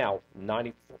right now,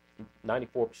 94%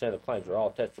 of the claims are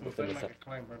all tested So if within they the make a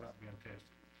claim, they're not being tested?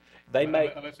 They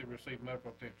may, unless they receive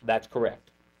medical attention. that's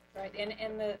correct. Right,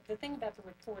 and the thing about the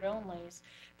report onlys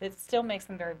that still makes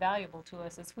them very valuable to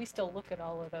us is we still look at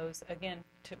all of those, again,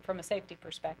 from a safety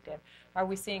perspective. Are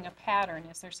we seeing a pattern?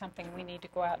 Is there something we need to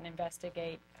go out and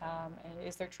investigate? And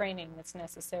is there training that's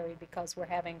necessary because we're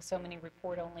having so many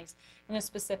report onlys in a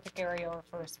specific area or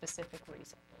for a specific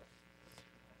reason?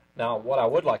 Now, what I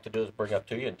would like to do is bring up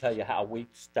to you and tell you how we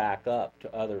stack up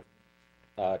to other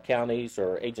counties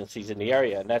or agencies in the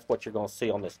area, and that's what you're going to see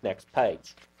on this next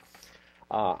page.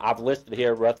 I've listed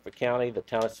here Rutherford County, the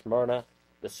town of Smyrna,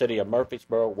 the city of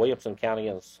Murfreesboro, Williamson County,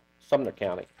 and Sumner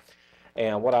County.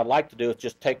 And what I'd like to do is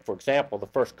just take, for example, the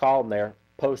first column there,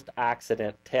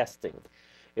 post-accident testing.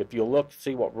 If you look to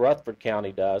see what Rutherford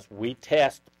County does, we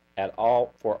test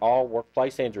for all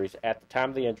workplace injuries at the time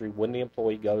of the injury when the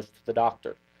employee goes to the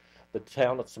doctor. The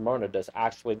town of Smyrna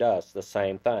actually does the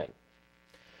same thing.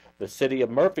 The city of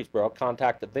Murfreesboro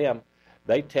contacted them.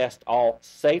 They test all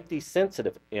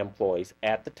safety-sensitive employees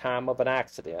at the time of an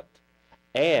accident,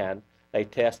 and they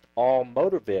test all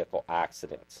motor vehicle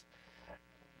accidents.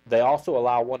 They also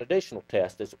allow one additional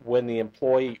test is when the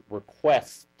employee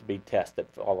requests to be tested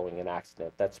following an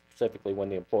accident. That's specifically when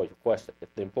the employee requests it.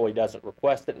 If the employee doesn't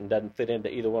request it and doesn't fit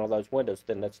into either one of those windows,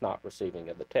 then that's not receiving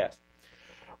of the test.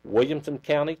 Williamson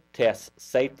County tests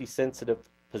safety-sensitive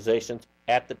positions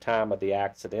at the time of the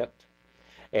accident,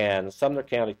 and Sumner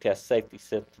County tests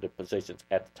safety-sensitive positions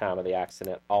at the time of the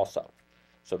accident also.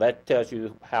 So that tells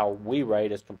you how we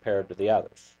rate as compared to the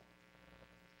others.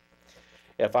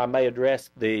 If I may address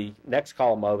the next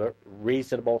column over,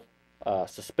 reasonable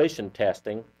suspicion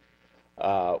testing,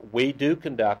 we do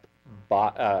conduct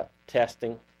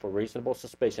testing for reasonable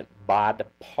suspicion by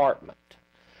department.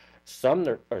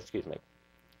 The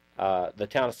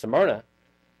town of Smyrna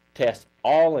tests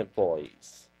all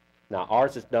employees. Now,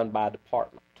 ours is done by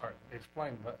department. All right,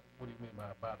 explain what do you mean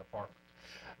by department?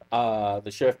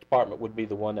 The sheriff department would be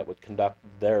the one that would conduct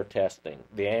their testing.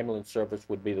 The ambulance service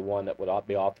would be the one that would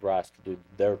be authorized to do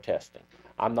their testing.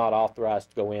 I'm not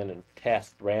authorized to go in and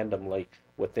test randomly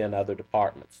within other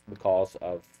departments because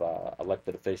of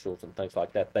elected officials and things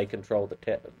like that. They control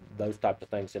those types of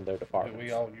things in their departments. Do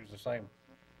we all use the same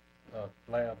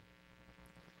lab?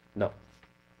 No.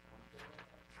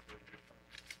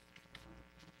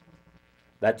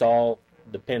 That's all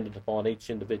dependent upon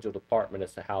each individual department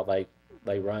as to how they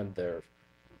run their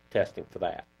testing for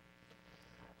that.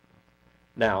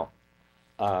 Now,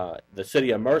 the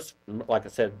city of like I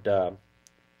said, the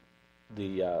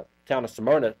town of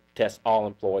Smyrna tests all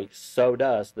employees. So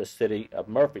does the city of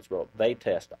Murfreesboro. They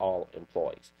test all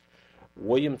employees.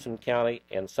 Williamson County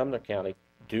and Sumner County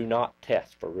do not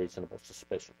test for reasonable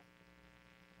suspicion.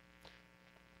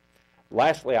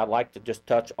 Lastly, I'd like to just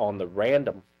touch on the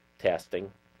random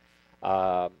testing.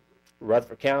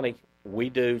 Rutherford County, we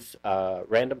do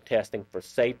random testing for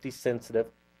safety-sensitive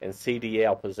and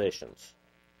CDL positions.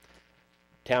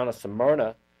 Town of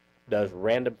Smyrna does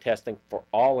random testing for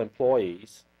all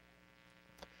employees.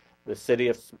 The city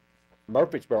of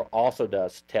Murfreesboro also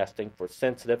does testing for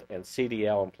sensitive and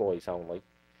CDL employees only.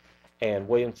 And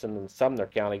Williamson and Sumner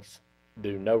counties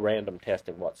do no random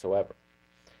testing whatsoever.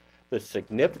 The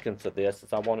significance of this,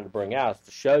 as I wanted to bring out, is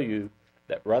to show you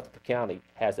that Rutherford County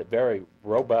has a very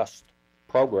robust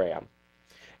program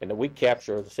and that we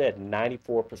capture, as I said,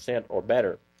 94% or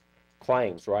better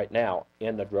claims right now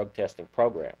in the drug testing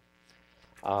program.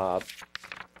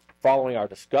 Following our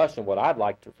discussion, what I'd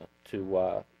like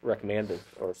to recommend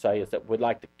or say is that we'd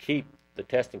like to keep the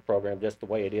testing program just the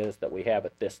way it is that we have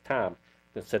at this time,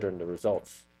 considering the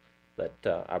results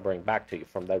that I bring back to you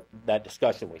from that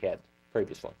discussion we had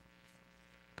previously.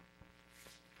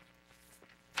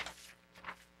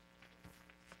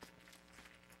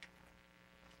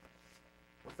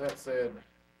 With that said,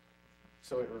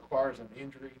 so it requires an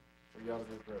injury for y'all to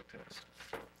do a drug test.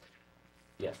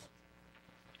 Yes.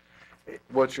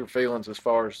 What's your feelings as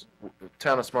far as the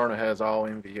town of Smyrna has all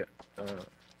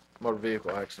motor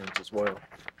vehicle accidents as well?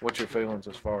 What's your feelings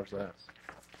as far as that?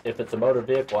 If it's a motor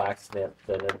vehicle accident,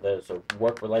 then there's a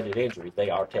work-related injury, they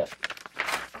are tested.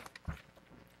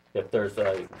 If there's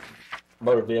a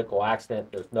motor vehicle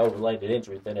accident, there's no related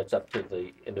injury, then it's up to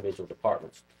the individual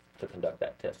departments to conduct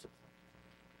that testing.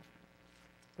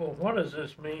 Well, what does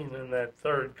this mean in that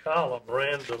third column,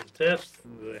 random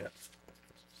testing then?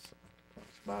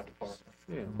 By department.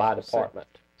 Yeah. By department.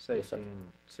 Safety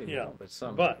and CDL, Yeah, but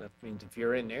some, but- that means if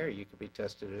you're in there, you could be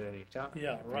tested at any time.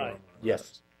 Yeah, right.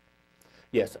 Yes.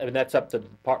 Yes, I mean, that's up to the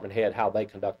department head how they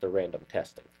conduct their random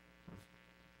testing.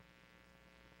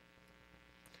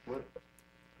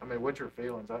 What's your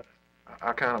feelings?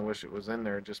 I kind of wish it was in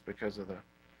there just because of the,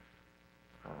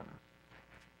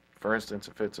 for instance,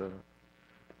 if it's an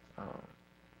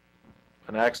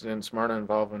accident in Smyrna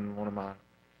involving one of my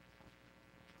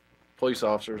police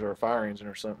officers or a fire engine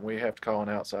or something, we have to call an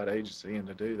outside agency in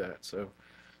to do that. So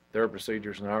their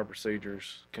procedures and our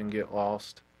procedures can get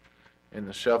lost in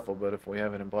the shuffle. But if we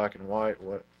have it in black and white,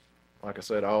 like I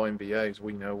said, all MVAs,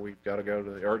 we know we've got to go to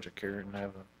the urgent care and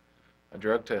have a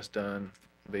drug test done,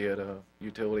 be it a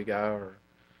utility guy or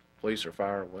police or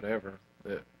fire or whatever,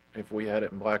 that if we had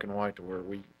it in black and white to where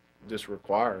we just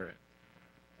require it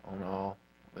on all,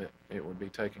 that it would be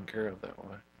taken care of that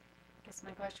way. I guess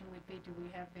my question would be, do we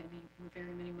have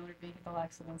very many motor vehicle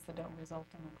accidents that don't result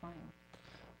in a claim?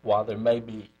 While there may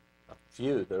be a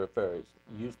few, there are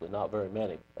usually not very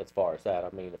many as far as that. I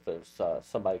mean, if there's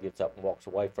somebody gets up and walks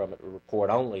away from it, a report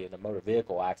only in a motor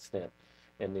vehicle accident,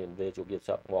 and the individual gets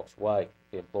up and walks away,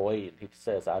 the employee, and he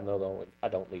says, I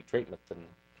don't need treatment, then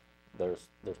there's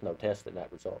no test in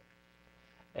that result.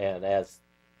 And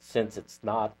since it's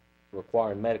not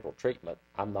requiring medical treatment,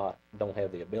 don't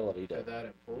have the ability to. That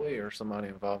employee or somebody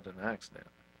involved in an accident?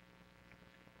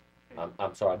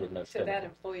 I'm sorry, I didn't understand. To that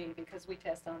employee, because we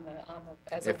test on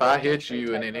the as a If I work hit injury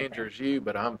you and type it of injures you,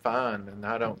 but I'm fine, then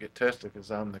I don't get tested because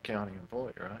I'm the county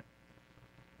employee, right?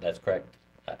 That's correct.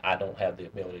 I don't have the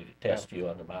ability to test you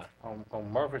under my.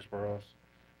 On Murfreesboro,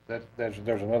 there's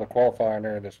another qualifier in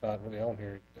there that's not really on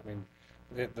here. I mean,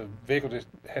 the vehicle just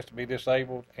has to be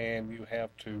disabled, and you have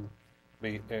to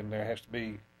and there has to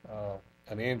be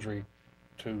an injury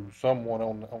to someone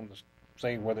on the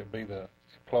scene, whether it be the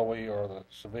employee or the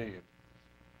civilian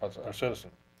or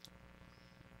citizen,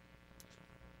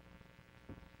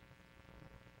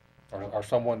 or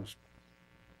someone's,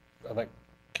 I think,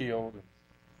 killed.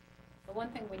 The one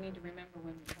thing we need to remember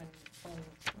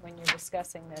when you're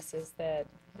discussing this is that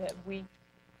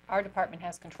our department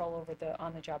has control over the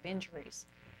on-the-job injuries,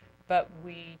 but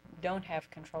we don't have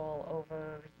control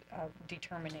over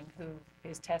determining who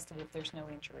is tested if there's no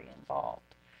injury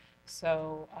involved.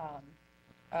 So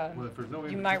Well, if there's no you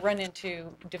injury- might run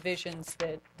into divisions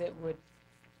that would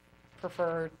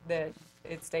prefer that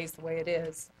it stays the way it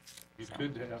is. You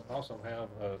could also have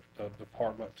a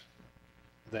department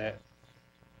that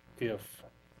if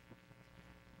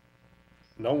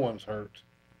no one's hurt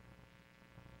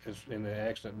is in the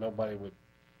accident, nobody would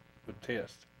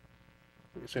test.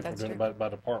 Except for That's doing it true. by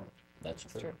department. That's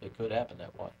true. It could happen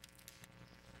that way.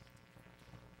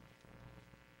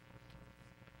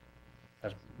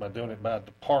 That's by doing it by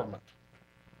department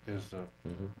is the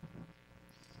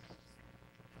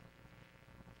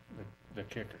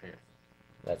kicker here.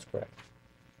 That's correct.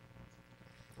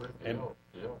 You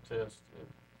don't test,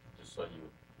 just say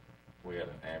we had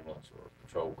an ambulance or a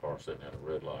patrol car sitting at a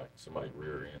red light, somebody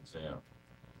rear ends them,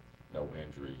 no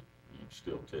injury, you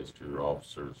still test your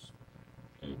officers,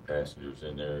 any passengers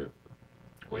in there.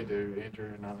 We do injury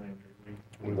and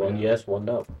non-injury. One yes, one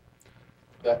no.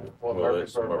 Well, it's Murfreesboro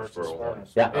versus Murfreesboro Smyrna.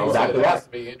 ones. Yeah, He exactly said it has right. to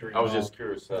be injury I was and just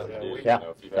curious how they Yeah, did, we- you Yeah, know,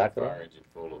 if you had a exactly fire right. engine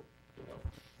full of, you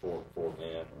know, four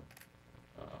men,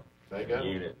 or, They a go.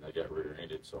 unit, and they got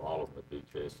rear-ended, so all of them would be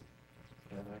tested.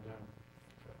 Yeah, they go.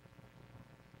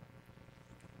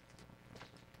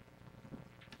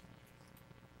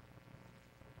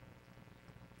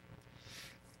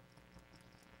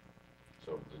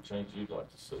 So the change you'd like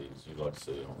to see is you'd like to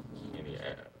see on any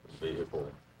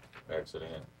vehicle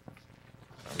accident.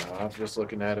 I'm just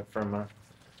looking at it from a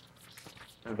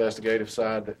investigative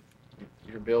side, that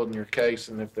you're building your case,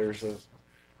 and if there's a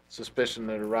suspicion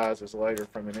that arises later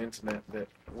from an incident, that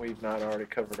we've not already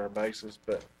covered our bases.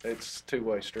 But it's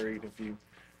two-way street.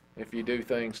 If you do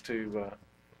things to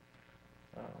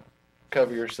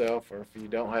cover yourself, or if you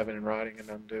don't have it in writing and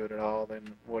don't do it at all,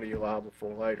 then what are you liable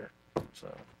for later?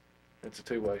 So it's a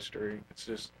two-way street. It's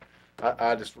just,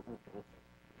 I just,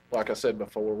 like I said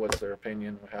before, what's their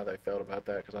opinion, how they felt about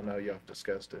that? Because I know y'all have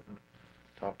discussed it and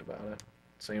talked about it.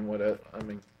 Seeing what, I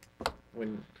mean,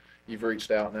 when you've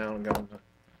reached out now and gone to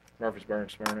Murfreesboro and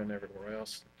Smyrna and everywhere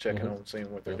else, checking on, seeing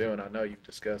what they're doing. I know you've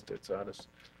discussed it, so I just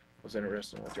was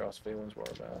interested in what y'all's feelings were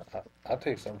about it. I'll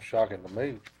tell you something shocking to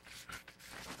me.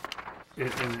 In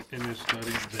this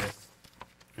study that,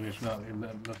 and it's not, it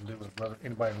nothing to do with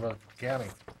anybody in Rutherford County,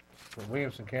 but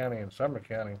Williamson County and Sumner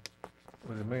County,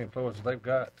 with the many employees they've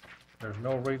got, there's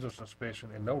no reasonable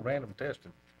suspicion and no random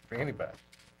testing for anybody.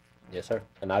 Yes, sir.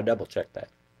 And I double checked that.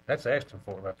 That's asking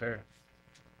for it right there.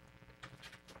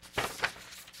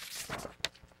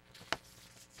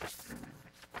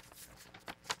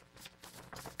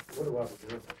 What do I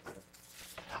do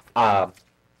with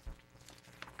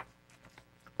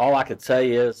All I could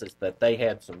say is that they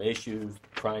had some issues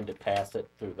trying to pass it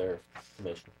through their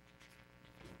commission.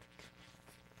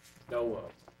 No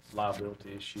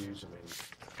liability issues, I mean,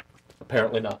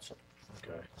 Apparently not, sir.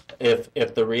 okay.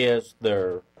 If there is,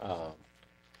 their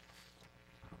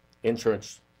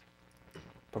insurance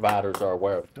providers are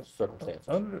aware of the circumstances.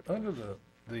 Under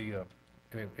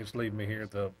and it's leading me here,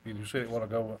 you said you want to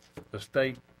go with the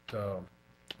state,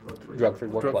 Drug-free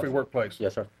workplace. drug-free workplace.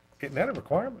 Yes, sir. Isn't that a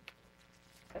requirement?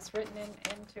 That's written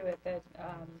into it that,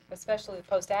 especially the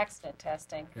post-accident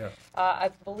testing. Yeah. I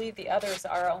believe the others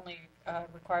are only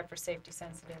required for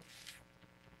safety-sensitive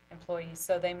employees,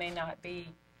 so they may not be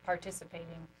participating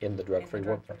In the drug-free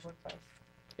drug-free workplace.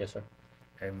 Yes, sir.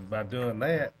 And by doing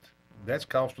that, that's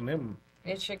costing them.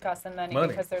 It should cost them money Money.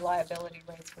 because their liability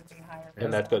rates would be higher.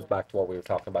 And that goes back to what we were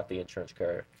talking about, the insurance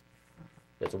carrier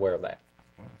is aware of that.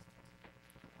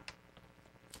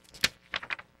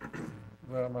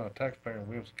 Well, I'm not a taxpayer in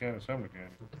Williamson County, Sumner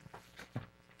County.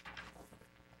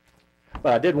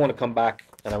 But I did want to come back,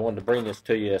 and I wanted to bring this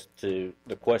to you as to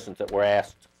the questions that were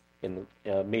asked in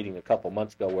the meeting a couple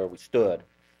months ago where we stood,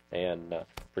 and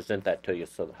present that to you,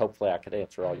 so that hopefully I could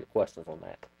answer all your questions on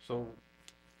that. So,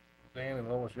 Dan and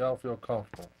Lois, y'all feel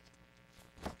comfortable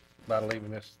about leaving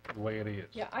this the way it is?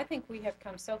 Yeah, I think we have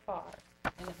come so far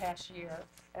in the past year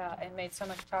and made so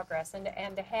much progress.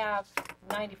 And to have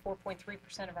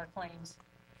 94.3% of our claims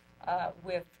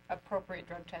with appropriate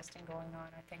drug testing going on,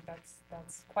 I think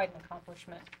that's quite an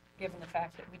accomplishment, given the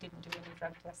fact that we didn't do any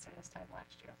drug testing this time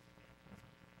last year.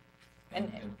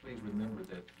 And please remember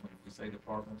that when we say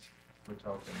departments, we're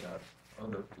talking about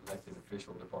other elected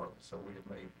official departments, so we have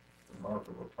made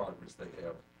remarkable progress they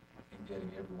have in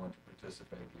getting everyone to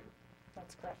participate here.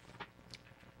 That's correct.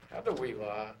 How do we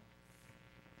lie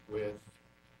with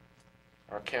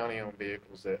our county-owned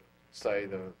vehicles that say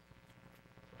the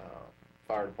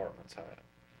fire department's had,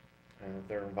 and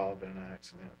they're involved in an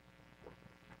accident?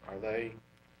 Are they,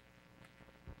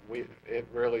 we're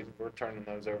turning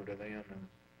those over to them, and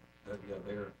Yeah,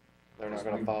 they're not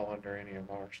gonna fall under any of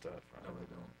our stuff, right? No, they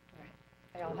don't.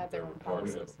 They all have their own Part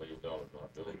of policies. $1 million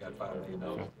liability. They got $5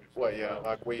 million. Well, yeah,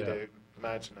 like we do,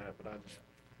 imagine that, but I just.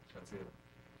 That's it.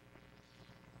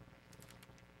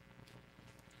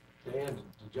 Dan,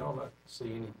 did y'all not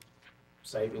see any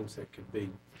savings that could be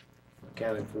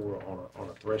accounted for on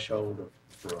a threshold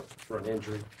for an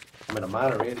injury? I mean, a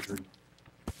minor injury,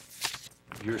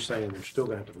 you're saying they're still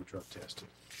gonna have to be drug tested.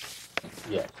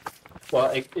 Yes. Well,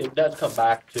 it does come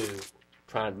back to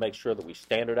trying to make sure that we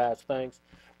standardize things.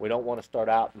 We don't want to start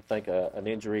out and think an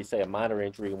injury, say a minor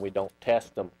injury, and we don't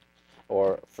test them,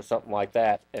 or for something like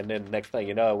that, and then the next thing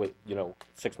you know,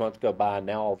 6 months go by, and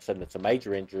now all of a sudden it's a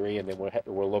major injury, and then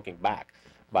we're looking back.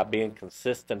 By being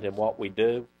consistent in what we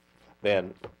do,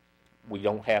 then we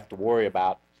don't have to worry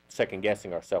about second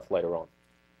guessing ourselves later on.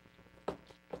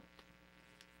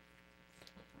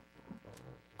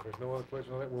 If there's no other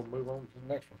questions on that, we'll move on to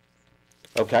the next one.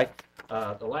 Okay.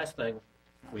 The last thing,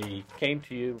 we came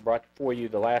to you, brought for you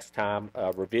the last time,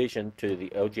 a revision to the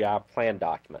OGI plan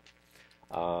document.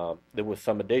 There was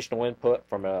some additional input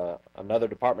from another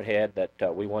department head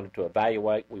that we wanted to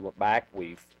evaluate. We went back,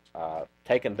 we've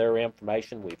taken their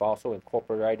information, we've also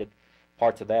incorporated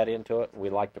parts of that into it.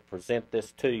 We'd like to present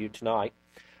this to you tonight.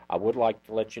 I would like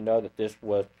to let you know that this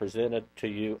was presented to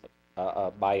you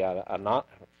by a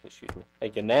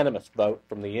unanimous vote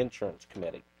from the insurance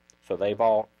committee. So they've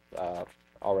all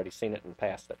already seen it and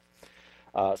passed it.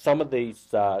 Some of these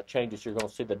changes, you're going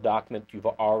to see the document you've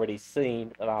already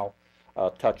seen, and I'll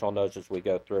touch on those as we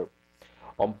go through.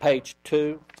 On page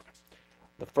 2,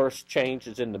 the first change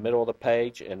is in the middle of the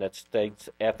page, and it states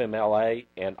FMLA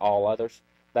and all others.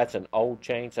 That's an old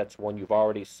change. That's one you've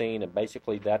already seen, and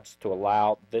basically that's to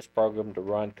allow this program to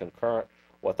run concurrent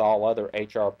with all other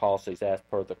HR policies as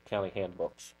per the county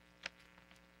handbooks.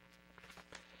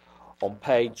 On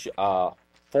page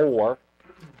 4,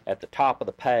 at the top of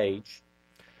the page,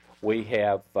 we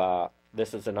have,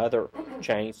 this is another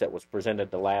change that was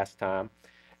presented the last time,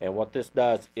 and what this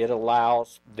does, it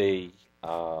allows the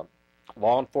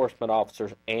law enforcement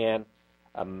officers and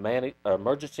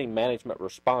emergency management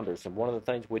responders, and one of the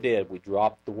things we did, we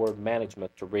dropped the word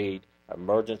management to read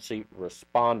emergency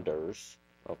responders,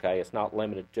 okay, it's not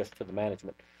limited just to the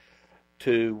management,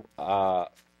 to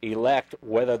elect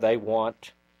whether they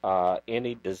want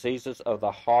any diseases of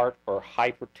the heart or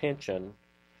hypertension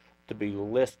to be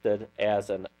listed as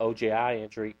an OGI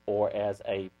injury or as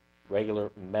a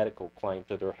regular medical claim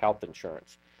to their health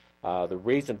insurance. The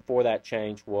reason for that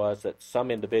change was that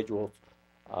some individuals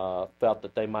felt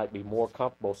that they might be more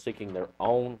comfortable seeking their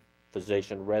own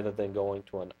physician rather than going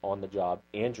to an on-the-job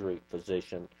injury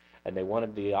physician, and they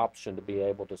wanted the option to be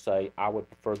able to say, I would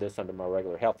prefer this under my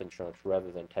regular health insurance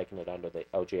rather than taking it under the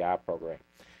OGI program.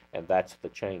 And that's the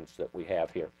change that we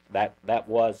have here. That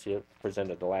was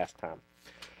presented the last time.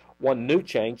 One new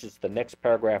change is the next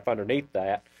paragraph underneath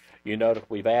that. You notice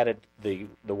we've added the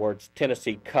words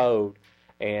Tennessee code,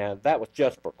 and that was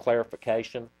just for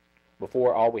clarification.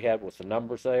 Before, all we had was the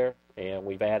numbers there, and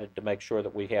we've added to make sure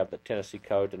that we have the Tennessee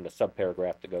code and the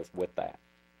subparagraph that goes with that.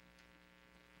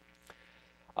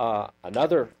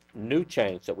 Another new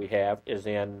change that we have is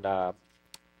in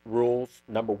rules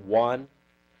number 1.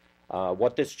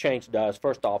 What this change does,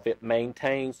 first off, it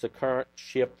maintains the current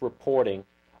shift reporting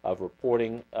of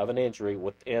an injury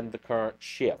within the current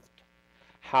shift.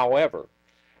 However,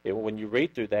 when you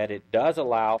read through that, it does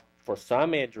allow for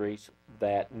some injuries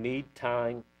that need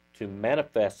time to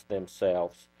manifest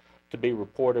themselves to be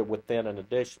reported within an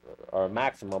addition or a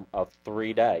maximum of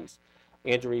 3 days.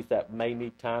 Injuries that may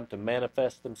need time to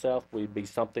manifest themselves would be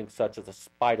something such as a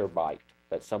spider bite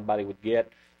that somebody would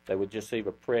get. They would just receive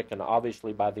a prick, and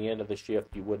obviously by the end of the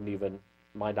shift you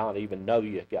might not even know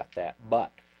you got that.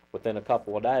 But within a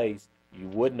couple of days you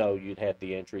would know you'd had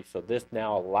the injury, so this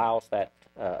now allows that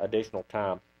additional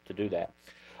time to do that.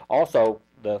 Also,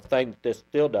 the thing that this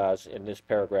still does in this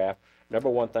paragraph, number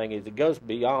one thing is it goes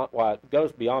beyond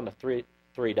the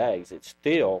three days. It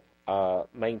still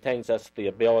maintains us the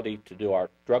ability to do our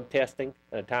drug testing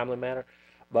in a timely manner,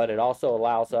 but it also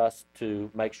allows us to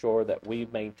make sure that we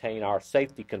maintain our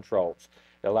safety controls.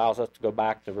 It allows us to go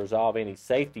back to resolve any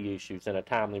safety issues in a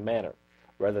timely manner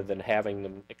rather than having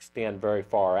them extend very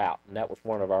far out. And that was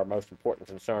one of our most important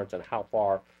concerns, and how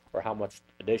far or how much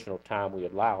additional time we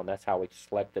allow, and that's how we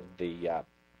selected the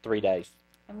 3 days.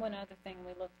 And one other thing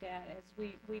we looked at is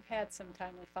we've had some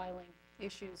timely filing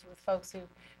issues with folks who,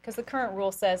 because the current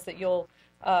rule says that you'll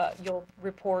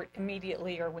report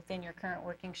immediately or within your current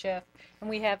working shift, and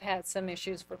we have had some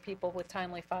issues for people with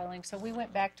timely filing. So we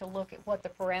went back to look at what the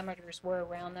parameters were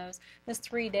around those. This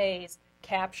 3 days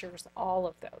captures all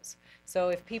of those. So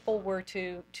if people were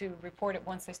to report it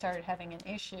once they started having an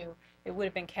issue, it would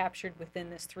have been captured within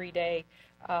this 3-day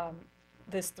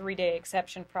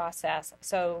exception process.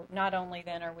 So not only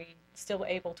then are we still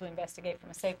able to investigate from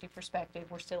a safety perspective,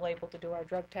 we're still able to do our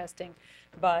drug testing,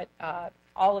 but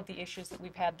all of the issues that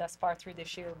we've had thus far through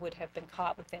this year would have been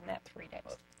caught within that 3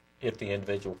 days. If the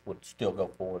individual would still go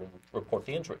forward and report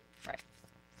the injury. Right.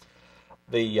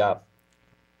 The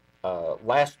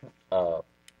last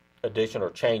addition or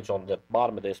change on the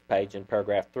bottom of this page in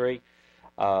paragraph 3,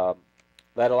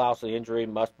 that allows the injury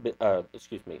must be,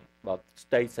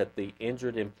 states that the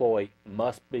injured employee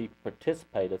must be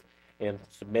participative in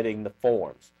submitting the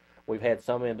forms. We've had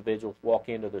some individuals walk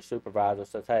into their supervisor and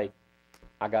says, hey,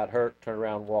 I got hurt, turn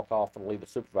around, walk off, and leave the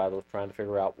supervisor trying to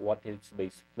figure out what needs to be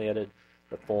submitted,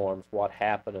 the forms, what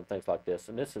happened, and things like this.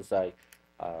 And this is a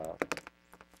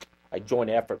a joint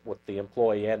effort with the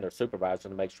employee and their supervisor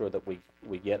to make sure that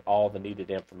we get all the needed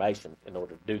information in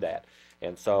order to do that.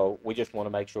 And so we just want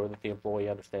to make sure that the employee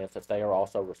understands that they are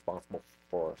also responsible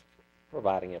for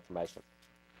providing information.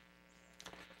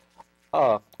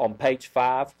 On page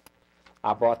 5,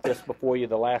 I brought this before you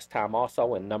the last time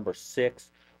also. In number 6,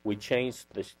 we changed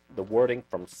the wording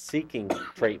from seeking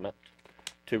treatment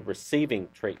to receiving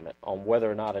treatment on whether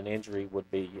or not an injury would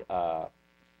be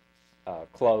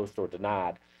closed or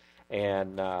denied.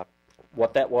 And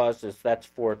what that was is that's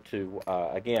for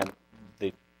again,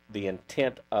 the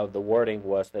intent of the wording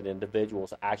was that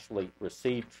individuals actually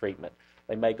receive treatment.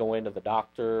 They may go into the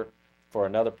doctor for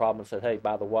another problem and say, hey,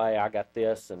 by the way, I got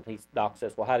this, and doc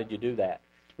says, well, how did you do that?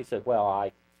 He said, well,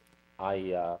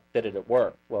 I did it at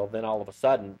work. Well, then all of a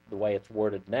sudden, the way it's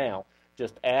worded now,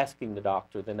 just asking the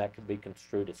doctor, then that could be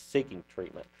construed as seeking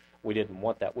treatment. We didn't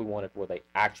want that. We wanted where they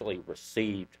actually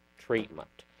received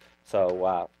treatment.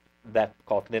 So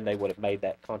because then they would have made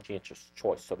that conscientious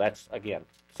choice. So that's, again,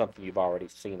 something you've already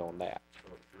seen on that.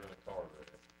 So if you're in a car wreck,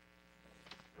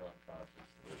 you're unconscious,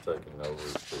 you're taking over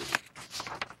to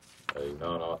a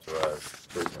non-authorized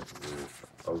treatment with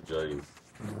OJ,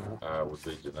 would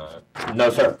be denied? No,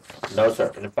 sir. No,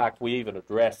 sir. And in fact, we even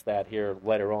addressed that here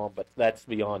later on, but that's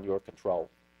beyond your control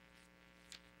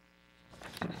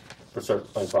for certain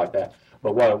things like that.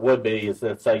 But what it would be is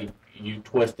that, say, you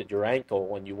twisted your ankle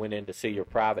when you went in to see your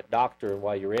private doctor, and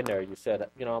while you're in there, you said,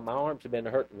 you know, my arms have been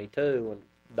hurting me too, and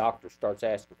the doctor starts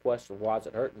asking questions, why is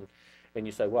it hurting? And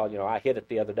you say, well, you know, I hit it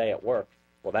the other day at work.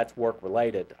 Well, that's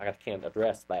work-related. I can't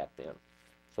address that then.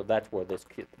 So that's where this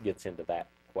gets into that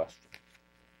question.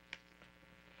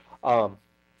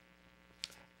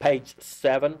 Page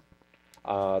 7,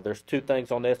 there's 2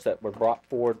 things on this that were brought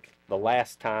forward the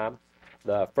last time.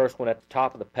 The first one at the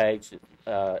top of the page,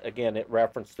 again, it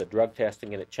referenced the drug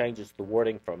testing, and it changes the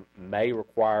wording from may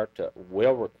require to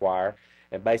will require,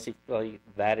 and basically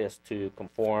that is to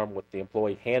conform with the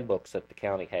employee handbooks that the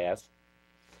county has.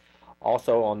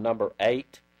 Also on number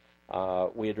 8,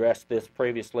 we addressed this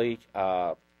previously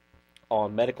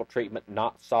on medical treatment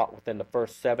not sought within the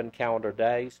first 7 calendar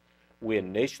days. We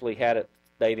initially had it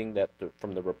stating that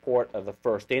from the report of the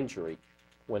first injury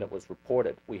when it was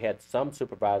reported. We had some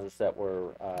supervisors that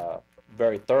were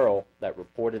very thorough that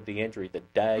reported the injury the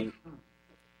day,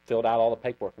 filled out all the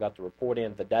paperwork, and got the report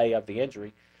in the day of the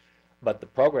injury. But the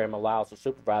program allows the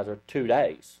supervisor 2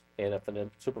 days. And if a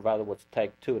supervisor was to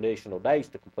take 2 additional days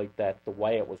to complete that, the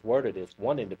way it was worded is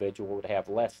one individual would have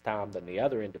less time than the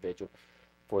other individual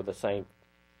for the same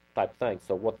type of thing.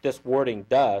 So what this wording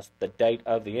does, the date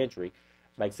of the injury,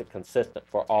 makes it consistent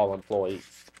for all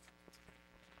employees.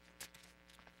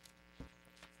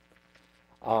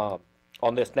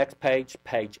 On this next page,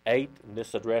 page 8, and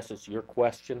this addresses your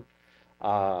question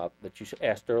that you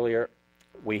asked earlier,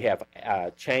 we have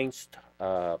changed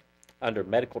under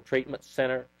Medical Treatment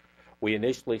Center. We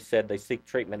initially said they seek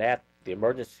treatment at the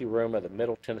emergency room of the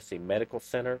Middle Tennessee Medical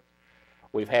Center.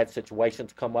 We've had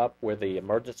situations come up where the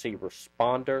emergency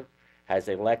responder has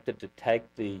elected to take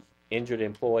the injured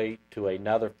employee to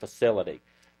another facility,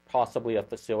 possibly a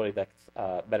facility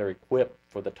that's better equipped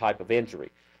for the type of injury.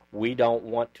 We don't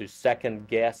want to second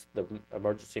guess the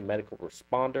emergency medical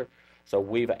responder, so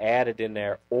we've added in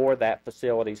there, or that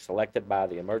facility selected by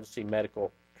the emergency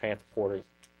medical transporting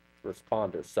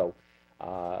responders. So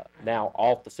now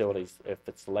all facilities, if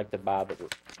it's selected by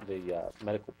the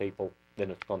medical people,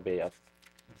 then it's going to be a...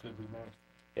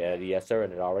 yes, sir,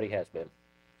 and it already has been.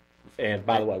 And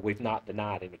by the way, we've not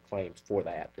denied any claims for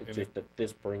that. It's just that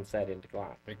this brings that into line.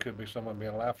 It could be someone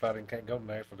being a life fighter and can't go to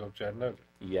Nashville, go to Chattanooga.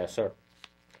 Yes, sir.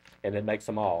 And it makes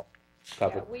them all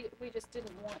covered. Yeah, we just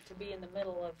didn't want to be in the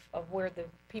middle of where the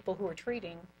people who are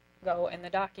treating go in the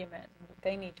document.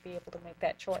 They need to be able to make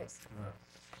that choice.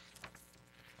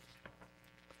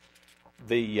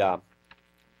 We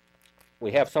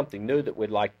have something new that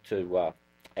we'd like to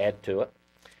add to it,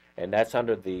 and that's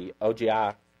under the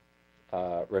OGI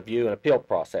review and appeal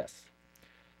process.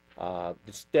 The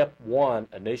step 1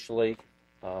 initially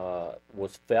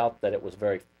was felt that it was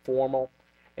very formal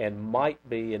and might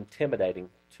be intimidating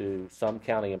to some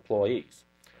county employees.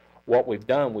 What we've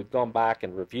done, we've gone back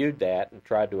and reviewed that and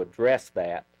tried to address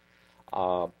that.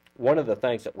 One of the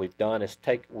things that we've done is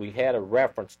we had a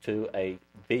reference to a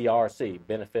BRC,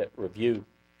 Benefit Review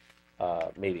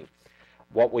meeting.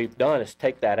 What we've done is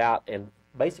take that out, and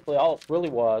basically all it really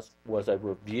was a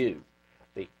review.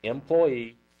 The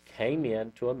employee came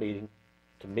in to a meeting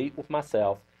to meet with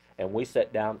myself, and we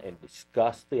sat down and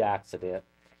discussed the accident,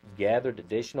 gathered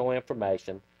additional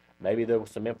information. Maybe there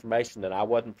was some information that I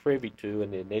wasn't privy to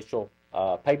in the initial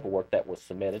paperwork that was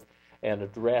submitted, and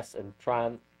address and try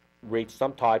and reach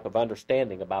some type of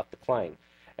understanding about the claim.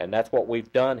 And that's what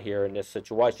we've done here in this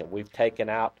situation. We've taken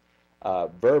out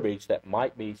verbiage that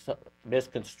might be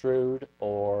misconstrued,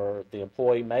 or the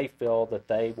employee may feel that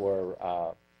they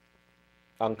were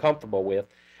uncomfortable with,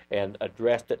 and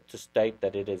addressed it to state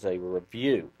that it is a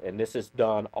review. And this is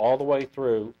done all the way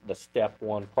through the step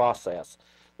 1 process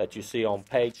that you see on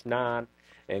page 9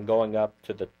 and going up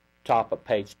to the top of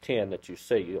page 10 that you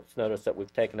see. You'll notice that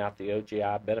we've taken out the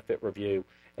OGI benefit review,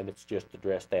 and it's just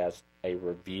addressed as a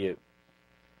review.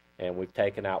 And we've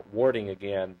taken out wording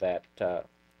again that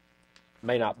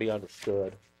may not be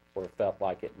understood or felt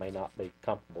like it may not be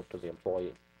comfortable to the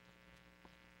employee.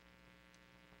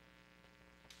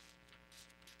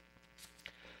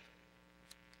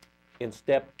 In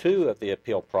step 2 of the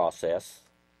appeal process,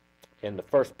 in the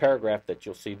first paragraph that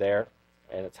you'll see there,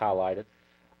 and it's highlighted,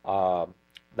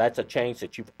 that's a change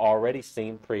that you've already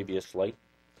seen previously.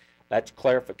 That's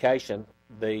clarification.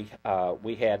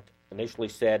 We had initially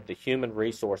said the Human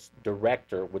Resource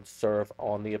Director would serve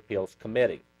on the appeals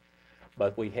committee,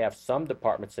 but we have some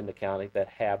departments in the county that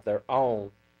have their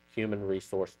own Human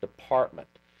Resource Department,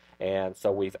 and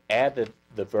so we've added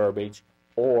the verbiage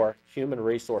or Human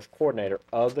Resource Coordinator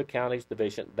of the county's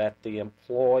division that the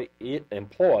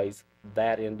employs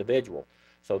that individual.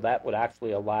 So that would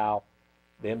actually allow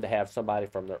them to have somebody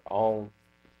from their own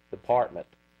department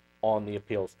on the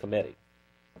appeals committee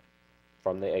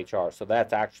from the HR. So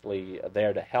that's actually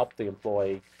there to help the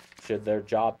employee should their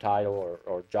job title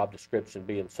or job description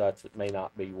be in such that may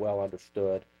not be well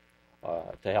understood,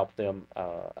 to help them,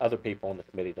 other people on the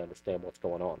committee, to understand what's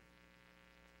going on.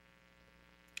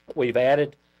 We've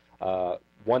added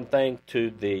one thing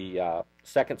to the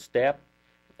second step,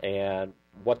 and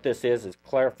what this is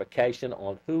clarification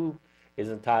on who is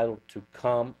entitled to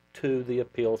come to the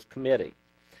appeals committee.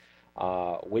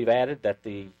 We've added that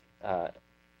the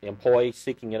employee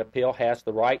seeking an appeal has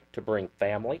the right to bring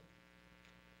family,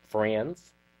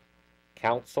 friends,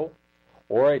 counsel,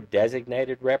 or a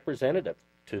designated representative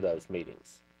to those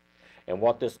meetings. And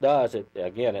what this does,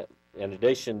 in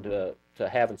addition to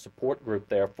having support group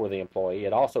there for the employee,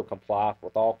 it also complies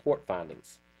with all court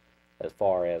findings as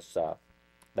far as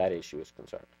that issue is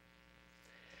concerned.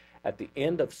 At the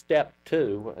end of step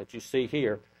 2, that you see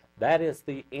here, that is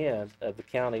the end of the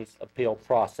county's appeal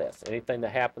process. Anything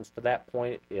that happens to that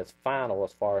point is final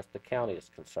as far as the county is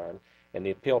concerned in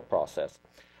the appeal process.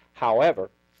 However,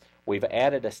 we've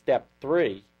added a step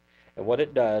 3, and what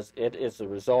it does, it is the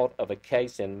result of a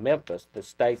case in Memphis that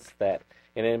states that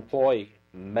an employee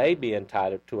may be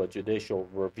entitled to a judicial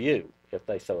review if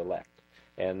they so elect.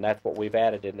 And that's what we've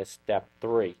added in this step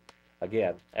 3,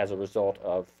 again, as a result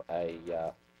of a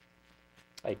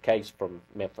case from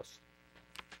Memphis.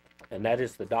 And that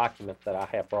is the document that I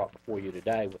have brought before you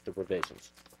today with the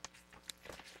revisions.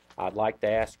 I'd like to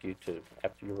ask you to,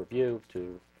 after your review,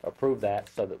 to approve that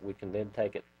so that we can then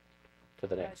take it to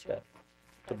the next step,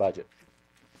 to budget.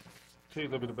 See a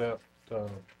little bit about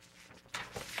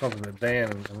something that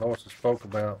Dan and Lois spoke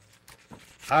about.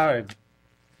 I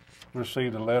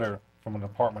received a letter from a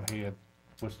department head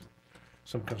with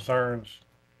some concerns,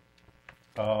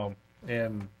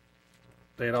 and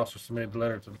they had also submitted a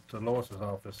letter to Lois's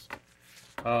office.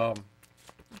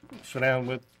 Sit down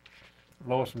with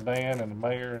Lois and Dan and the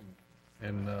mayor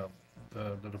and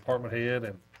the department head,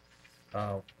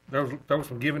 and there was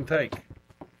some give and take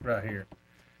right here.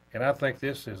 And I think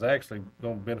this is actually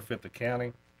going to benefit the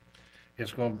county.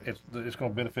 It's going to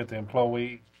benefit the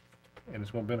employee, and it's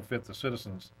going to benefit the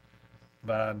citizens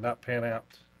by not paying out,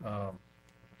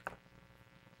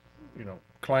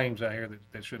 claims out here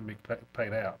that shouldn't be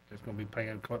paid out. It's going to be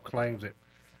paying claims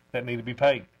that need to be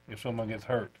paid if someone gets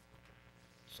hurt.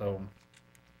 So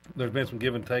there's been some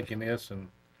give and take in this, and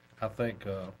I think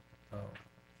the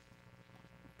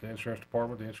insurance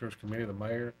department, the insurance committee, the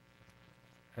mayor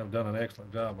have done an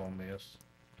excellent job on this.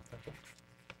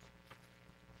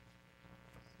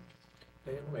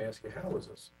 Dan, let me ask you, how is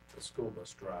a school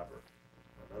bus driver,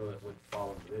 I know that wouldn't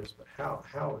fall into this, but how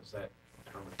is that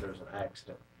determined if there's an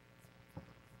accident?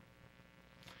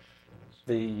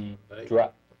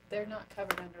 They're not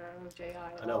covered under our OJI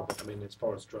law. I know, but I mean, as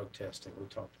far as drug testing, we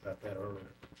talked about that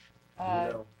earlier.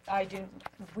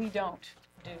 We don't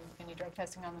do any drug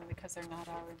testing on them because they're not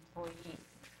our employee.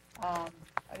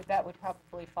 That would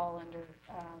probably fall under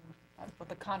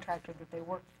the contractor that they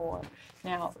work for.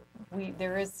 Now,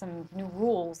 there is some new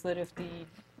rules that if the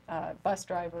bus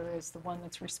driver is the one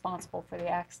that's responsible for the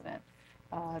accident,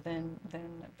 then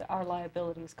our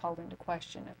liability is called into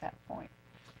question at that point.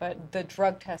 But the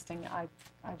drug testing, I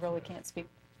really can't speak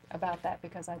about that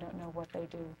because I don't know what they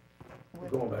do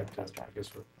with Going back to, bus drivers. I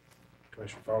guess,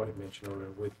 Commissioner Farley had mentioned earlier,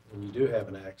 when you do have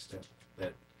an accident,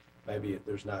 that maybe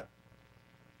there's not,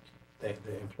 the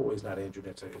employee's not injured,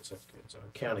 it's a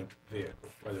county vehicle,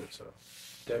 whether it's a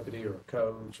deputy or a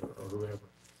coach or whoever,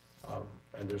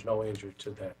 and there's no injury to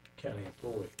that county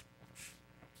employee,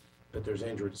 but there's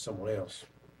injury to someone else,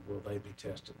 will they be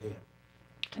tested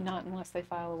then? Not unless they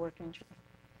file a work injury.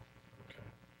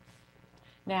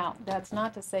 Now, that's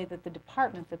not to say that the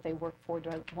department that they work for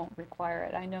won't require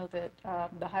it. I know that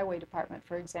the highway department,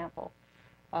 for example,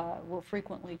 will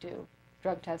frequently do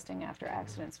drug testing after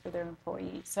accidents for their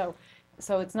employees.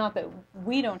 So it's not that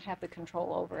we don't have the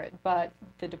control over it, but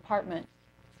the department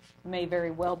may very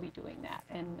well be doing that,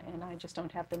 and I just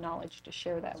don't have the knowledge to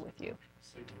share that with you.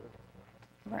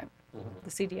 Right. The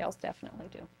CDLs definitely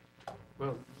do.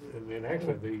 Well, and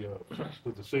actually,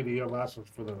 with the CDL license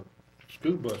for the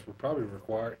school bus would probably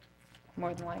require it.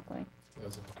 More than likely.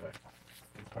 That's okay.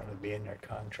 It'd probably be in their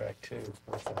contract too.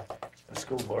 With the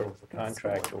school board, with the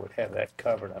contractor would have that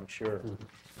covered, I'm sure.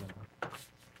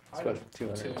 Especially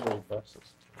 220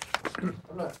 buses.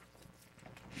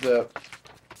 The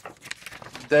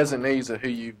designees of who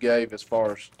you gave as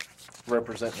far as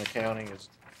representing the county is,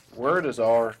 where does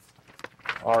our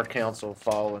council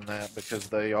fall in that? Because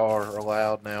they are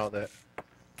allowed now that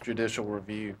judicial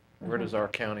review. Where does our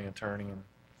county attorney and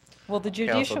well, the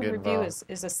judicial review involved?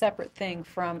 is a separate thing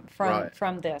from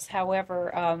this.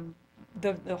 However,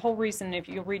 the whole reason, if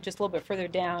you read just a little bit further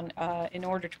down, in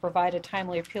order to provide a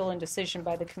timely appeal and decision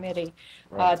by the committee,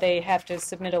 they have to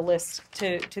submit a list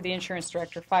to the insurance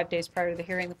director 5 days prior to the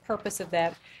hearing. The purpose of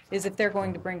that is if they're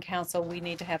going to bring counsel, we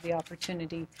need to have the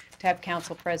opportunity to have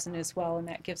counsel present as well, and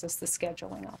that gives us the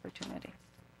scheduling opportunity.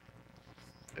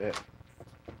 Yeah.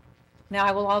 Now,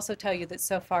 I will also tell you that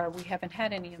so far we haven't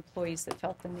had any employees that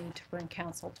felt the need to bring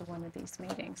counsel to one of these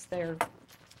meetings. Their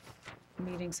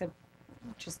meetings have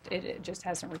it just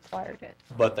hasn't required it.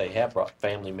 But they have brought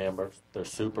family members, their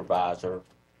supervisor,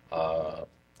 a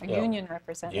union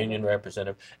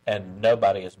representative, and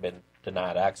nobody has been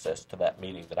denied access to that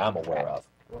meeting that I'm aware of.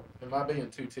 Well, am I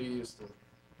being too tedious to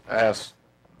ask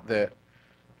that,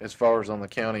 as far as on the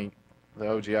county, the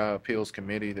OGI appeals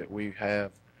committee that we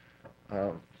have,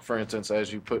 for instance,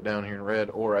 as you put down here in red,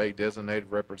 or a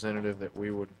designated representative, that we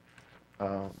would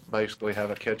basically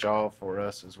have a catch-all for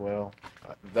us as well?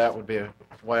 That would be a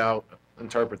way I'll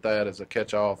interpret that, as a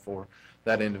catch-all for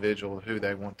that individual who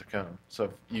they want to come. So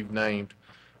if you've named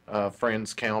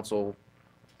friends, counsel,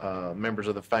 members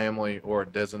of the family, or a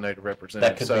designated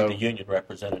representative. That could be the union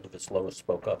representative, as Lois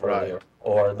spoke up earlier,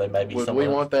 or they may be Would someone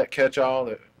we want that catch-all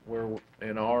that we're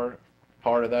in our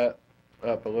part of that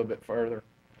up a little bit further,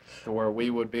 to where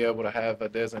we would be able to have a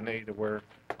designee to where...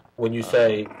 When you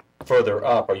say further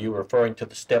up, are you referring to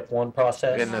the step one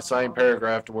process? In the same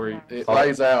paragraph, to where it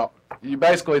lays out, you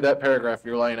basically, that paragraph,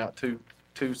 you're laying out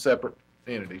two separate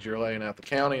entities. You're laying out the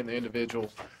county and the individual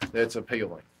that's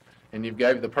appealing. And you've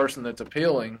gave the person that's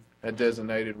appealing a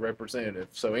designated representative.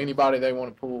 So anybody they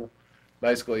want to pull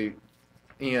basically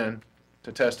in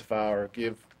to testify or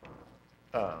give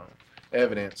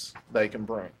evidence, they can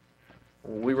bring.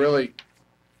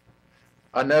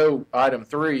 I know item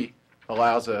 3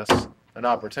 allows us an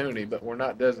opportunity, but we're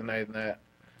not designating that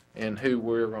in who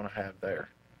we're going to have there.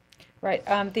 Right.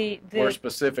 We're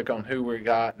specific on who we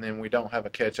got, and then we don't have a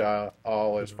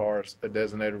catch-all as far as a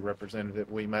designated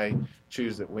representative we may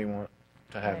choose that we want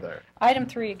to have there. Item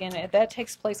 3, again, that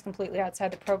takes place completely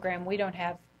outside the program. We don't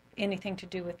have anything to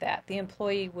do with that. The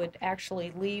employee would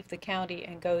actually leave the county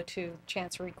and go to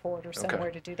Chancery Court or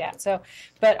somewhere to do that. So,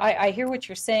 but I hear what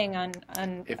you're saying on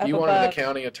if you wanted the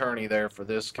county attorney there for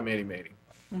this committee meeting,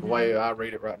 the way I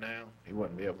read it right now, he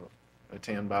wouldn't be able to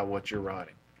attend by what you're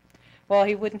writing. Well,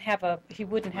 he wouldn't have a vote. He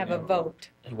wouldn't have a vote,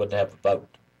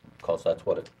 because that's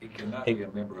what it... He cannot be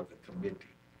a member of the committee,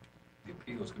 the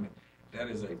appeals committee. That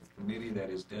is a committee that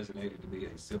is designated to be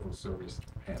a civil service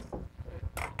panel.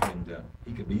 And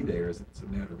he could be there as it's a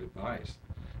matter of advice.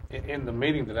 In the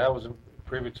meeting that I was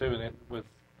privy to, and with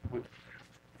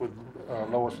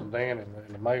Lois and Dan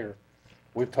and the mayor,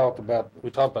 we talked about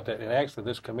that. And actually,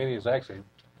 this committee is actually,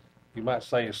 you might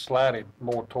say, is slanted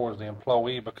more towards the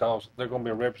employee, because they're going to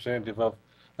be a representative of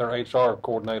their HR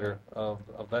coordinator of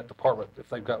that department. If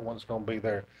they've got one that's going to be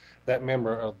there, that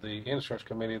member of the insurance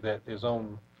committee that is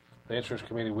on the insurance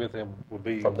committee with them would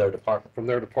be from their department. From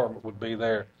their department would be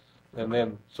there, and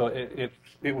then so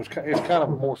it's kind of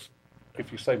more, if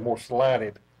you say, more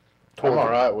slanted. I'm all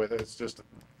right with it. It's just,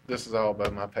 this is all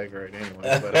above my pay grade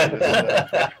anyway. But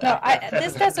no,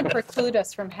 this doesn't preclude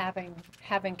us from having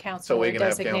counsel or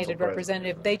designated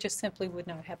representative. They just simply would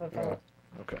not have a vote.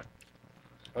 Okay.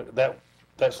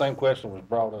 That same question was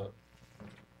brought up.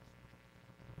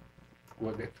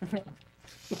 wouldn't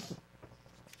it?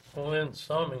 Well, in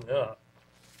summing up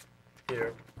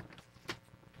here,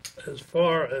 as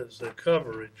far as the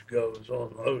coverage goes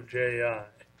on OJI,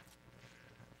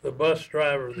 the bus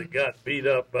driver that got beat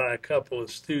up by a couple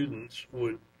of students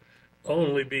would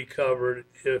only be covered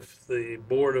if the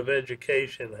Board of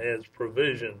Education has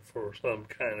provision for some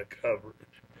kind of coverage.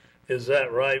 Is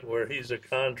that right, where he's a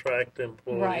contract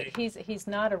employee? Right, he's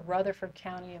not a Rutherford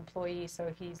County employee,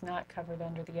 so he's not covered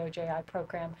under the OJI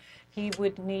program. He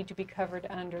would need to be covered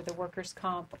under the workers'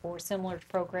 comp or similar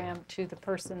program to the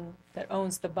person that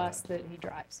owns the bus that he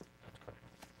drives.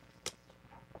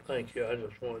 Thank you, I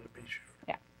just wanted to be sure.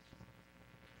 Yeah.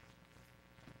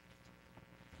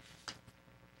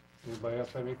 Anybody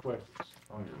else have any questions?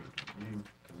 On your new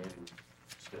committee,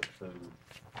 step 2,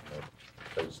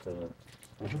 page 10,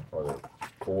 are there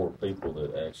 4 people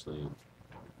that actually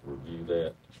review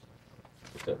that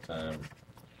at that time?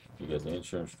 You got the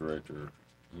insurance director,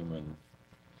 human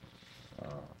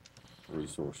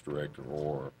resource director,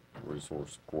 or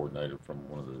resource coordinator from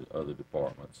one of the other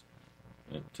departments,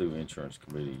 and 2 insurance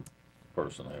committee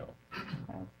personnel,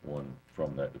 one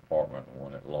from that department and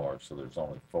one at large. So there's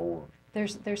only 4.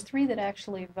 There's 3 that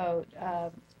actually vote.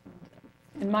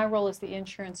 In my role as the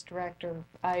insurance director,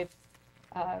 I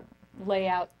lay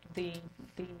out the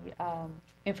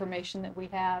information that we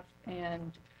have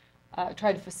and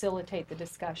try to facilitate the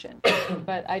discussion,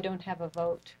 but I don't have a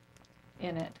vote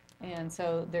in it. And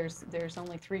so there's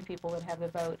only 3 people that have the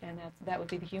vote, and that would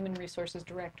be the human resources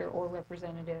director or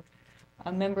representative,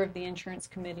 a member of the insurance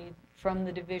committee from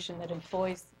the division that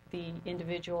employs the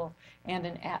individual, and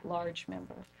an at-large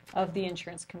member of the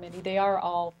insurance committee. They are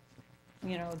all,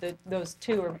 those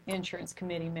 2 are insurance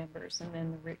committee members, and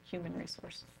then the human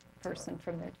resource person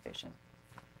from their division.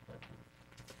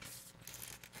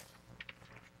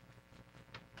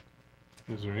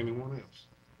 Is there anyone else?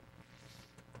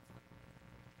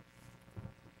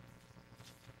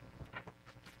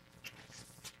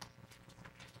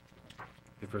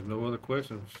 If there's no other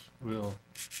questions, we'll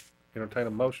entertain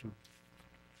a motion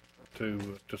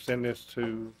to send this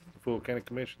to the full county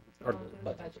commission, or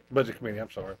budget committee,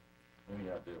 I'm sorry. Any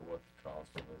idea what the cost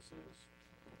of this is?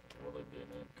 Will there be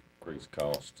an increased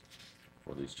cost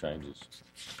for these changes?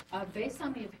 Based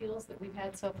on the appeals that we've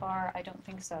had so far, I don't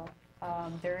think so.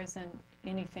 There isn't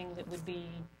anything that would be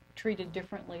treated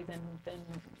differently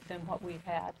than what we've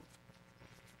had.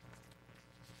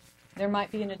 There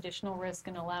might be an additional risk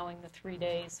in allowing the 3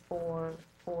 days for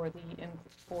the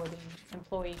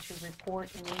employee to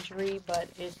report an injury, but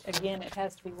it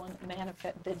has to be one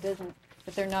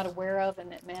that they're not aware of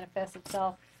and that manifests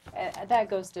itself. That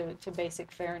goes to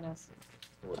basic fairness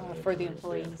for the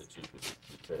employees.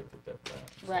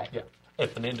 Right. Yeah.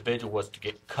 If an individual was to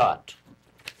get cut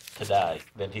today,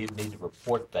 then he'd need to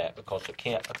report that, because a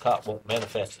cut won't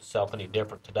manifest itself any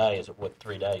different today as it would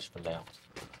 3 days from now.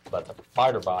 But the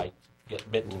spider bite getting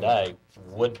bitten today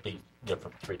would be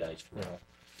different 3 days from now.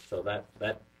 So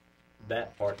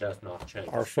that part does not change.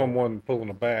 Or someone pulling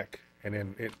a back, and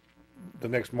then the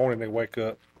next morning they wake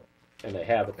up and they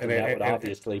have it, and that would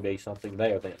obviously be something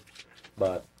there then.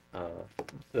 But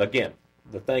again,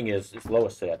 the thing is, as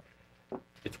Lois said,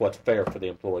 it's what's fair for the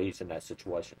employees in that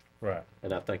situation. Right.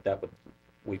 And I think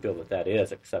we feel that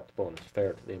is acceptable and it's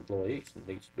fair to the employees and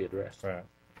needs to be addressed. Right.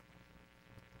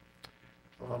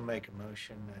 I'll make a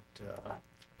motion that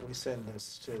we send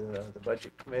this to the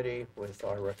budget committee with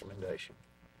our recommendation.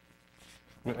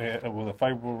 With a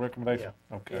favorable recommendation?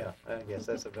 Yeah. Okay. Yeah, I guess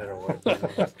that's a better way.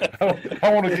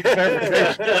 I want to get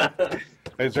clarification.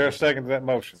 Is there a second to that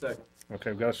motion? Second.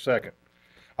 Okay, we've got a second.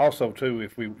 Also, too,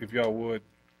 if y'all would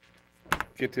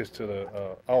get this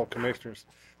to all commissioners,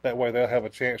 that way they'll have a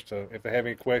chance to, if they have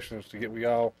any questions, to get with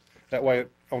y'all. That way,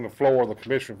 on the floor, the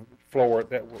commission floor,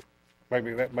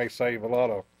 maybe that may save a lot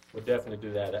of. We'll definitely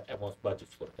do that at once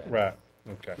budget's looked at. Right.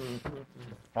 Okay.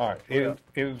 All right.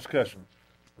 Any discussion?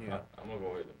 Yeah. I'm gonna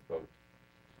go ahead and vote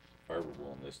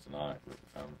favorable on this tonight, but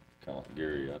I'm kind of like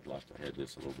Gary. I'd like to have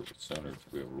this a little bit sooner to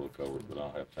be able to look over it, but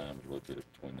I'll have time to look at it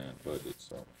between now and budget.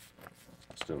 So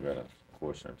I still got a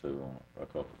question or two on a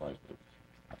couple of things, but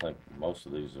I think most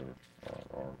of these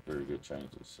are very good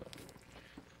changes. So.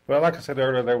 Well, like I said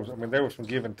earlier, there was some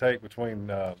give and take between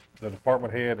the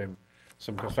department head and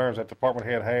some concerns that the department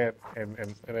head had, and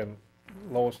then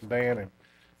Lois and Dan and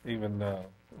even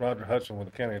Roger Hudson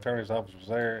with the county attorney's office was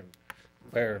there, and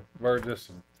Mayor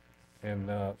Burgess,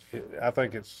 and I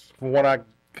think it's, from what I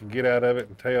can get out of it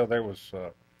and tell, there was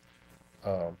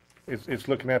it's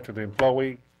looking after the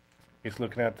employee, it's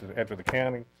looking after the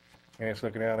county, and it's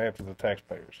looking out after the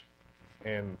taxpayers,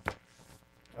 and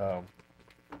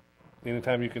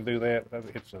anytime you can do that,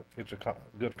 it's a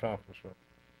good accomplishment.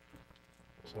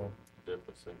 So,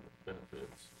 Definitely see the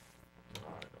benefits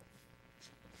tonight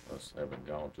of us having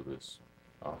gone to this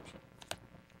option.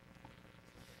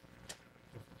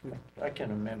 I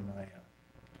can amend my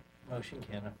motion,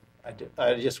 can I?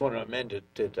 I just want to amend it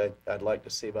that I'd like to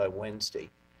see by Wednesday,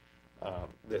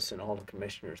 this in all the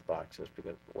commissioners' boxes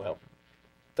because, well,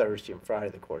 Thursday and Friday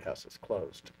the courthouse is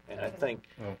closed. And I think,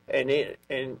 and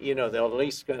you know, they're at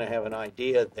least going to have an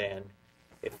idea then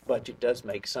if budget does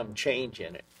make some change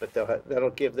in it. But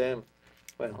that'll give them,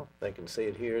 well, they can see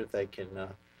it here. They can,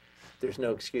 there's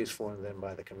no excuse for them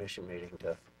by the commission meeting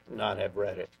to not have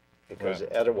read it. Because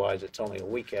otherwise, it's only a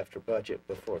week after budget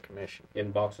before commission.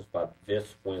 Inboxes by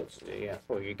this Wednesday. Yeah,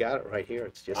 well, you got it right here.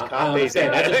 It's just I copies.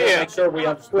 understand. I just want to make sure we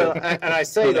understand. Well, and I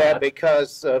say that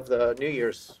because of the New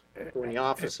Year's, when the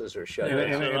offices are shut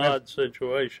It's down. an odd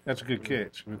situation. that's a good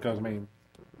catch, because, I mean,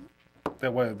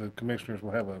 that way the commissioners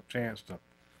will have a chance to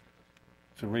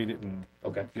read it and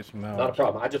get some knowledge. Not a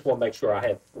problem. I just want to make sure I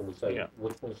have, when we say Yeah.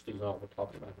 which Wednesdays all we're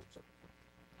talking about.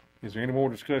 Is there any more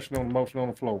discussion on the motion on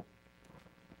the floor?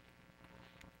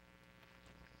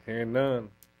 Hearing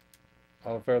none.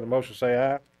 All in favor of the motion, say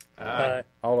aye. Aye.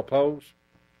 All opposed?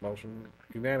 Motion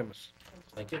unanimous.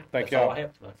 Thank you. Thank That's all y'all. I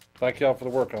have tonight. Thank y'all for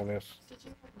the work on this. Did you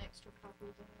have an extra copy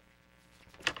of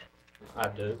that? I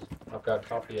do. I've got a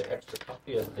copy, an extra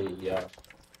copy of the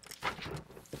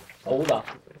old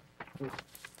document.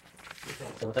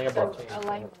 Everything I brought to you.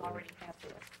 Elaine will already have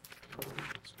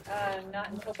this. Not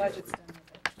until budget's done with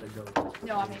it.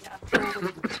 No, I mean, I'm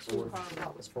forwarding to her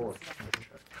what was for.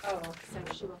 Oh, so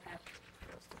she will have.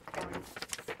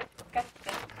 Okay,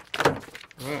 thank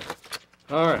you.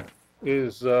 All right.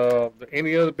 Is there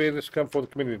any other business come for the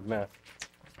committee tonight?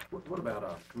 What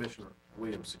about Commissioner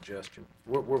Williams' suggestion?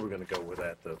 Where we're gonna go with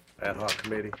that, the ad hoc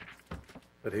committee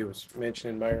that he was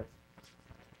mentioning, Mayor?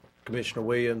 Commissioner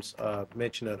Williams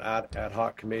mentioned an ad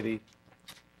hoc committee,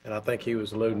 and I think he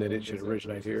was alluding that it should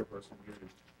originate here.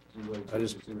 I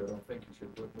don't think you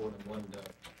should put more than one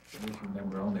commission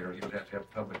member on there. You would have to have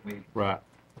a public meeting. Right.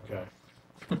 Okay.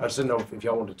 I just didn't know if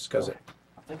y'all wanted to discuss it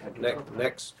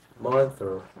next month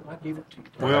or. I give it to you.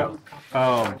 Well,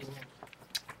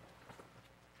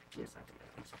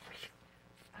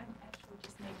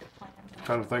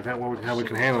 trying to think how we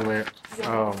can handle that.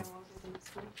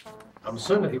 I'm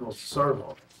assuming he wants to serve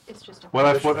on it. It's just a. Well,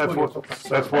 that's what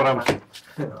I'm,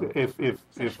 if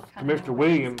Commissioner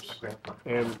Williams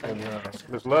and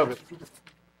Ms. Lovett,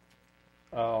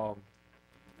 I'm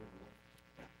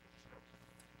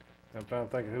trying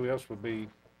to think of who else would be,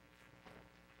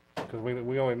 because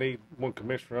we only need one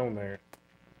commissioner on there.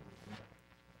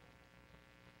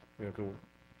 You know, 'cause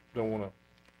we don't wanna,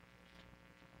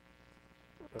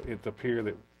 it appear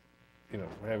that, you know,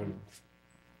 we're having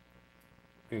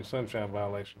any sunshine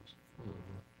violations.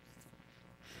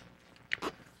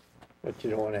 But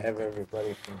you don't want to have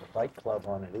everybody from the Fight Club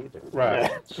on it either. Right.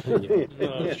 No,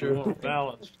 it's your more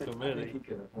balanced I think committee. he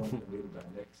could appoint a leader by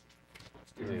next,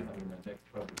 steering, I mean, the next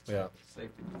public Yeah.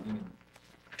 safety meeting,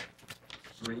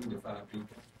 3 to 5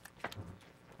 people.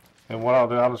 And what I'll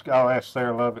do, I'll ask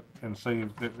Sarah Lovett and see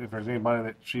if there's anybody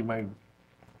that she may,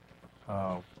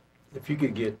 If you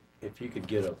could get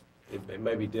it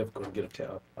may be difficult to get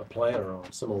a planner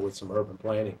on, someone with some urban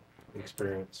planning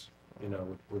experience, you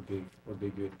know, would be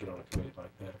good to get on a committee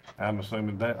like that. I'm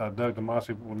assuming that Doug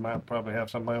DeMasi might probably have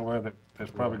somebody over there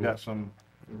that's probably got some,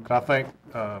 'cause I think,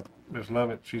 Ms.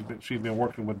 Lovett, she's been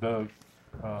working with Doug,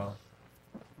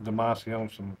 DeMasi on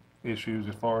some issues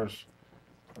as far as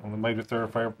on the major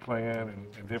thoroughfare plan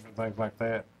and different things like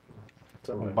that,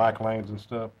 on bike lanes and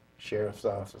stuff. Sheriff's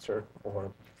officer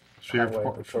or Sheriff's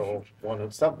highway patrol,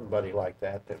 somebody like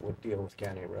that would deal with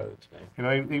county roads, man. You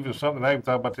know, even something, I even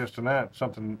thought about this tonight,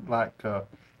 something like, and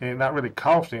it not really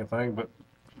cost anything, but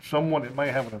someone that may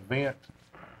have an event,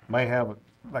 may have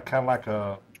kind of like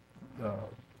a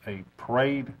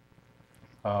parade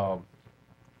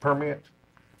permit,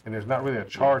 and there's not really a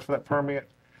charge for that permit.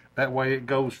 That way it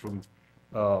goes from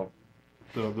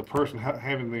the person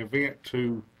having the event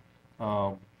to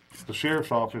the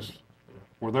sheriff's office,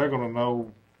 where they're going to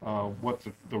know what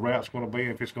the route's going to be,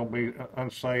 if it's going to be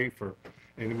unsafe, and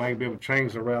they may be able to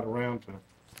change the route around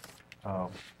to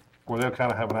where they'll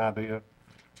kind of have an idea.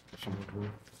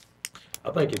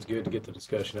 I think it's good to get the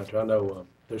discussion out there. I know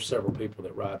there's several people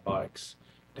that ride bikes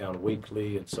down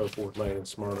Weekly and so forth, Lane and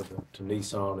Smyrna to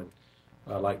Nissan, and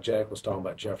like Jack was talking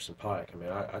about Jefferson Pike. I mean,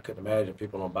 I couldn't imagine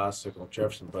people on bicycle on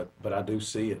Jefferson, but I do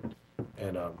see it,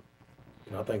 and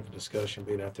I think the discussion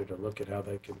being out there to look at how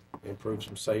they can improve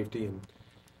some safety, and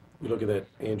you look at that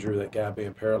injury, that guy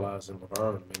being paralyzed in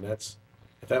Laverne. I mean,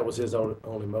 if that was his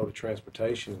only mode of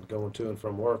transportation, going to and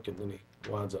from work, and then he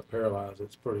winds up paralyzed,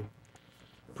 it's pretty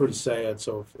sad.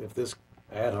 So if this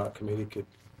ad hoc committee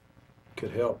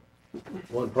could help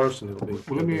one person, it'll be.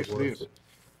 Well, let me it'll ask be you worth this. it.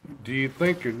 Do you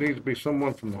think there needs to be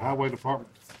someone from the highway department?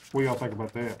 What do y'all think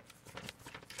about that?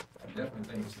 I definitely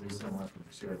think it should be someone from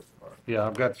the sheriff's department. Yeah,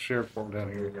 I've got the sheriff's department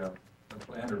down here. The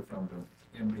planner from the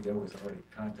MPO has already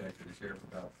contacted the sheriff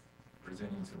about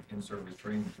presenting some in-service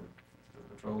training to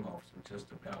the patrol officers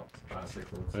just about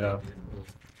bicycles, Yeah. safety, and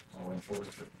law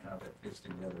enforcement, and how that fits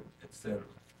together, et cetera.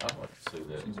 I'd like to see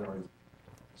that. She's already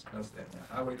discussed that. Now,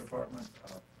 highway department,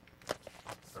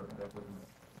 certainly that would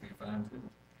be fine too.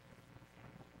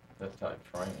 That type of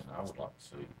training, I would like to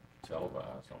see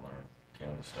televised on our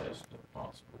county station if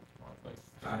possible.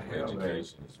 I think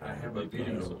education is I one have of a the big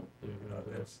things. video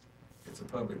it's a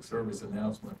public service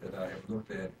announcement that I have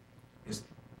looked at. It's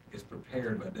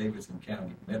prepared by Davidson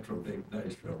County, Metro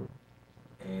Nashville,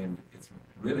 and it's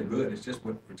really good. It's just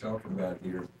what we're talking about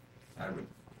here. I would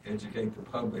educate the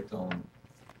public on,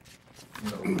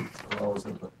 the laws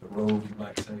of the road, you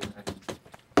might say.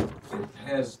 It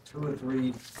has 2 or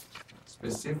 3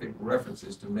 specific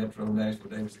references to Metro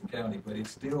Nashville, Davidson County, but it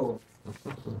still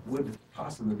would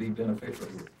possibly be beneficial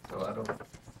here. So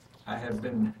I have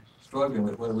been struggling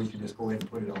with whether we should just go ahead and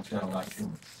put it on Channel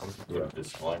 19. I would put a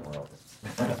disclaimer on it.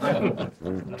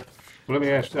 Well, let me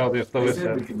ask y'all this, though. They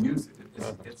said we can use it.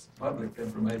 It's public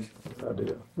information.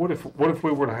 What if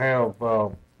we were to have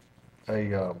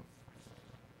a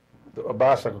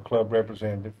bicycle club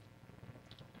representative,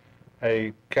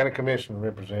 a county commission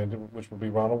representative, which would be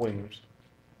Ronald Williams,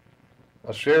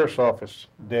 a sheriff's office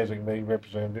designee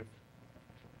representative,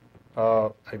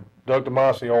 a Doug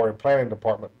DeMasi or a planning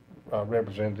department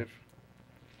representative,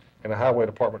 and a highway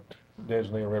department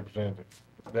designee or representative.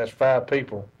 That's 5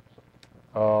 people.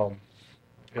 And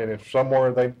if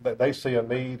somewhere they see a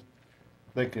need,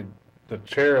 the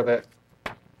chair of that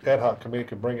ad hoc committee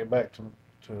could bring it back to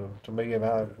me, and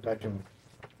I can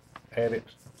add it.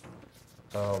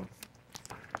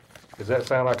 Does that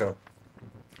sound like a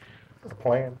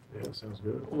plan? Yeah, sounds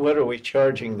good. What are we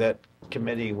charging that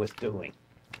committee with doing?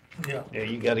 Yeah. Yeah,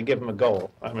 you gotta give them a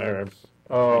goal. I mean,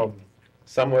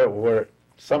 somewhere where,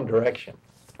 some direction.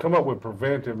 Come up with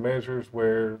preventative measures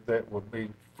where that would be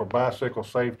for bicycle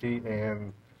safety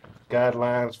and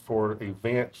guidelines for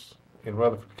events in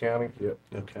Rutherford County. Yep.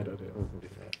 Okay.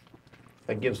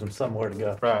 That gives them somewhere to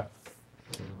go. Right.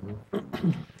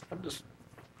 I'm just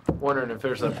wondering if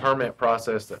there's a permit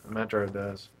process that Metro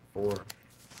does for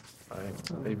an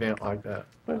event like that.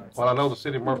 Well, I know the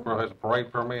city of Murfreesboro has a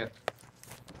parade permit.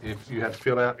 If you have to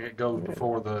fill out, it goes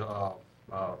before the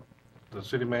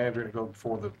city manager, and it goes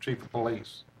before the chief of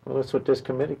police. Well, that's what this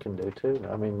committee can do too.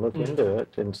 I mean, look into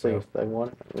it and see if they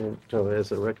want it, so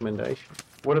as a recommendation.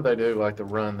 What do they do, like the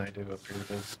run they do up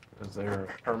here? Is there a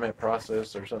permit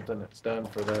process or something that's done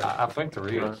for that? I think there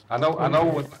is. I know,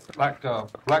 like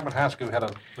Blackman High School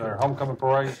had their homecoming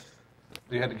parade.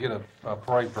 You had to get a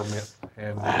parade permit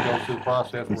and go through the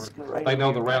process where they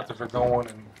know the route that they're going.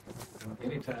 And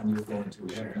anytime you're going to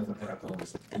have an impact on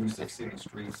the use of city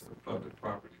streets or public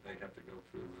property, they have to go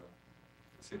through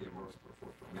the city of Murfreesboro for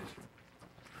permission.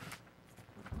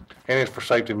 And it's for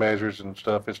safety measures and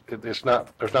stuff. It's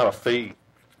not, there's not a fee.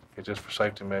 It's just for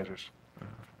safety measures,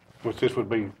 which this would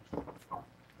be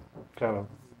kind of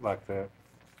like that.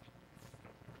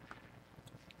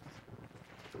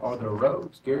 Are there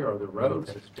roads, Gary, are there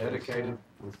roads that's dedicated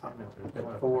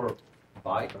for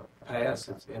bike paths,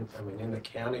 it's in the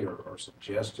county or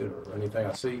suggested or anything?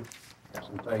 I see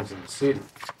some things in the city,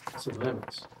 some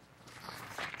limits.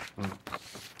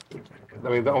 I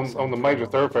mean, on the major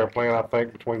thoroughfare plan, I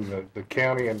think between the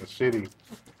county and the city,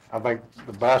 I think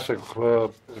the bicycle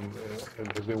club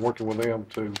has been working with them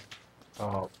to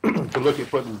look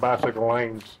at putting bicycle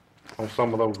lanes on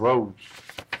some of those roads,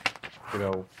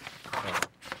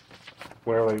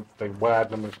 where they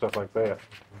widen them and stuff like that.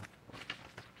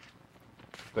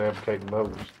 They're advocating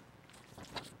those.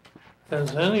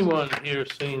 Has anyone here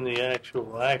seen the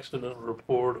actual accident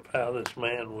report of how this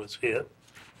man was hit,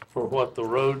 for what the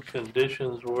road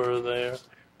conditions were there?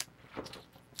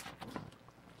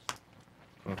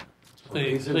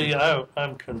 See,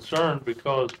 I'm concerned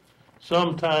because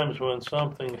sometimes when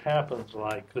something happens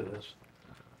like this,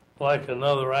 like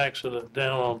another accident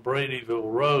down on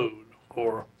Bradyville Road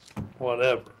or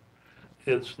whatever,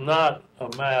 it's not a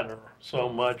matter so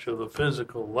much of the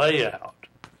physical layout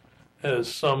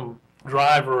as some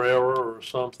driver error or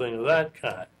something of that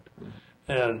kind.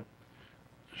 And,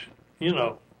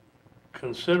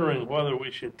 considering whether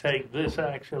we should take this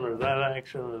action or that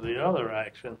action or the other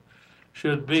action,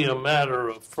 should be a matter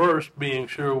of first being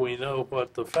sure we know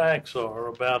what the facts are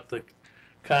about the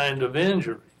kind of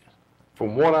injury.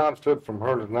 From what I understood from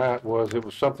her tonight was it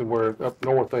was something where up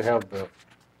north they have the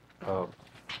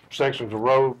sections of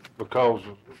road because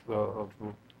of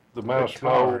the amount of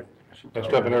snow and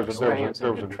stuff, and there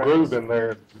was a groove in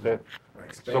there that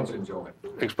Expansion joint.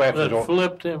 expansion That joint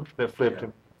flipped him. that flipped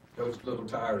him. Those little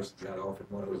tires got off at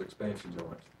one of those expansion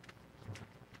joints.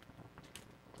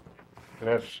 And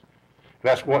that's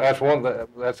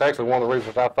actually one of the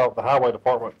reasons I thought the highway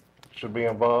department should be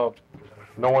involved,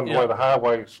 knowing the way the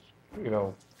highways, you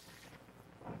know.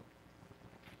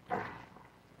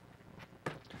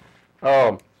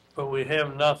 But we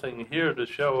have nothing here to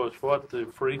show us what the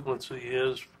frequency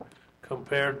is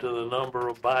compared to the number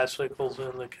of bicycles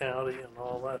in the county and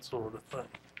all that sort of thing.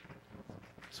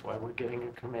 That's why we're getting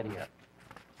a committee up.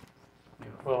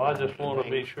 Well, I just want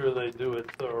to be sure they do it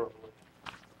thoroughly,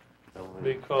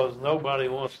 because nobody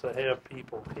wants to have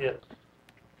people hit.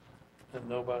 And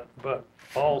nobody, but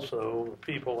also the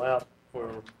people out where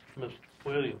Mr.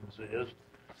 Williams is,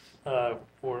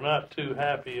 were not too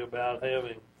happy about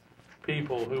having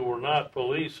people who were not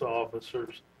police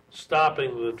officers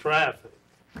stopping the traffic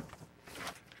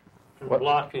and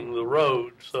blocking the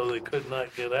road so they could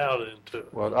not get out into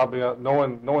it. Well, I'll be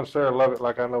knowing Sarah Lovett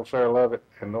like I know Sarah Lovett,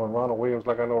 and knowing Ronald Williams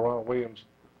like I know Ronald Williams,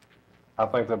 I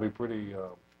think that'd be pretty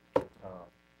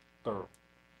thorough.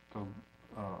 So,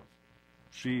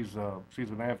 she's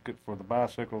an advocate for the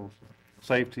bicycle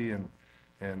safety, and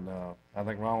I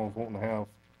think Ronald's wanting to have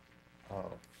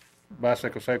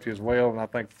bicycle safety as well, and I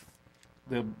think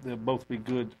they'll both be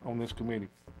good on this committee.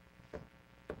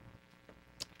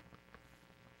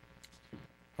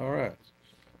 All right.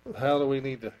 How do we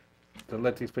need to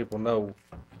let these people know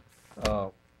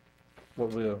what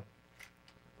we'll? I mean,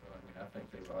 I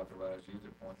think they've authorized you to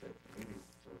appoint that committee,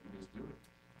 so you just do it.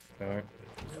 All right.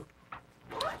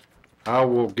 I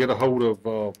will get a hold of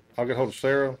I'll get a hold of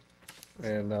Sarah,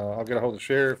 and I'll get a hold of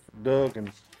Sheriff Doug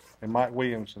and Mike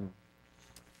Williams, and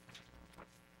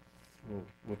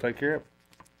we'll take care of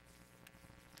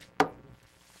it.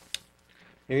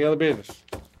 Any other business?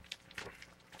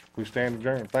 We stand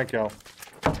adjourned. Thank y'all.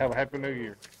 Have a happy new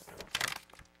year.